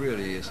 It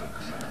really isn't.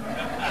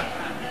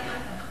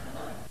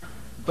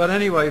 But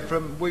anyway,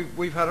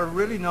 we've had a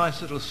really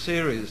nice little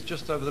series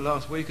just over the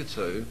last week or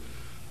two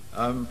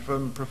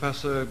from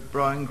Professor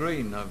Brian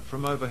Greene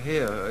from over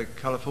here,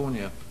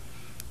 California,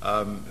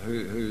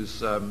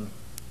 who's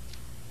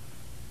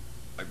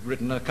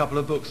written a couple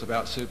of books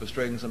about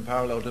superstrings and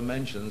parallel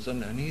dimensions,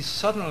 and he's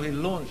suddenly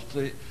launched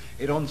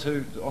it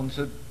onto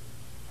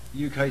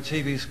UK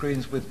TV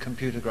screens with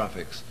computer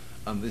graphics,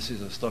 and this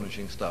is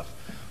astonishing stuff.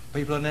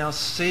 People are now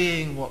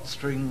seeing what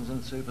strings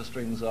and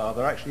superstrings are.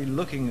 They're actually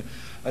looking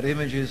at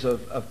images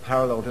of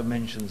parallel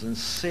dimensions and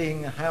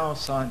seeing how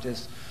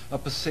scientists are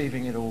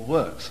perceiving it all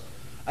works.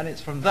 And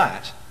it's from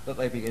that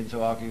they begin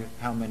to argue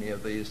how many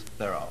of these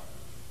there are.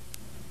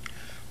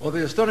 Well,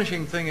 the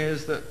astonishing thing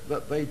is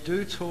that they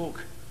do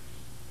talk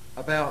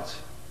about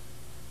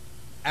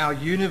our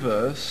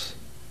universe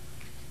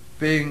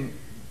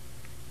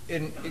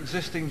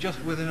existing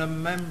just within a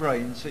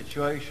membrane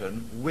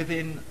situation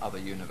within other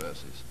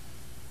universes.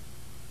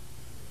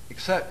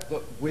 Except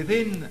that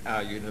within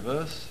our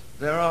universe,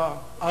 there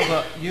are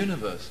other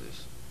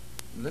universes.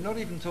 And they're not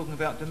even talking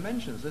about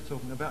dimensions, they're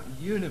talking about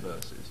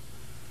universes.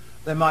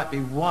 There might be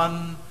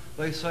one,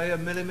 they say,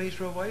 1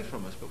 millimeter away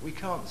from us, but we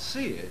can't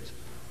see it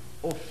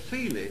or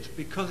feel it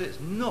because it's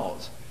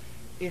not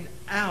in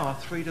our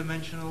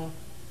three-dimensional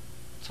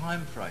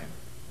time frame.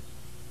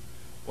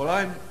 Well,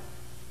 I'm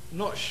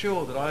not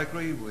sure that I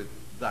agree with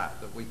that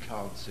we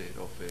can't see it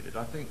or feel it.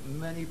 I think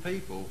many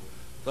people,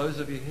 those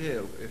of you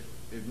here,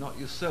 if not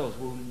yourselves,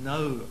 will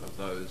know of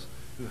those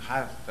who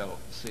have felt,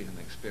 seen and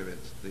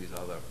experienced these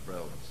other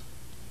realms.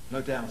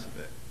 No doubt of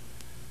it.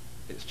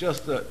 It's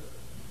just that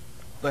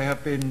they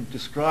have been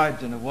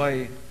described in a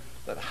way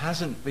that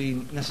hasn't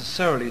been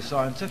necessarily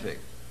scientific.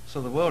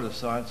 So the world of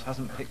science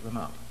hasn't picked them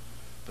up.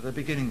 But they're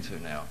beginning to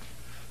now.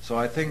 So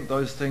I think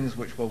those things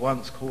which were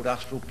once called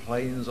astral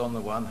planes on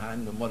the one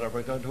hand and whatever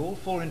are going to all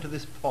fall into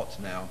this pot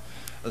now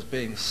as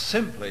being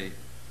simply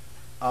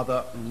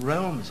other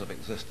realms of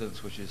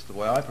existence, which is the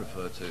way I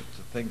prefer to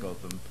think of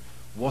them.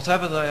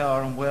 Whatever they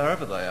are and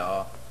wherever they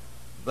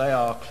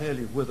are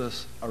clearly with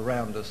us,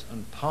 around us,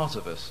 and part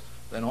of us.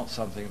 They're not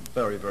something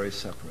very, very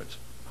separate.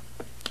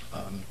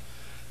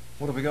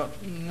 What have we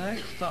got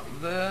next up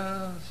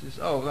there?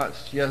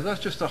 That's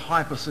just a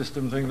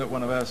hypersystem thing that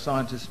one of our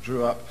scientists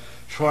drew up,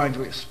 trying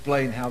to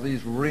explain how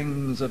these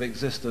rings of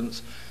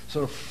existence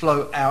sort of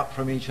flow out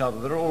from each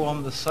other. They're all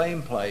on the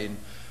same plane,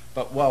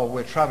 but while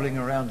we're travelling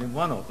around in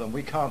one of them,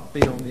 we can't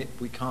be on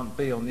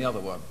the other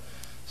one.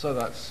 So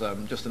that's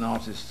just an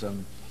artist's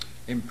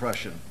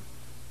impression.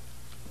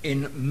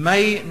 In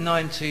May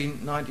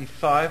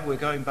 1995, we're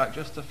going back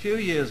just a few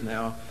years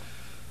now.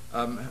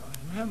 How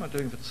am I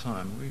doing for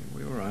time?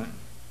 We all right?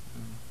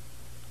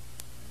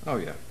 Oh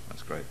yeah,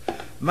 that's great.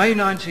 May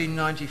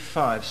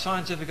 1995,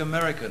 Scientific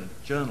American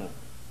Journal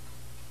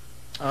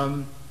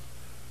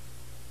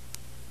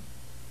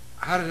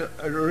had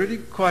a really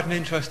quite an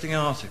interesting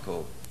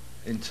article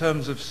in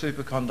terms of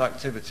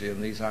superconductivity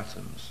in these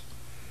atoms.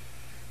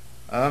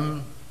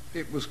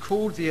 It was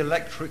called the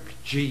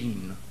electric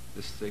gene,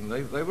 this thing.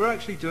 They were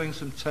actually doing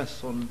some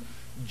tests on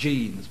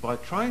genes by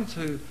trying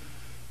to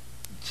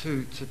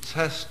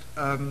test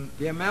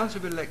the amount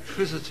of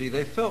electricity.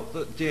 They felt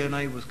that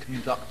DNA was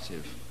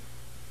conductive.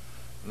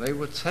 And they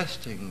were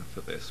testing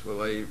for this. Well,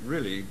 they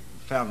really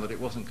found that it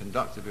wasn't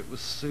conductive, it was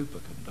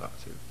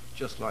superconductive,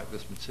 just like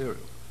this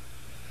material.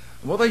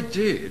 And what they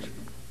did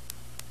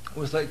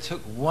was they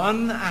took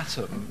one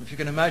atom. If you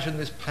can imagine,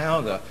 this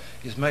powder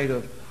is made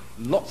of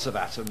lots of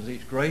atoms,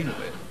 each grain of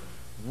it.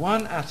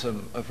 One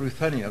atom of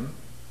ruthenium,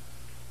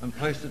 and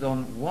placed it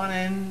on one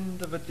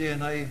end of a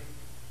DNA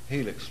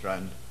helix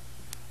strand,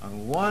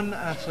 and one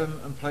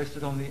atom and placed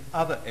it on the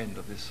other end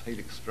of this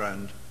helix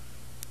strand,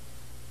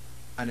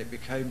 and it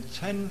became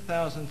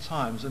 10,000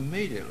 times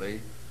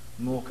immediately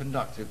more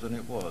conductive than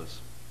it was.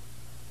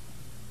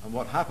 And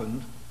what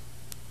happened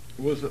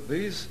was that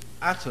these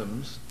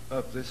atoms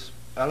of this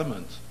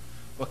element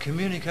were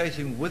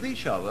communicating with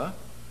each other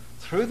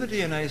through the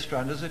DNA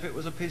strand as if it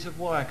was a piece of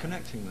wire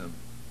connecting them.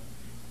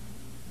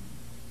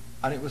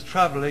 And it was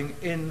travelling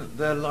in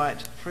their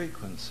light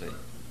frequency.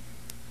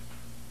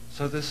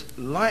 So this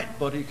light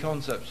body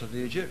concept of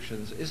the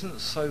Egyptians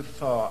isn't so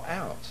far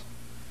out.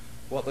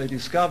 What they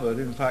discovered,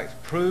 in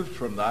fact, proved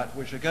from that,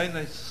 which again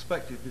they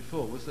suspected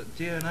before, was that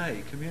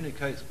DNA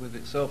communicates with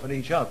itself and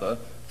each other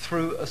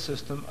through a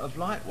system of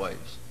light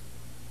waves.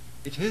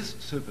 It is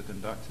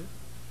superconductive.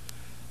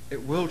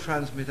 It will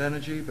transmit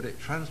energy, but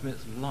it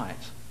transmits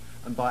light.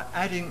 And by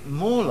adding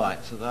more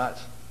light to that,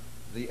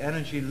 the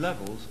energy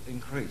levels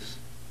increase.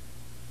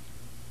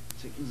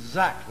 It's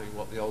exactly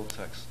what the old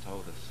text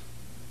told us.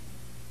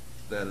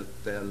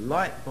 Their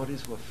light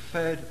bodies were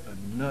fed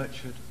and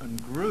nurtured and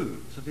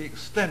grew to the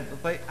extent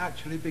that they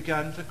actually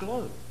began to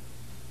glow.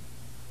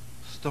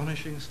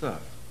 Astonishing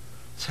stuff.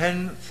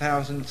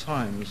 10,000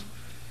 times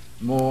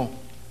more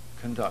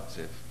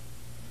conductive.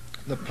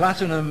 The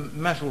Platinum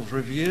Metals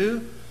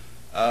Review,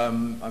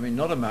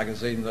 not a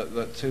magazine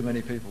that too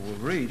many people will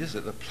read, is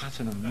it? The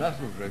Platinum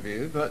Metals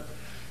Review, but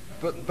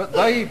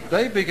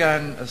they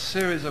began a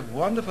series of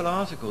wonderful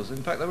articles.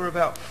 In fact, there were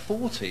about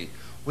 40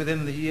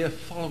 within the year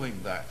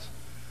following that,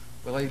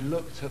 where they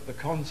looked at the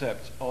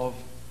concept of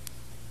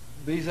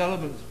these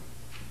elements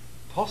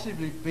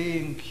possibly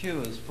being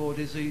cures for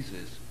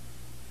diseases.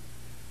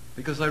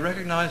 Because they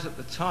recognized at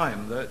the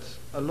time that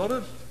a lot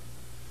of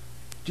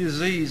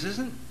disease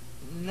isn't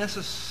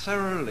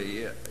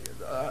necessarily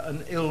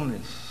an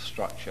illness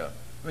structure.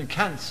 I mean,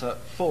 cancer,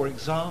 for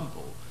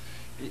example,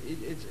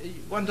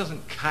 one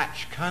doesn't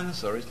catch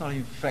cancer. It's not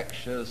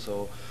infectious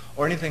or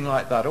anything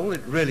like that. All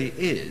it really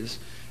is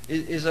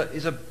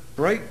a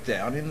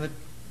breakdown in the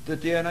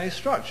DNA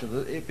structure,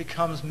 that it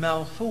becomes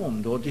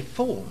malformed or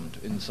deformed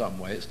in some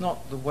way. It's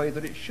not the way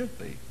that it should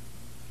be.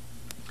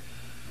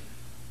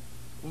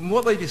 And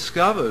what they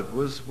discovered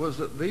was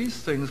that these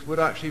things would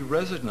actually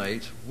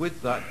resonate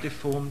with that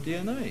deformed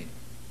DNA.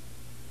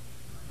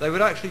 They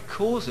would actually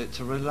cause it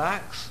to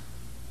relax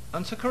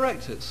and to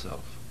correct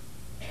itself.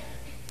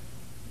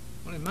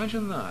 Well,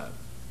 imagine that.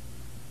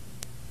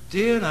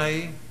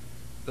 DNA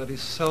that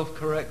is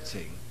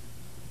self-correcting.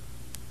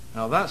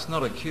 Now, that's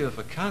not a cure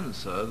for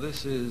cancer.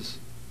 This is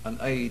an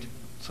aid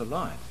to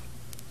life.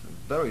 It's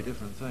a very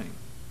different thing.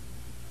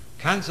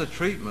 Cancer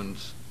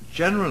treatment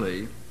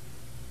generally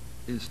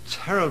is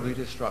terribly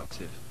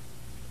destructive.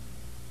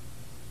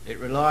 It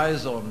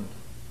relies on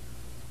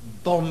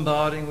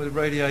bombarding with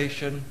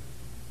radiation,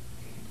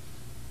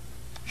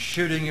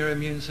 shooting your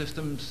immune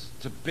systems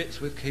to bits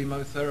with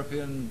chemotherapy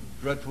and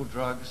dreadful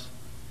drugs,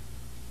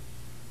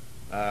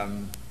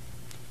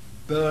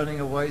 burning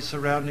away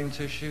surrounding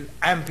tissue,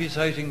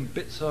 amputating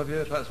bits of you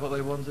if that's what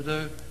they want to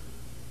do.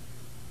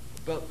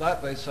 But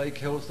that, they say,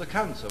 kills the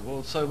cancer.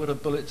 Well, so would a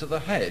bullet to the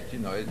head. You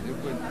know,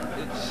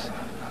 it's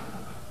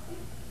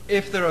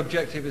if their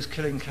objective is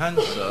killing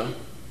cancer,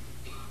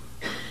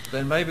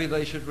 then maybe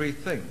they should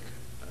rethink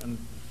and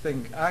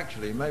think,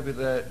 actually, maybe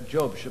their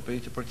job should be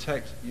to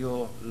protect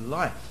your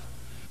life.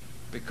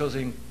 Because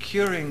in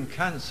curing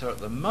cancer at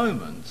the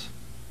moment,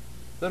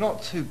 they're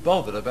not too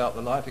bothered about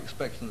the life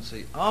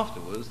expectancy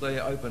afterwards. They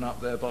open up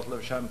their bottle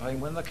of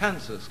champagne when the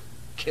cancer's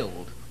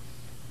killed,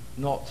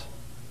 not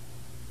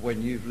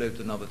when you've lived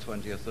another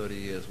 20 or 30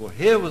 years. Well,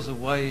 here was a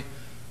way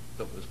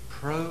that was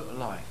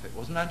pro-life. It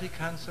wasn't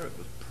anti-cancer, it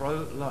was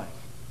pro-life.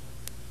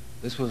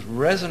 This was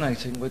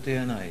resonating with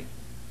DNA.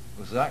 It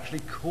was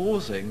actually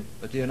causing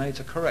the DNA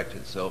to correct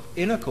itself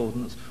in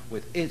accordance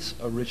with its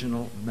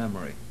original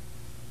memory.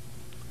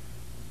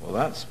 Well,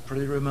 that's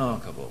pretty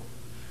remarkable.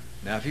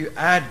 Now, if you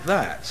add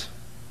that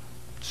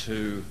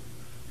to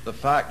the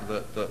fact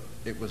that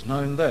it was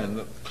known then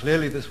that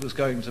clearly this was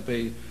going to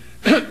be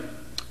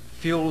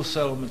fuel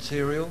cell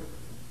material,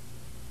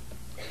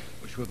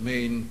 which would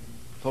mean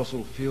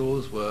fossil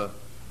fuels were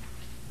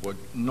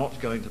not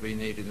going to be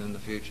needed in the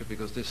future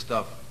because this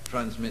stuff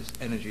transmits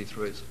energy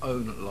through its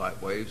own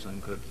light waves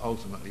and could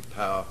ultimately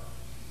power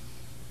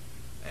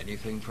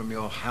anything from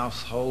your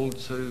household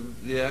to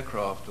the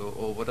aircraft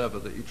or whatever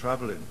that you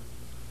travel in.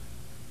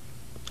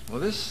 Well,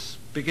 this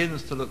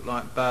begins to look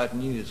like bad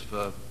news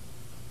for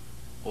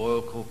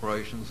oil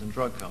corporations and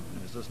drug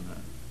companies, doesn't it?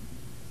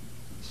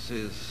 This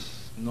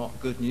is not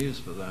good news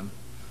for them.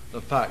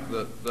 The fact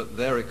that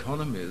their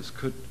economies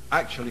could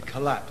actually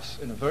collapse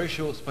in a very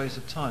short space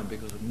of time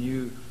because of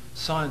new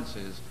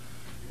sciences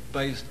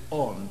based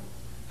on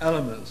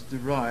elements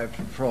derived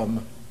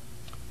from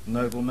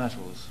noble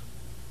metals.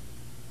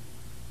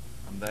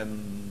 And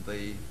then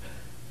the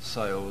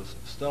sales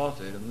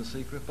started and the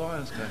secret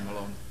buyers came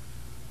along.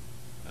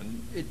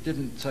 And it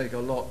didn't take a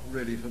lot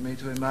really for me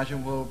to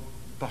imagine, well,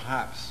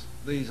 perhaps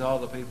these are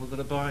the people that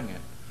are buying it.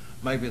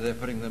 Maybe they're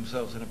putting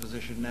themselves in a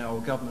position now,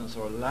 or governments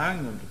are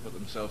allowing them to put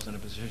themselves in a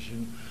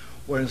position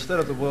where instead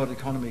of the world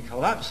economy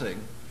collapsing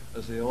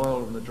as the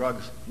oil and the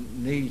drugs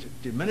need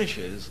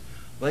diminishes,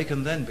 they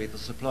can then be the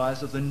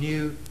suppliers of the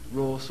new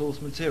raw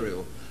source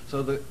material.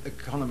 So the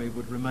economy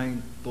would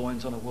remain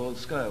buoyant on a world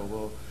scale.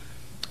 Well,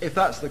 if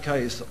that's the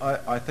case,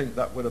 I think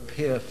that would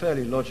appear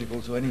fairly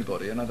logical to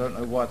anybody, and I don't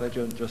know why they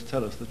don't just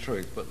tell us the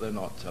truth, but they're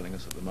not telling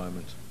us at the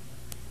moment.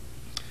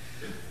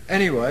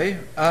 Anyway,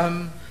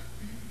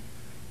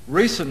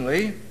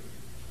 recently,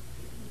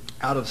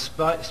 out of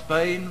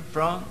Spain,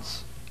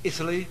 France,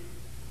 Italy,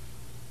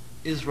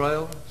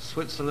 Israel,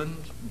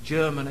 Switzerland,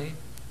 Germany,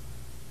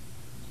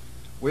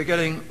 we're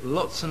getting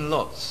lots and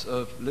lots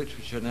of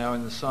literature now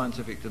in the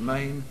scientific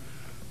domain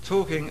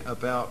talking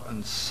about,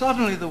 and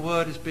suddenly the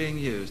word is being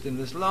used. In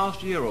this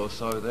last year or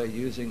so, they're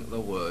using the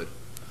word.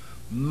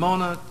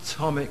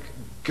 Monatomic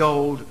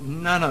gold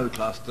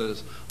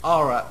nanoclusters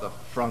are at the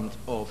front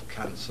of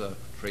cancer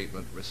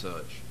treatment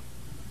research.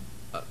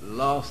 At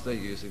last they're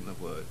using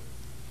the word.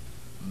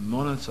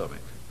 Monatomic.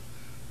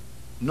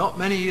 Not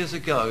many years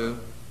ago,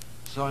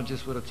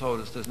 scientists would have told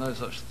us there's no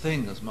such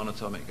thing as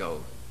monatomic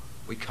gold.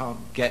 We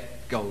can't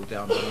get gold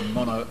down to the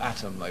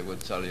monoatom, they would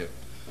tell you.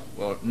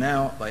 Well,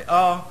 now they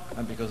are,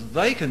 and because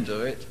they can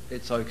do it,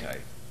 it's okay.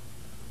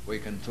 We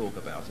can talk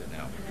about it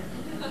now.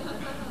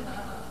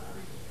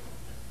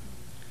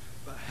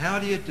 But how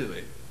do you do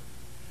it?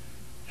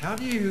 How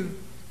do you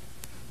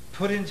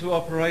put into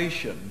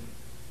operation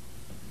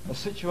a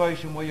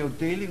situation where you're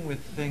dealing with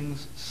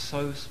things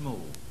so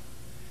small?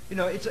 You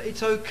know,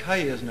 it's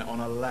okay, isn't it, on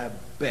a lab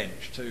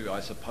bench too?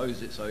 I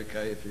suppose it's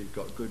okay if you've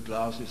got good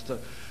glasses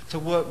to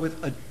work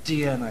with a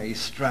DNA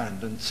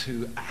strand and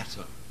 2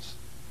 atoms.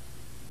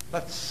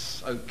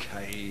 That's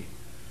okay.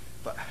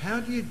 But how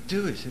do you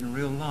do it in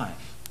real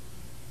life?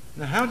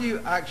 Now, how do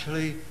you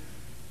actually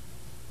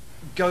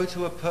go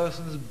to a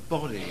person's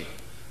body,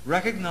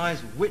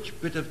 recognize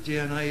which bit of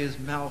DNA is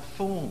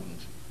malformed,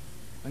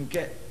 and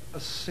get a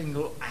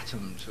single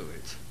atom to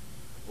it,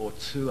 or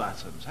 2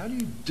 atoms? How do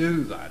you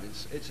do that?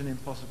 It's an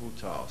impossible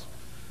task.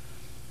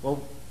 Well,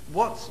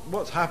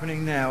 what's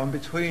happening now, and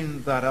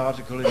between that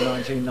article in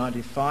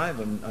 1995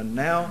 and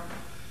now,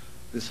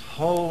 this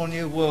whole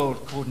new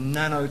world called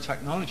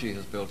nanotechnology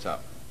has built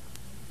up.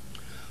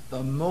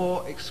 The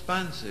more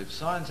expansive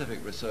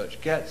scientific research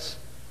gets,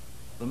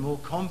 the more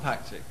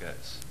compact it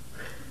gets.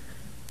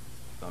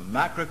 The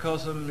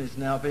macrocosm is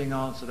now being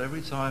answered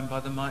every time by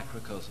the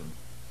microcosm.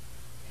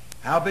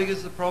 How big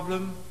is the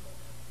problem?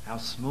 How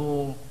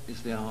small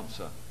is the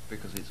answer?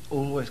 Because it's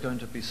always going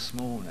to be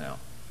small now.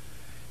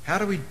 How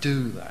do we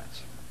do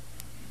that?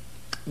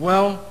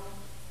 Well,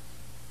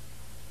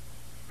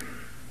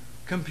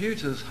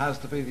 computers has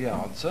to be the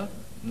answer.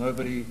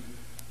 Nobody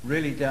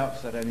really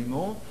doubts that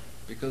anymore,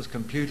 because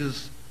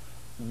computers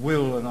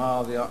will and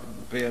are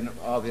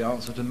the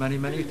answer to many,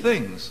 many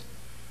things.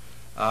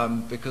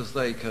 Because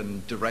they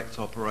can direct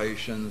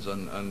operations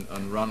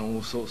and run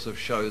all sorts of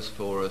shows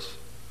for us.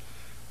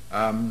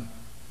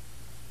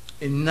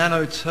 In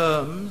nano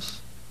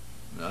terms,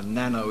 a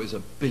nano is a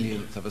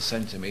billionth of a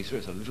centimetre.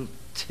 It's a little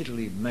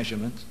tiddly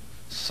measurement,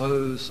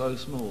 so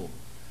small.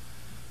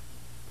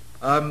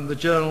 The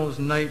journals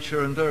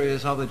Nature and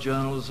various other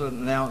journals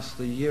announced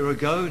a year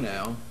ago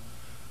now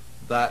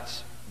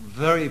that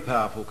very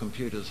powerful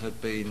computers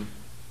had been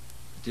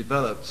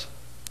developed,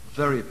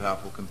 very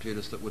powerful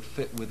computers that would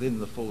fit within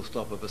the full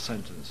stop of a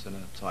sentence in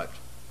a typed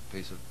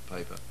piece of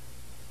paper.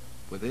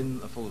 Within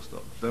a full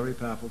stop, very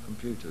powerful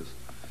computers.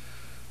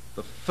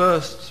 The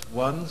first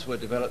ones were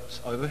developed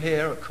over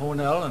here at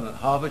Cornell and at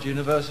Harvard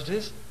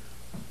universities.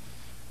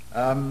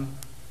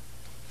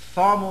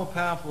 Far more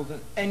powerful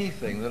than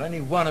anything that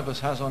any one of us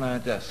has on our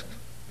desk,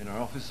 in our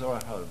office or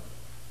at home.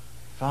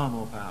 Far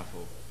more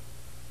powerful.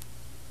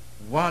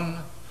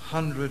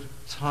 100,000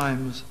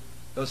 times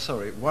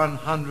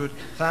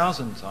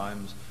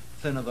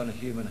thinner than a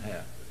human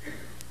hair.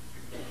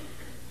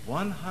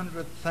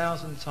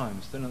 100,000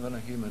 times thinner than a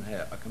human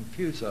hair. A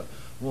computer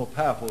more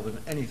powerful than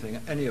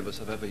anything any of us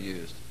have ever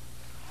used.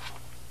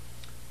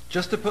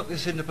 Just to put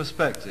this into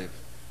perspective,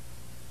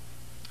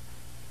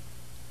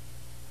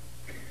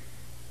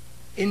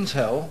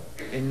 Intel,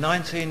 in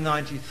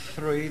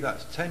 1993,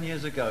 that's 10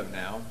 years ago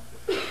now,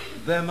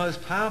 their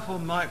most powerful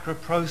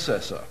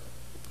microprocessor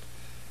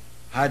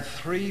had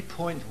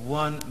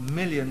 3.1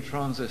 million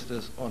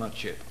transistors on a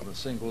chip, on a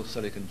single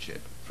silicon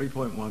chip.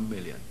 3.1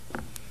 million.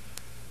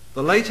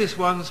 The latest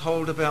ones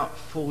hold about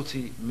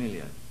 40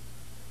 million.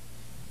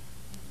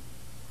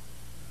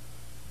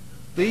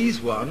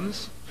 These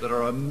ones, that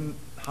are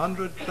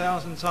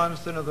 100,000 times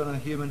thinner than a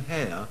human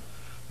hair,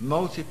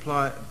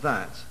 multiply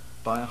that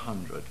by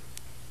 100.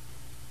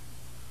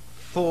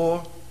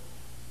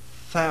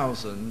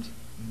 4,000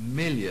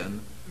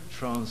 million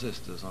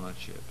transistors on a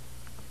chip.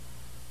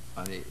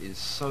 And it is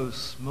so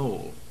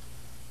small,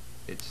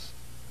 it's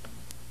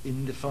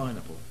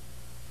indefinable.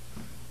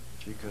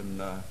 If you can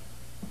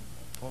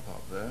pop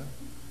up there.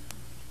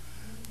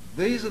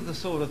 These are the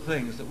sort of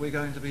things that we're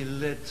going to be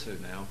led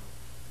to now.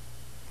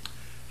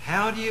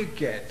 How do you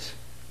get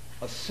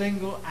a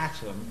single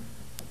atom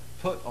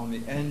put on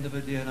the end of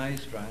a DNA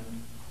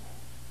strand?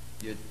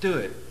 You do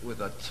it with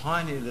a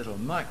tiny little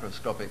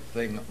microscopic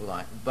thing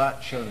like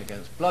that shown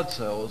against blood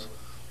cells,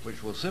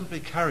 which will simply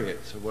carry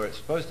it to where it's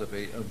supposed to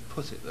be and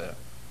put it there.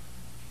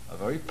 A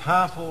very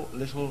powerful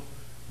little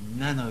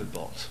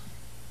nanobot.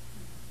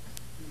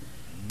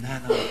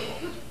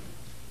 Nanobot.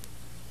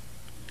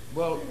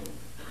 Well,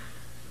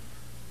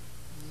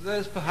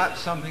 there's perhaps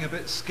something a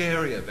bit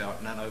scary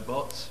about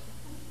nanobots.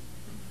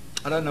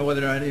 I don't know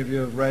whether any of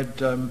you have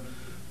read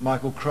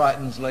Michael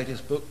Crichton's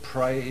latest book,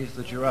 Prey. He's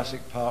the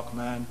Jurassic Park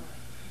man.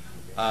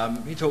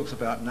 He talks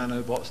about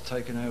nanobots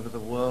taking over the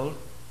world.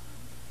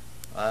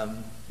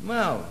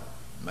 Well,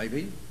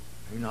 maybe.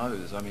 Who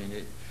knows? I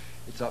mean,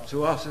 it's up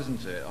to us,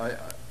 isn't it?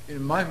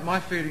 My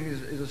feeling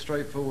is a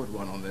straightforward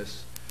one on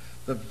this.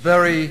 The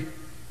very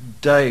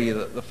day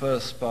that the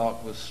first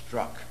spark was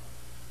struck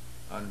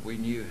and we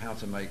knew how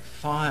to make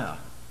fire,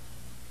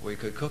 we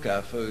could cook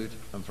our food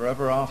and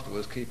forever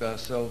afterwards keep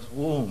ourselves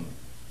warm.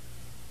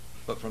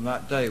 But from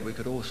that day we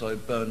could also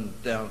burn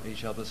down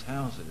each other's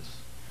houses.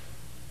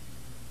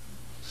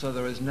 So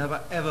there has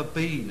never ever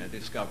been a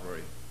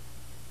discovery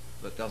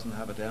that doesn't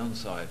have a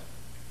downside.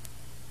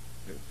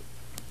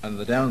 And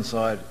the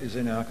downside is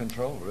in our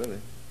control,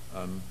 really.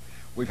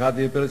 We've had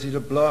the ability to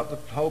blow up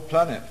the whole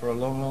planet for a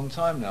long, long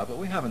time now, but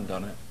we haven't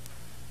done it.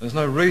 There's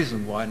no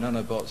reason why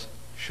nanobots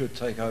should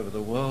take over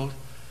the world,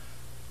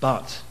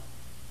 but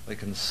they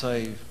can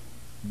save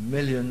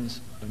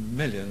millions and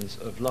millions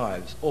of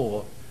lives,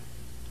 or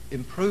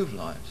improve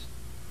lives.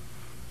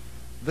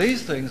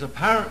 These things,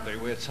 apparently,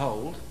 we're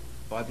told,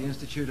 by the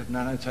Institute of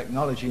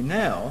Nanotechnology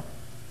now,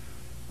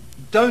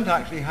 don't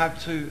actually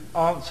have to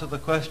answer the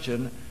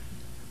question,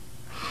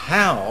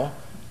 how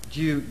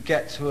do you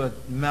get to a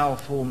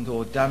malformed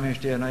or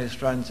damaged DNA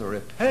strand to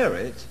repair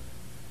it?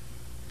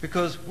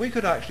 Because we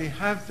could actually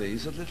have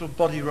these as little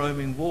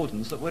body-roaming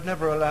wardens that would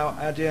never allow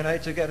our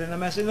DNA to get in a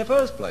mess in the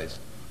first place.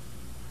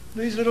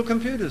 These little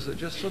computers that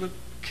just sort of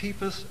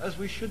keep us as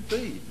we should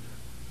be.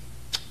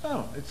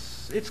 Well,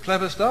 it's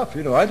clever stuff.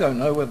 You know, I don't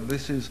know whether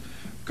this is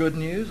good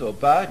news or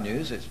bad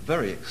news. It's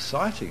very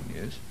exciting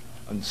news.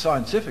 And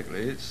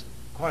scientifically, it's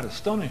quite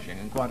astonishing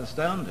and quite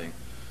astounding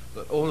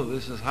that all of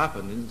this has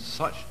happened in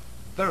such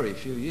very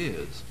few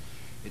years.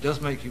 It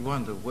does make you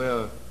wonder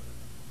where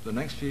the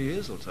next few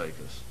years will take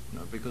us, you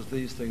know, because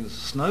these things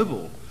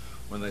snowball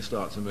when they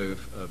start to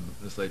move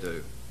as they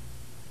do.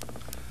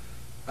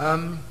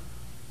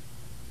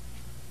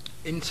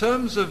 In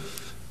terms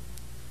of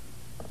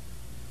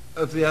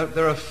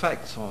their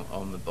effects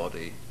on the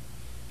body,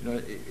 you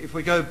know, if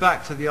we go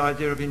back to the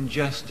idea of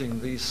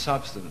ingesting these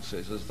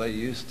substances as they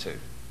used to,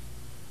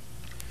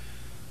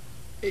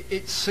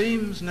 it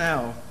seems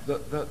now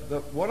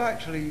that what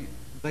actually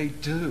they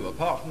do,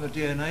 apart from the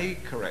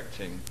DNA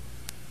correcting,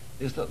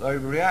 is that they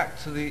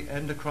react to the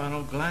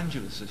endocrinal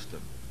glandular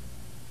system.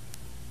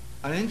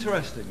 And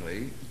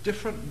interestingly,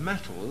 different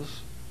metals,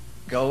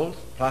 gold,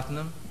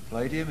 platinum,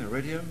 palladium,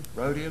 iridium,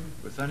 rhodium,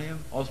 ruthenium,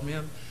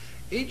 osmium,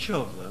 each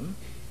of them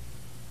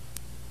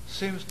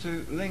seems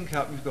to link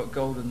up. You've got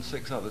gold and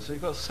 6 others, so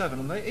you've got 7,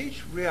 and they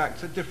each react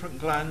to different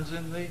glands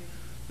in the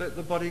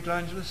body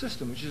glandular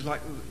system, which is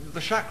like the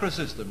chakra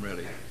system,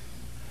 really.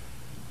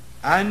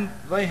 And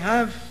they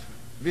have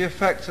the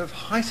effect of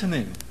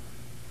heightening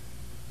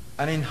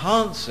and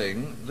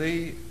enhancing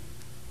the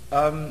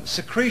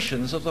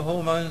secretions of the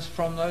hormones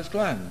from those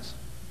glands.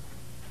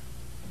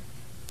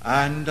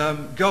 And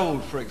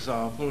gold, for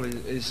example,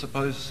 is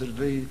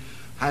supposedly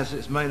has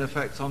its main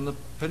effect on the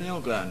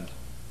pineal gland,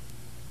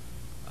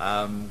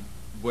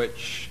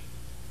 which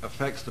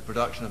affects the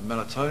production of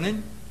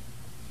melatonin,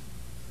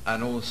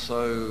 and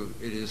also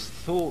it is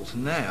thought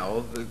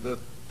now the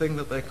thing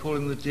that they're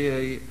calling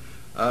the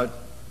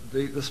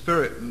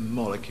spirit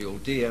molecule,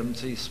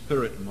 DMT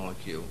spirit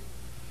molecule,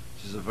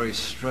 which is a very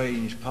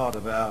strange part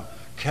of our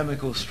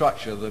chemical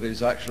structure that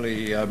is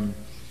actually a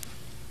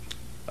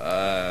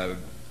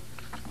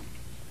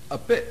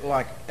bit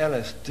like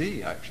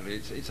LSD, actually.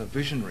 It's a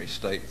visionary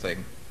state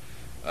thing,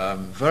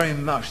 very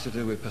much to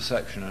do with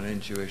perception and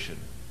intuition.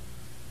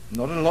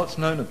 Not a lot's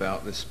known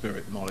about this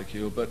spirit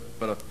molecule, but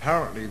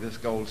apparently this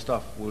gold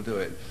stuff will do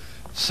it.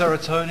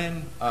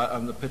 Serotonin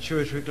and the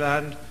pituitary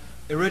gland,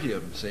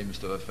 iridium seems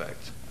to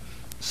affect.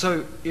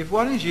 So if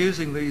one is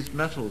using these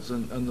metals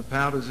and the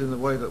powders in the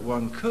way that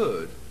one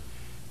could,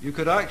 you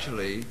could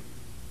actually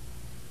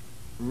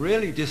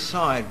really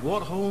decide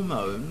what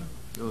hormone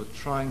you're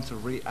trying to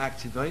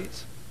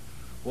reactivate,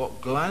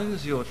 what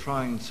glands you're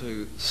trying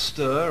to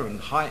stir and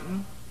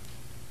heighten,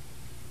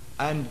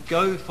 and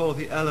go for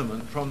the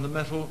element from the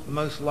metal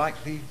most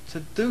likely to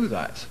do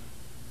that.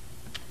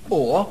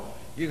 Or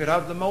you could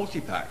have the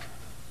multi-pack.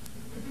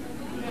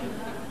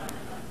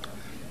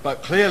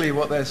 But clearly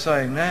what they're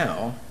saying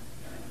now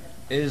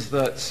is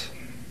that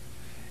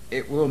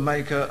it will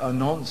make a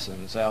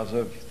nonsense out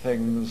of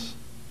things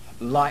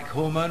like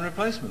hormone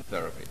replacement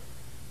therapy.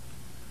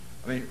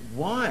 I mean,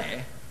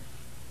 why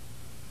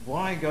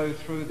go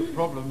through the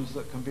problems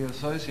that can be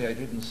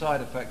associated and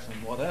side effects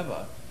and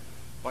whatever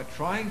by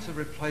trying to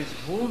replace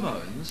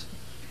hormones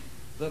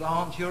that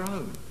aren't your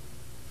own,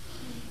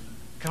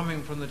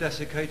 coming from the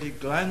desiccated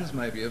glands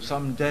maybe of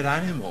some dead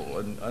animal?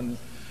 And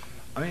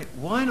I mean,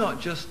 why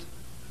not just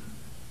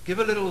give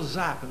a little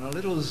zap and a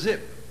little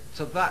zip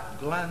to that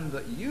gland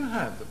that you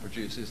have that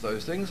produces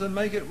those things and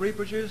make it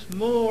reproduce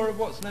more of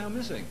what's now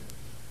missing?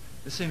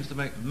 This seems to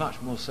make much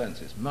more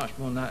sense. It's much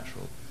more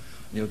natural.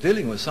 And you're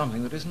dealing with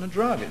something that isn't a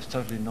drug. It's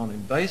totally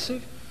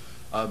non-invasive.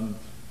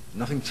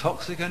 Nothing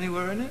toxic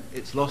anywhere in it.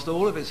 It's lost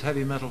all of its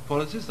heavy metal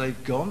qualities.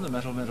 They've gone. The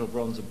metal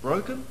bonds are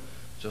broken.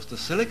 Just a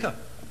silica.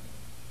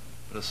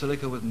 But a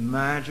silica with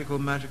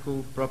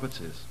magical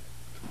properties.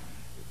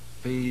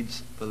 It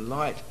feeds the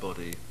light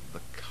body,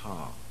 the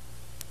car.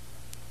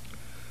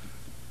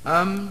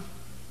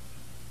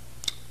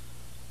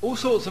 All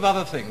sorts of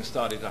other things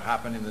started to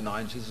happen in the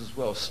 90s as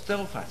well.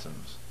 Stealth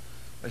atoms.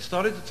 They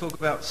started to talk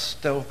about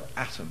stealth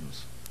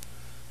atoms.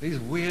 These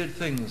weird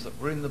things that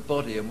were in the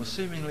body and were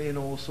seemingly in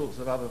all sorts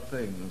of other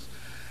things.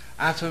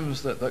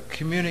 Atoms that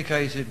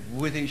communicated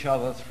with each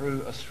other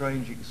through a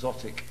strange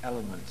exotic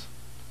element.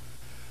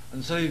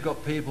 And so you've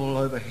got people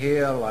over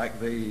here like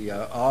the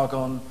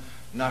Argonne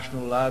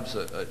National Labs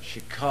at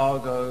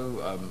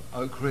Chicago,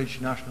 Oak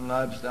Ridge National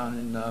Labs down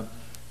in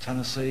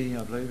Tennessee,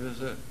 I believe,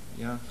 is it?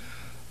 Yeah.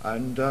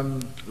 And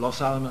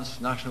Los Alamos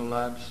National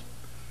Labs,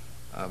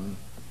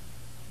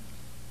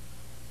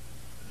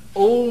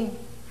 all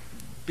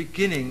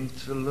beginning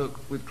to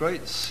look with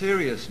great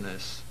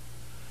seriousness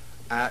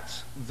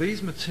at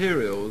these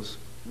materials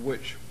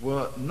which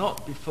were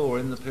not before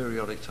in the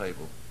periodic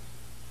table.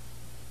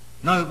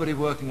 Nobody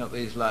working at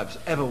these labs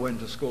ever went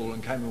to school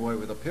and came away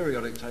with a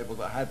periodic table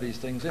that had these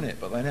things in it,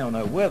 but they now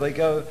know where they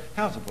go,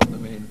 how to put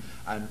them in,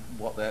 and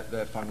what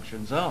their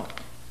functions are.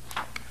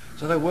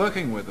 So they're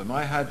working with them.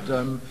 I had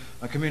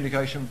a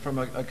communication from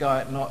a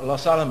guy at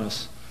Los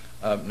Alamos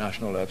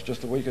National Labs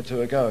just a week or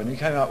two ago, and he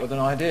came up with an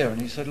idea,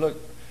 and he said, look,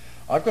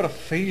 I've got a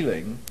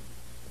feeling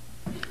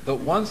that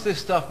once this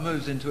stuff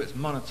moves into its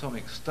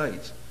monatomic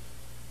state,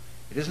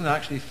 it isn't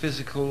actually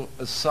physical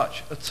as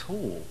such at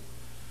all.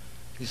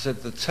 He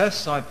said, the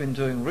tests I've been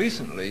doing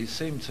recently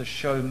seem to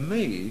show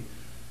me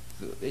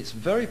that it's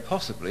very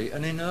possibly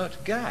an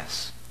inert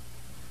gas.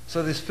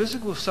 So this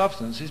physical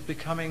substance is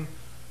becoming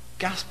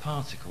gas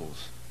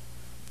particles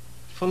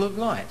full of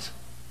light,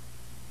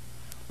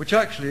 which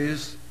actually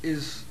is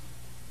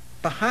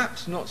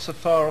perhaps not so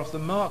far off the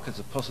mark as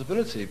a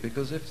possibility,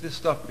 because if this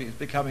stuff is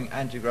becoming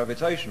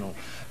anti-gravitational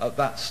at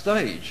that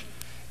stage,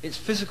 its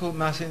physical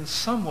mass in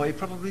some way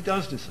probably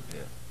does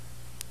disappear.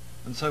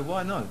 And so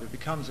why not? If it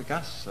becomes a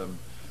gas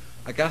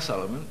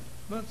element,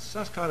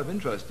 that's kind of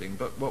interesting.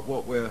 But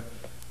what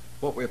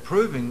we're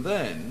proving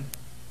then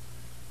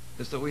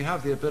is that we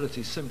have the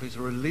ability simply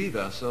to relieve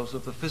ourselves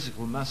of the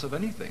physical mass of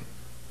anything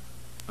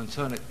and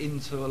turn it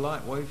into a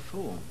light wave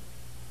form.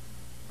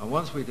 And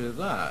once we do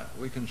that,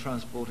 we can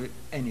transport it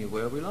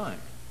anywhere we like.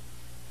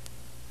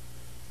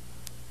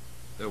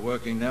 They're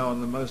working now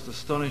on the most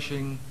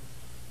astonishing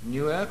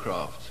new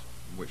aircraft,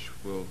 which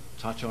we'll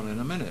touch on in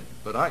a minute.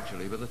 But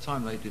actually, by the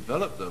time they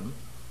develop them,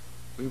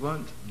 we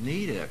won't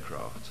need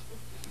aircraft.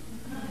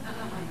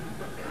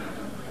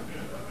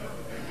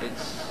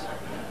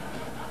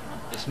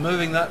 It's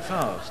moving that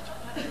fast.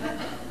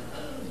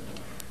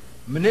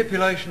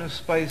 Manipulation of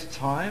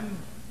space-time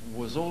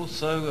was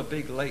also a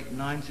big late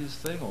 90s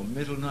thing, or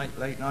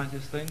late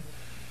 90s thing.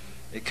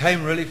 It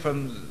came really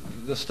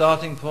from the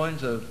starting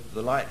point of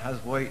the light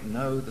has weight,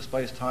 no, the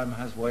space-time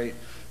has weight,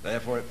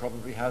 therefore it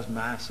probably has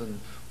mass, and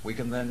we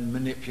can then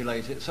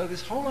manipulate it. So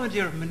this whole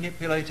idea of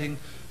manipulating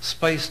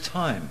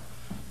space-time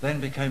then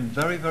became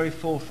very, very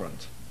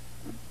forefront.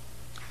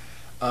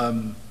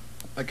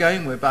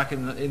 Again, we're back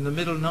in the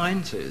middle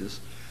 90s,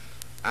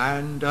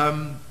 and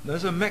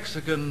there's a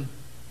Mexican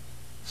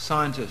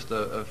scientist,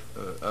 a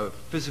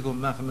physical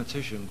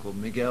mathematician called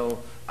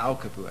Miguel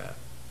Alcubierre.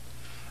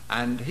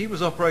 And he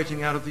was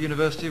operating out of the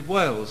University of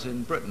Wales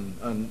in Britain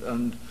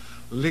and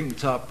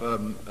linked up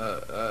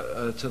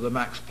to the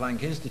Max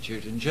Planck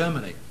Institute in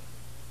Germany.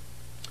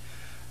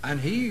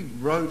 And he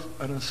wrote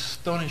an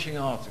astonishing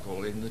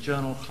article in the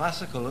journal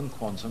Classical and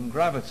Quantum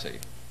Gravity.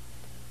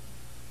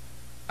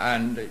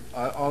 And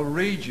I'll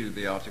read you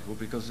the article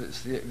because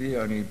it's the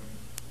only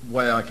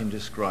way I can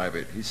describe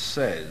it. He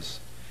says,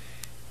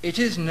 "It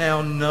is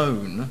now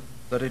known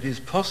that it is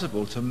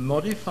possible to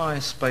modify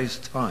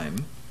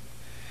space-time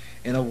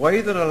in a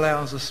way that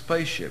allows a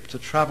spaceship to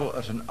travel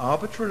at an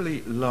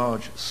arbitrarily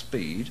large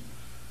speed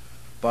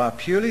by a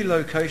purely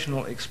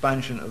locational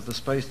expansion of the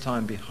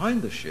space-time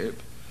behind the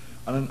ship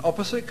and an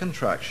opposite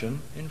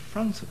contraction in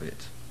front of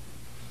it.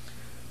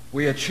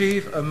 We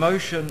achieve a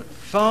motion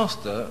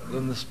faster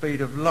than the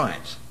speed of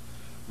light,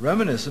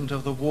 reminiscent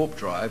of the warp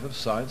drive of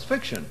science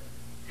fiction."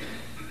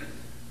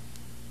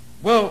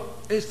 Well,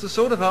 it's the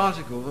sort of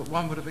article that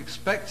one would have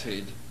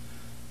expected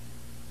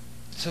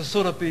to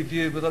sort of be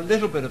viewed with a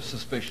little bit of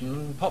suspicion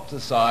and popped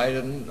aside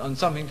and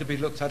something to be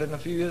looked at in a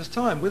few years'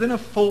 time. Within a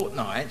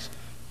fortnight,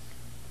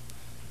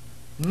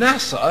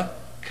 NASA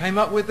came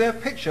up with their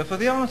picture for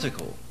the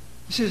article.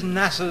 This is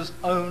NASA's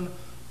own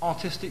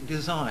artistic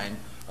design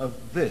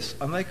of this,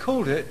 and they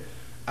called it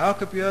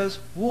Alcubierre's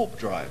warp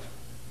drive.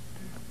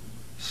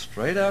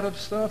 Straight out of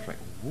Star Trek,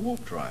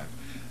 warp drive.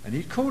 And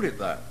he called it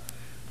that.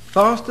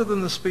 Faster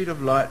than the speed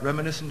of light,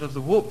 reminiscent of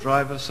the warp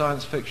drive of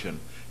science fiction.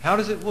 How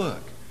does it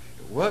work?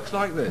 It works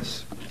like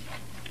this.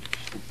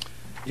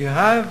 You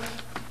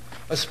have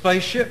a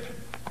spaceship,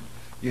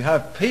 you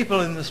have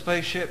people in the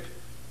spaceship,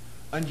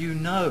 and you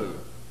know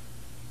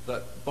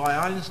that by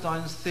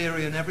Einstein's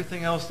theory and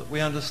everything else that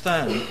we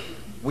understand,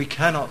 we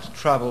cannot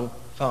travel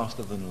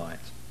faster than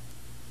light.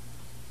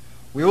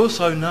 We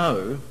also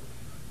know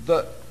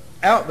that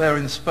out there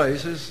in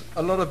space is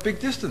a lot of big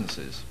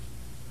distances.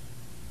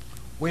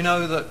 We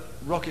know that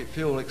rocket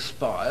fuel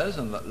expires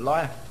and that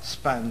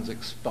lifespans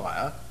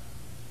expire,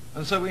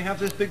 and so we have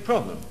this big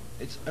problem.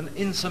 It's an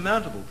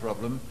insurmountable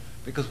problem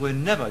because we're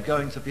never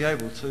going to be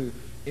able to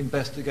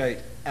investigate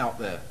out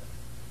there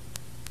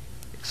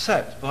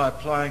except by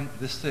applying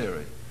this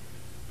theory.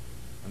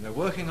 And they're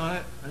working on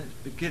it, and it's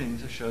beginning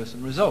to show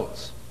some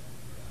results.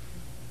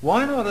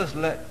 Why not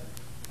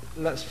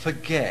let's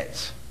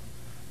forget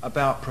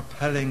about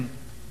propelling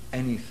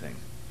anything?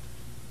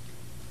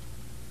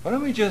 Why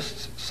don't we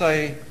just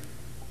say,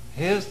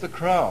 here's the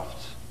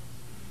craft,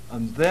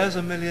 and there's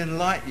 1,000,000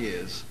 light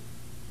years,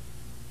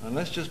 and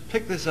let's just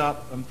pick this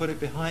up and put it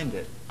behind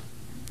it.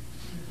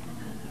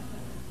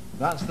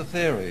 That's the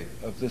theory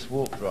of this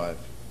warp drive.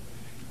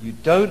 You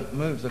don't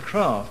move the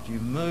craft, you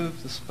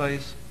move the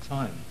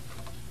space-time.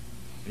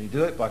 And you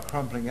do it by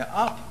crumpling it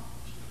up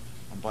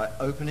and by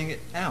opening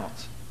it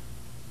out.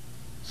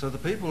 So the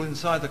people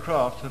inside the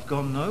craft have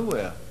gone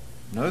nowhere.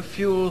 No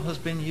fuel has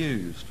been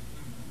used.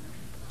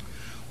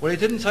 Well, it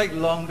didn't take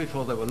long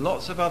before there were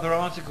lots of other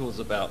articles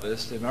about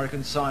this. The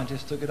American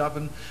scientists took it up,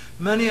 and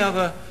many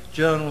other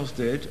journals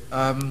did.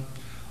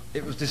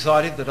 It was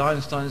decided that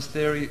Einstein's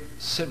theory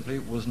simply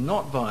was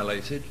not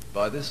violated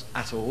by this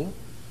at all,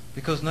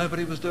 because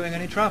nobody was doing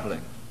any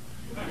travelling.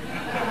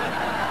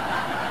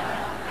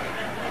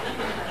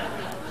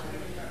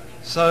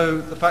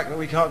 So the fact that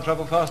we can't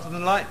travel faster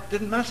than light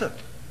didn't matter.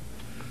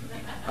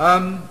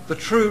 The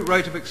true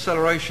rate of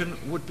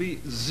acceleration would be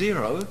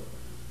 0,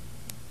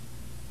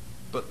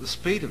 but the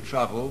speed of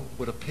travel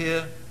would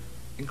appear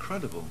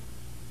incredible.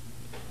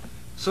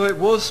 So it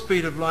was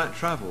speed of light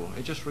travel.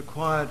 It just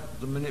required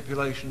the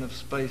manipulation of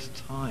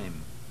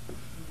space-time.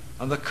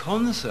 And the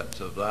concept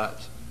of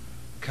that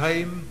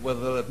came,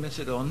 whether they'll admit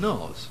it or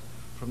not,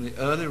 from the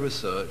early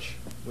research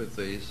with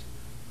these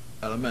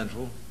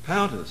elemental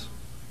powders.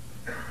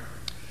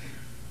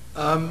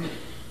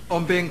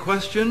 On being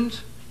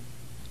questioned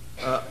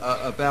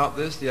about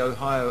this, the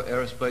Ohio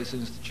Aerospace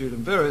Institute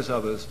and various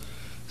others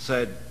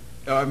said,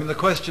 the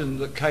question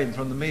that came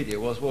from the media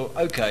was, well,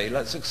 okay,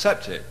 let's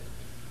accept it,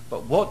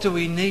 but what do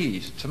we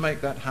need to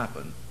make that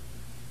happen?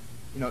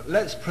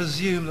 let's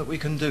presume that we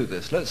can do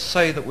this. Let's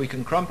say that we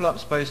can crumple up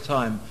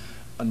space-time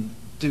and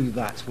do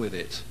that with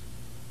it.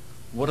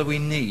 What do we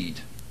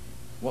need?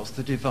 What's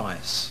the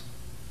device?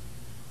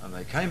 And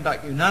they came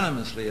back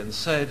unanimously and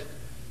said,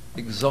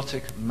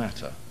 exotic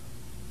matter.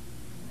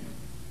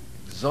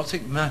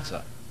 Exotic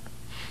matter.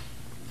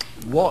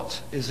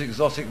 What is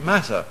exotic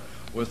matter?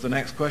 Was the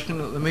next question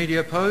that the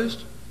media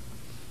posed.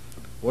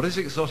 What is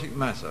exotic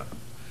matter?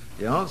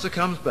 The answer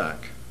comes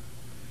back.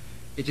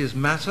 It is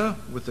matter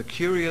with the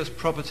curious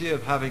property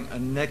of having a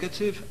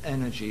negative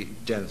energy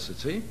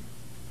density,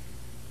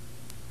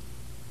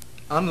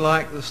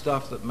 unlike the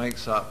stuff that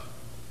makes up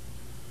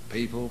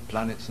people,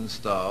 planets and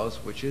stars,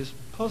 which is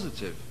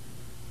positive.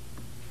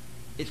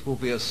 It will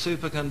be a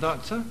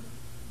superconductor.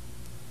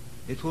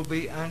 It will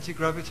be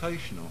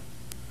anti-gravitational.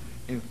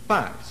 In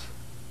fact,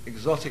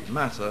 exotic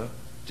matter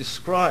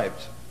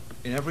described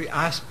in every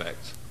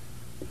aspect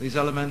these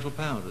elemental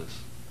powders.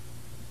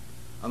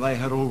 And they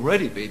had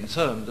already been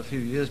termed a few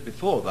years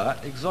before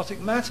that exotic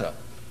matter.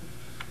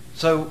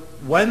 So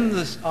when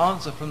this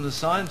answer from the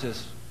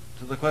scientists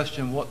to the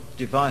question, what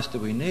device do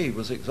we need,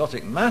 was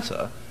exotic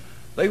matter,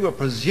 they were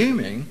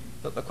presuming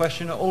that the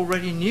questioner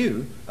already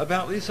knew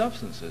about these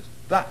substances.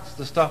 That's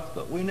the stuff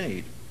that we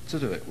need to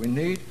do it. We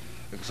need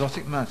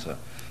exotic matter.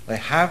 They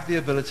have the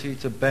ability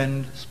to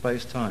bend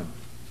space-time.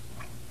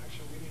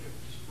 Actually, we need to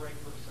just break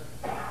for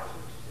a second.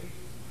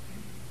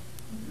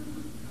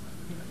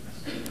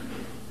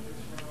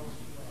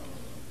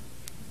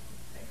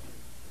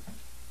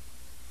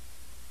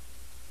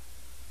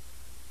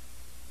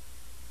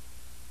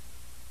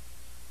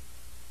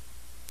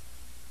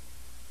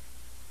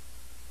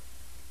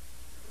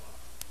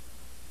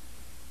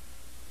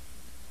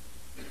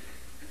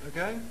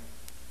 Okay?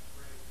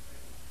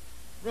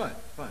 Right,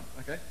 fine,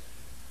 okay.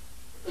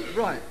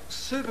 Right,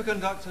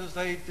 superconductors,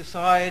 they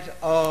decide,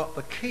 are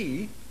the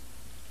key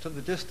to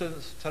the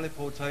distance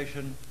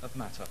teleportation of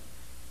matter.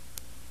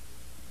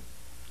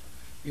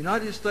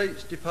 United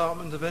States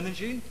Department of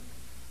Energy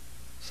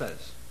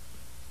says,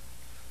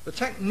 the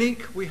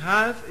technique we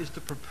have is to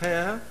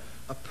prepare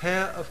a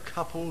pair of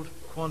coupled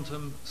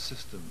quantum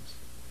systems.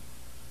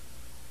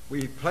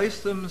 We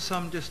place them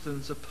some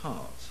distance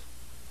apart.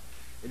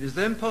 It is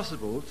then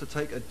possible to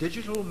take a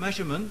digital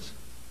measurement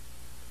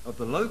of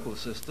the local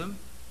system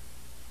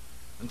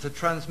and to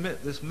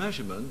transmit this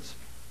measurement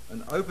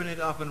and open it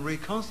up and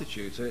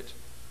reconstitute it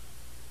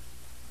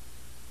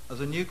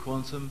as a new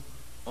quantum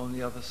on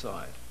the other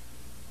side.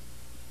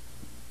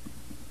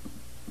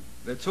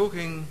 They're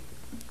talking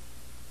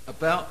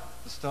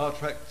about the Star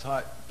Trek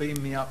type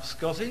Beam Me Up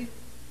Scotty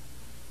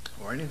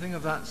or anything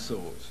of that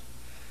sort.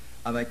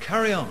 And they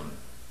carry on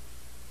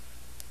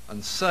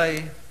and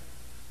say,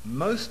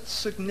 most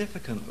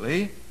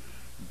significantly,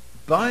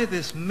 by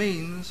this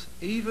means,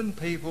 even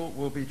people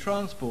will be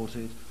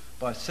transported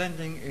by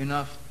sending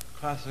enough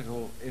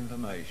classical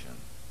information.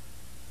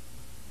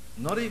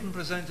 Not even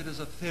presented as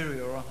a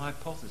theory or a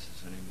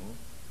hypothesis anymore.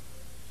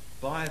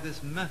 By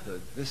this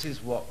method, this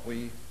is what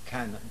we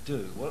can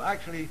do. Well,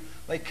 actually,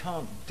 they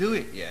can't do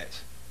it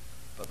yet,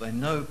 but they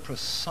know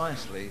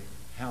precisely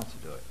how to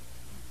do it.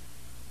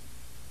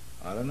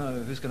 I don't know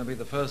who's going to be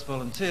the first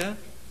volunteer,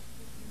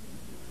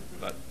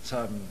 but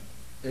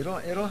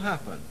it'll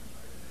happen.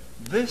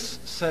 This,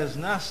 says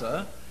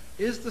NASA,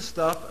 is the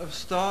stuff of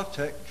Star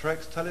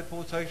Trek's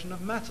teleportation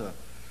of matter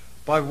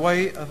by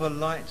way of a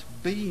light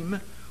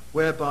beam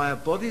whereby a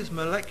body's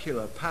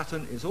molecular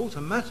pattern is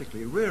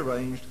automatically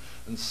rearranged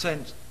and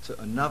sent to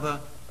another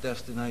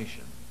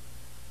destination.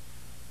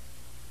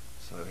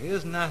 So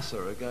here's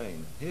NASA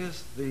again.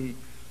 Here's the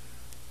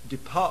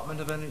Department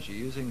of Energy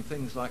using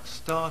things like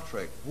Star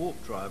Trek,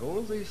 warp drive, all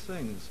of these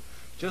things.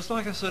 Just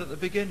like I said at the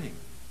beginning,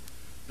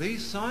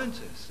 these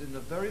scientists in the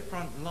very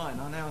front line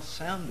are now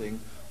sounding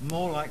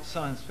more like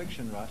science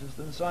fiction writers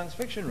than science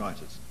fiction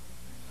writers.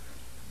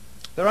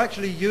 They're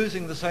actually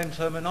using the same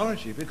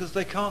terminology because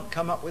they can't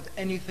come up with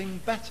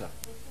anything better.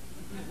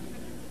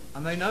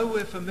 And they know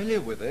we're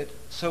familiar with it,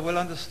 so we'll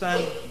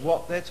understand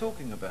what they're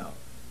talking about.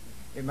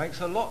 It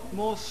makes a lot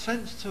more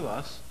sense to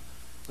us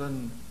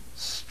than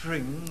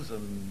strings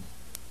and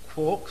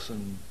quarks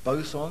and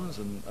bosons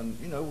and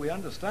you know, we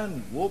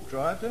understand warp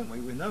drive, don't we?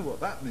 We know what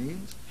that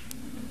means.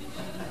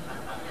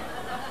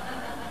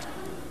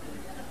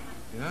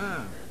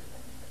 Yeah.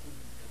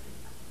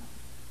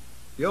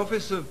 The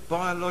Office of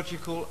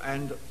Biological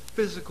and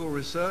Physical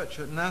Research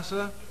at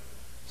NASA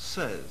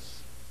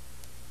says,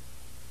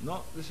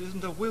 this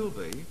isn't a will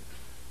be,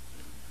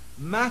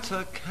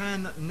 matter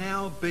can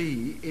now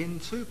be in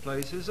two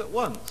places at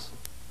once.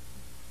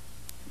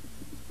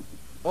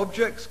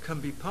 Objects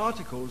can be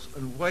particles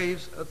and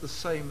waves at the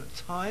same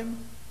time.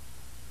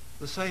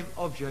 The same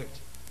object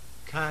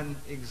can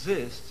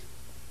exist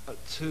at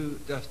two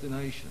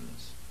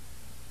destinations.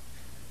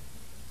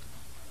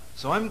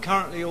 So I'm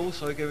currently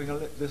also giving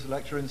this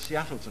lecture in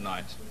Seattle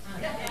tonight.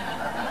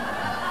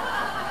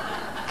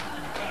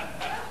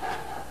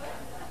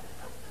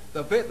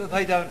 The bit that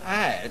they don't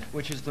add,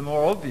 which is the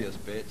more obvious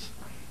bit,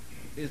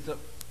 is that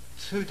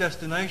two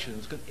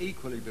destinations can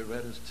equally be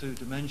read as two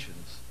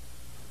dimensions.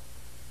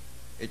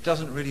 it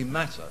doesn't really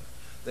matter.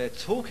 They're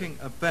talking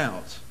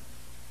about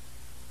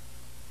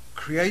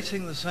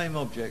creating the same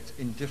object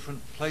in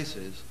different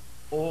places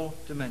or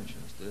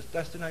dimensions,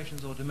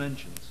 destinations or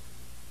dimensions.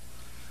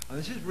 And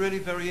this is really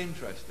very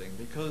interesting,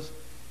 because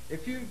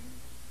if you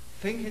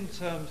think in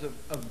terms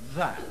of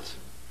that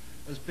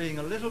as being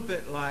a little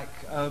bit like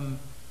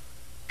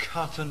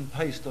cut and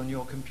paste on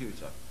your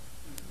computer.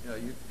 You know,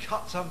 you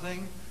cut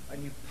something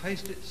and you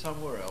paste it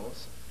somewhere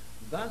else.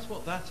 That's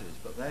what that is.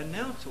 But they're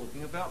now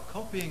talking about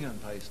copying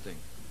and pasting.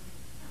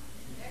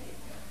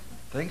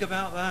 Think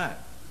about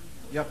that.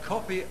 You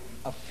copy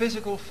a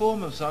physical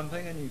form of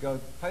something and you go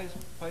paste,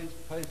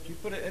 paste, paste. You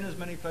put it in as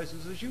many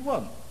places as you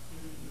want.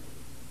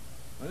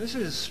 Now, this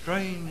is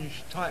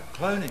strange type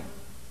cloning.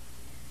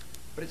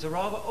 But it's a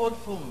rather odd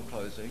form of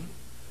cloning,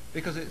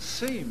 because it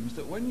seems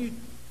that when you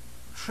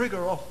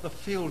trigger off the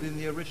field in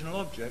the original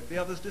object, the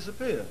others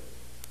disappear.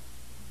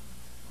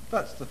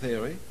 That's the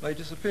theory. They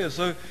disappear.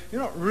 So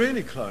you're not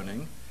really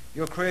cloning.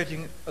 You're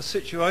creating a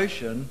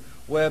situation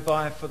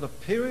whereby for the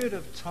period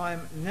of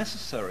time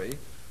necessary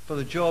for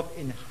the job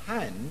in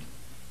hand,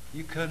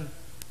 you can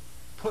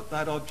put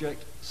that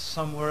object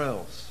somewhere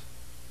else.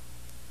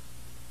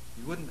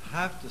 You wouldn't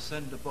have to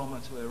send a bomber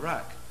to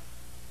Iraq.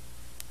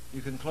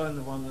 You can clone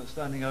the one that's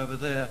standing over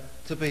there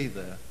to be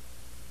there.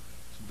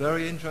 It's a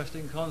very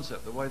interesting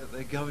concept, the way that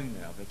they're going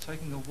now. They're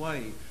taking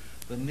away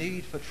the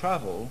need for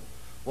travel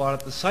while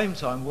at the same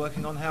time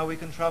working on how we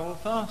can travel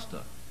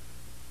faster.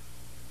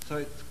 So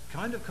it's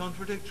kind of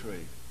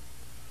contradictory.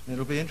 And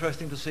it'll be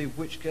interesting to see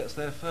which gets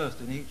there first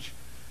in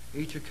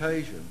each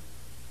occasion.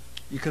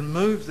 You can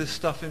move this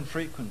stuff in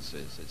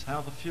frequencies. It's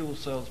how the fuel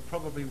cells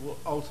probably will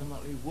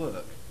ultimately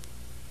work.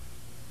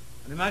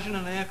 And imagine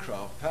an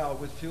aircraft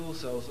powered with fuel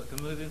cells that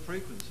can move in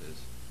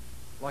frequencies,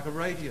 like a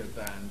radio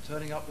band,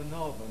 turning up the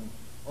knob and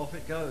off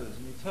it goes,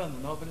 and you turn the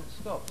knob and it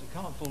stops. It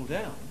can't fall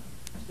down.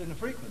 It's in a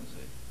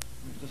frequency.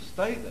 You just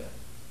stay there.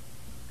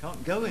 It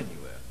can't go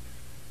anywhere.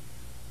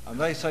 And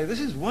they say, this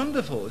is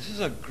wonderful. This is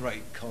a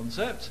great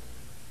concept.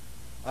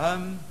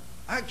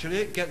 Actually,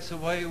 it gets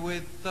away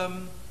with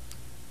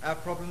our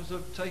problems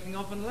of taking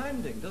off and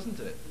landing, doesn't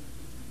it?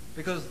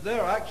 Because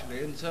they're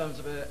actually, in terms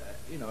of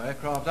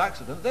aircraft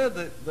accident, they're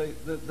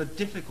the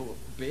difficult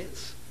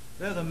bits.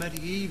 They're the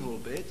medieval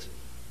bits.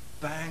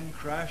 Bang,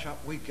 crash,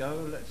 up we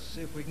go. Let's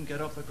see if we can get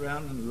off the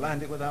ground and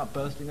land it without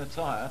bursting a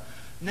tyre.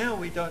 Now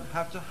we don't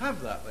have to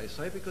have that, they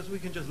say, because we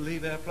can just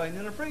leave airplane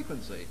in a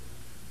frequency.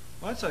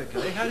 Well, that's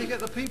okay. How do you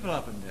get the people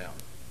up and down?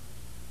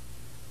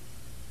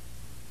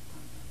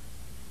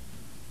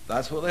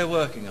 That's what they're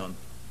working on.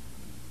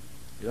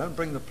 You don't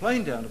bring the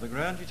plane down to the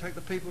ground, you take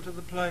the people to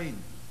the plane.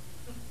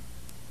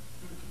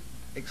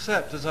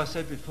 Except, as I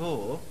said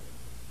before,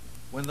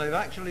 when they've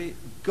actually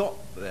got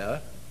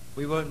there,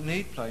 we won't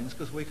need planes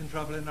because we can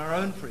travel in our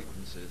own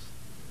frequencies.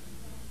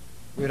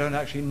 We don't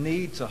actually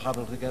need to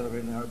huddle together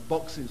in our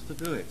boxes to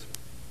do it.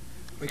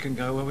 We can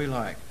go where we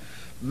like.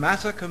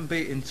 Matter can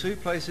be in two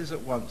places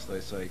at once, they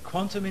say.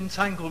 Quantum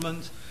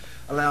entanglement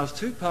allows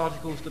two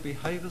particles to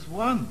behave as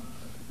one,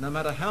 no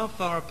matter how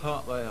far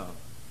apart they are.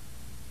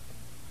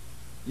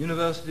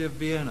 University of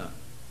Vienna.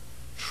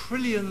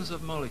 Trillions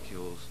of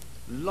molecules,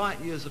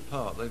 light years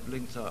apart, they've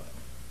linked up.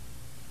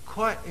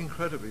 Quite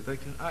incredibly, they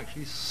can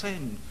actually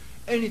send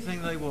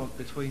anything they want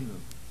between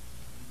them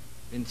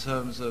in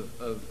terms of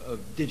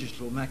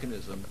digital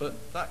mechanism,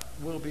 but that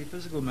will be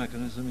physical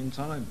mechanism in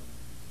time.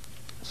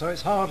 So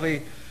it's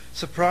hardly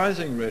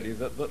surprising, really,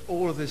 that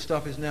all of this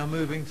stuff is now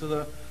moving to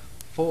the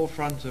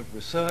forefront of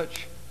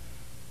research,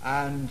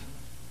 and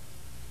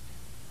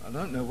I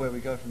don't know where we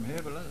go from here,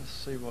 but let's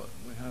see what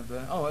we have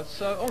there. Oh,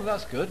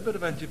 that's good. A bit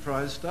of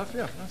enterprise stuff.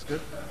 Yeah, that's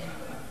good.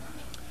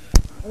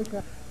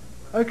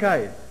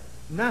 Okay.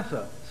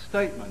 NASA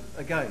statement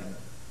again.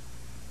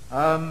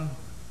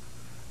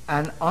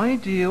 An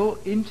ideal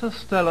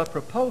interstellar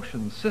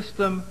propulsion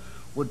system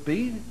would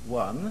be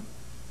one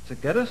to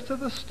get us to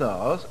the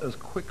stars as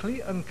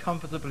quickly and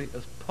comfortably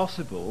as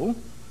possible,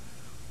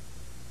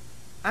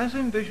 as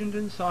envisioned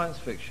in science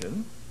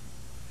fiction,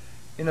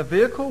 in a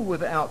vehicle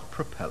without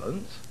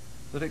propellant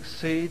that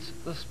exceeds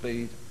the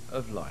speed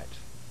of light.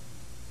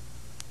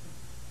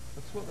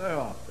 That's what they're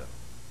after.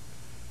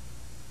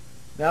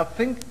 Now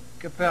think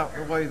about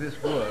the way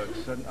this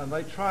works, and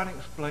they try and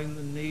explain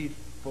the need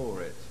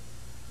for it.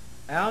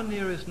 Our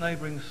nearest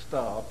neighbouring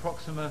star,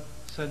 Proxima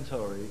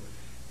Centauri,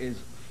 is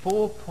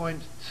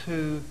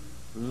 4.2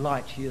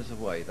 light years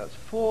away. That's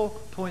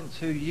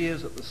 4.2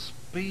 years at the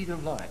speed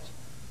of light.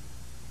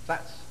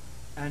 That's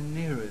our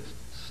nearest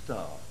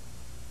star.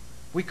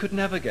 We could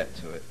never get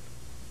to it.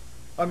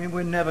 I mean,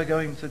 we're never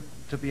going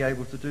to be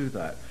able to do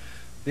that.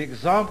 The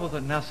example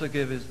that NASA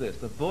give is this.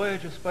 The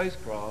Voyager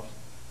spacecraft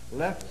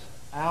left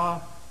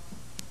our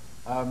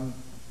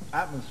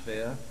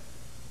atmosphere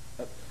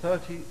at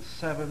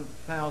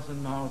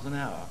 37,000 miles an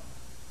hour.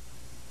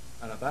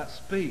 And at that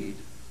speed,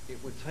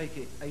 it would take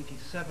it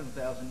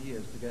 87,000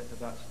 years to get to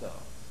that star.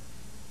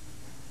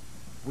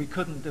 We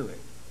couldn't do it.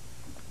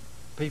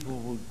 People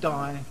will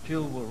die,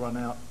 fuel will run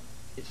out.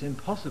 It's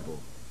impossible.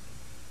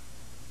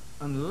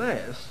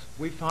 unless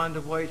we find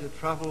a way to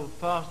travel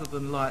faster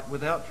than light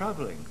without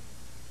travelling.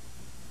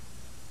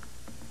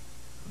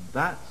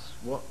 That's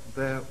what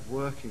they're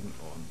working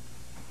on.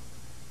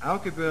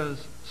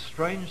 Alcubierre's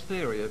strange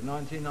theory of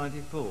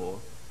 1994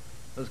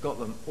 has got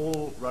them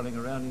all running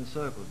around in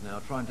circles now,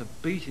 trying to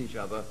beat each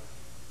other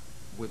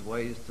with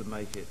ways to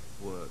make it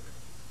work.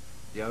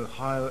 The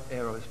Ohio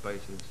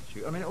Aerospace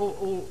Institute. I mean,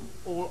 all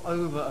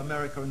over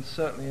America, and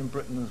certainly in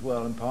Britain as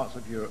well, and parts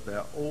of Europe,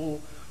 they're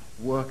all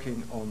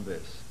working on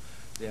this.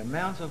 The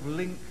amount of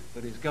link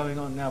that is going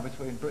on now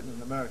between Britain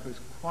and America is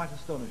quite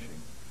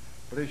astonishing.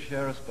 British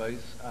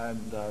Aerospace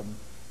and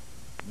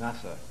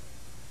NASA,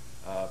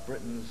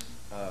 Britain's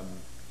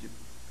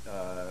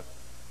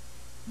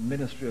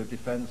Ministry of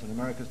Defence and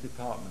America's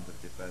Department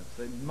of Defence,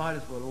 they might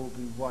as well all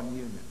be one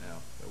unit now.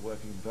 They're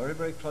working very,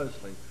 very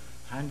closely,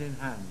 hand in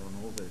hand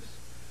on all this.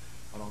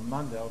 And on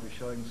Monday I'll be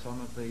showing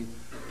some of the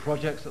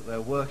projects that they're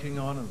working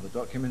on and the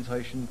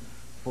documentation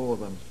for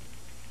them.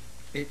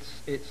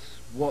 It's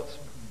what's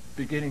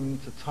beginning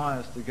to tie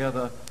us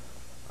together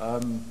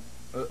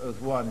as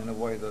one in a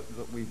way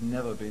that we've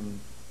never been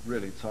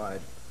really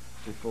tied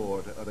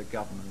before at a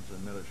government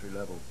and military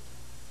level.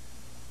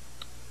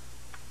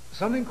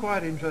 Something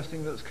quite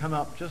interesting that's come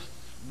up just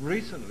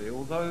recently,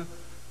 although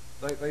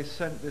they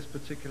sent this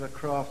particular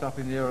craft up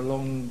in the air a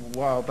long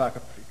while back,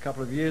 a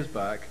couple of years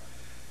back,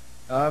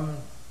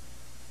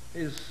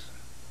 is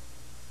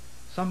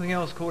something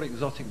else called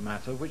exotic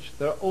matter, which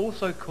they're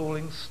also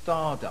calling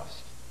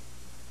Stardust.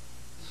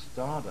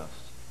 Stardust.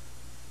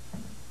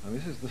 And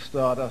this is the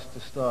Stardust to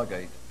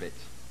Stargate bit.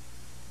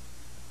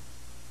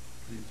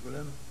 Please,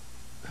 William.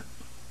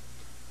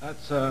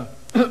 That's a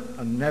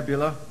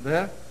nebula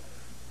there.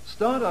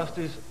 Stardust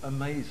is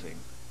amazing.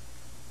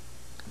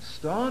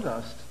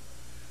 Stardust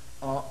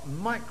are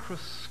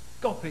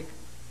microscopic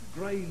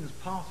grains,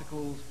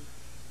 particles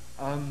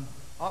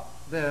up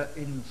there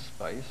in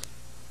space.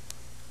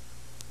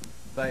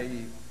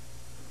 They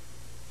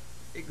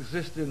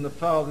exist in the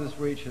farthest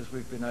reaches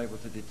we've been able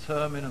to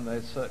determine, and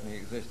they certainly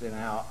exist in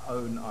our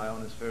own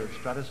ionosphere and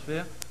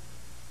stratosphere.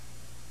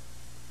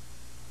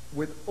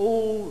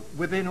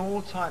 Within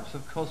all types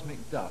of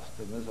cosmic dust,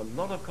 and there's a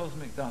lot of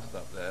cosmic dust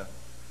up there,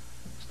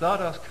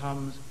 stardust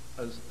comes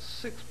as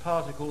 6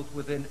 particles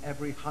within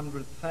every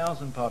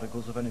 100,000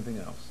 particles of anything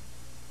else.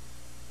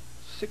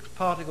 6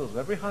 particles of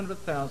every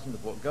 100,000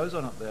 of what goes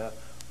on up there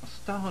are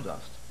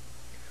stardust.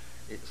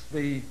 It's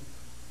the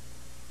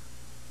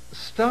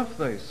stuff,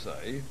 they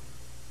say,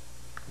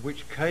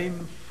 which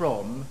came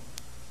from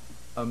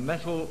a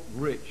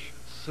metal-rich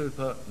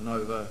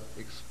supernova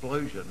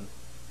explosion.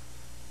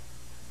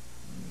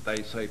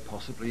 They say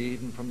possibly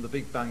even from the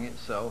Big Bang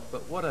itself,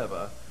 but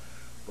whatever.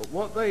 But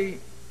what they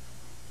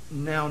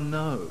now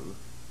know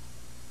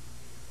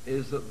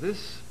is that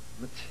this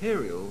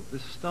material,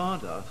 this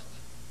stardust,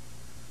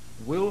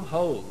 will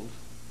hold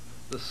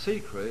the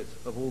secret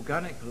of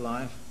organic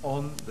life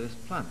on this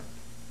planet.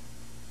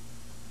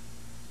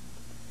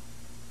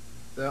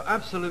 They're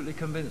absolutely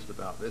convinced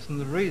about this, and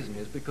the reason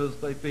is because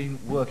they've been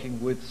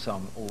working with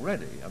some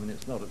already. I mean,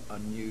 it's not a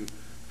new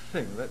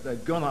thing.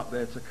 They've gone up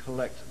there to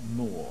collect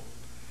more.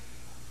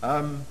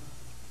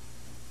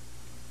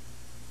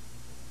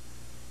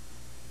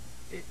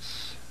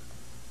 It's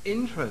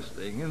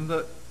interesting in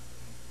that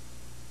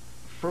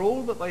for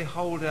all that they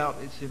hold out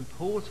its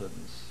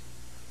importance,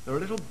 they're a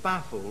little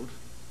baffled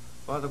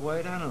by the way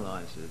it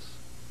analyzes.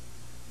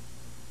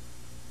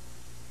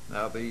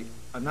 Now, the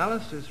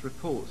analysis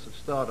reports of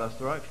Stardust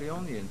are actually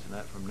on the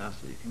internet from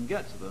NASA. You can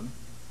get to them.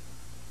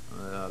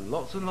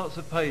 Lots and lots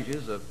of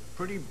pages of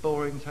pretty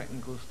boring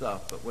technical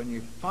stuff, but when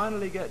you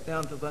finally get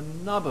down to the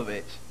nub of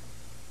it,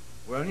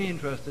 we're only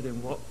interested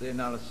in what the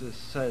analysis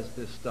says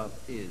this stuff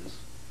is.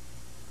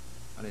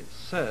 And it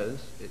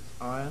says it's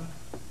iron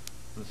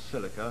and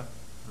silica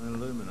and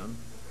aluminum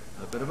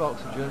and a bit of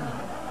oxygen.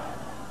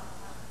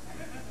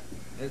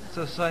 It's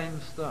the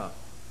same stuff.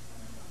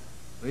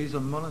 These are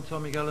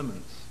monatomic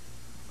elements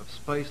of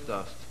space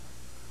dust,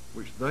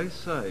 which they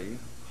say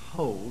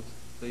hold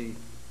the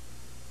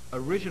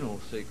original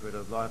secret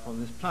of life on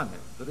this planet,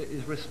 that it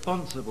is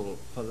responsible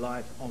for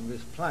life on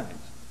this planet.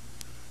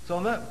 So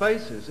on that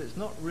basis, it's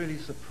not really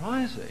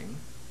surprising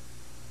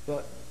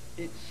that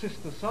its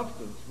sister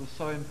substance was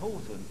so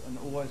important and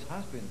always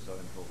has been so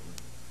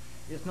important.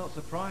 It's not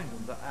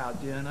surprising that our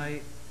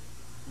DNA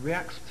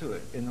reacts to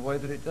it in the way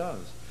that it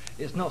does.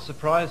 It's not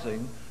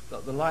surprising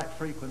that the light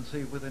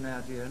frequency within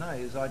our DNA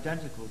is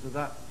identical to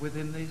that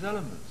within these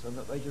elements, and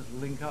that they just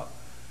link up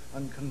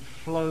and can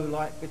flow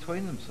light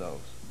between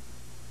themselves.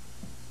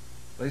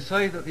 They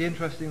say that the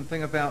interesting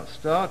thing about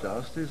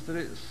stardust is that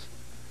it's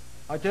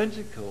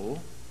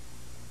identical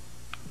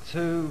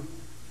to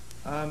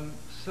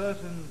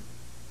certain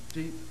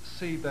deep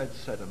seabed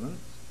sediment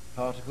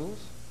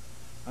particles,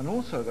 and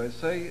also they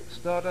say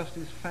stardust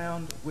is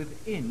found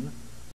within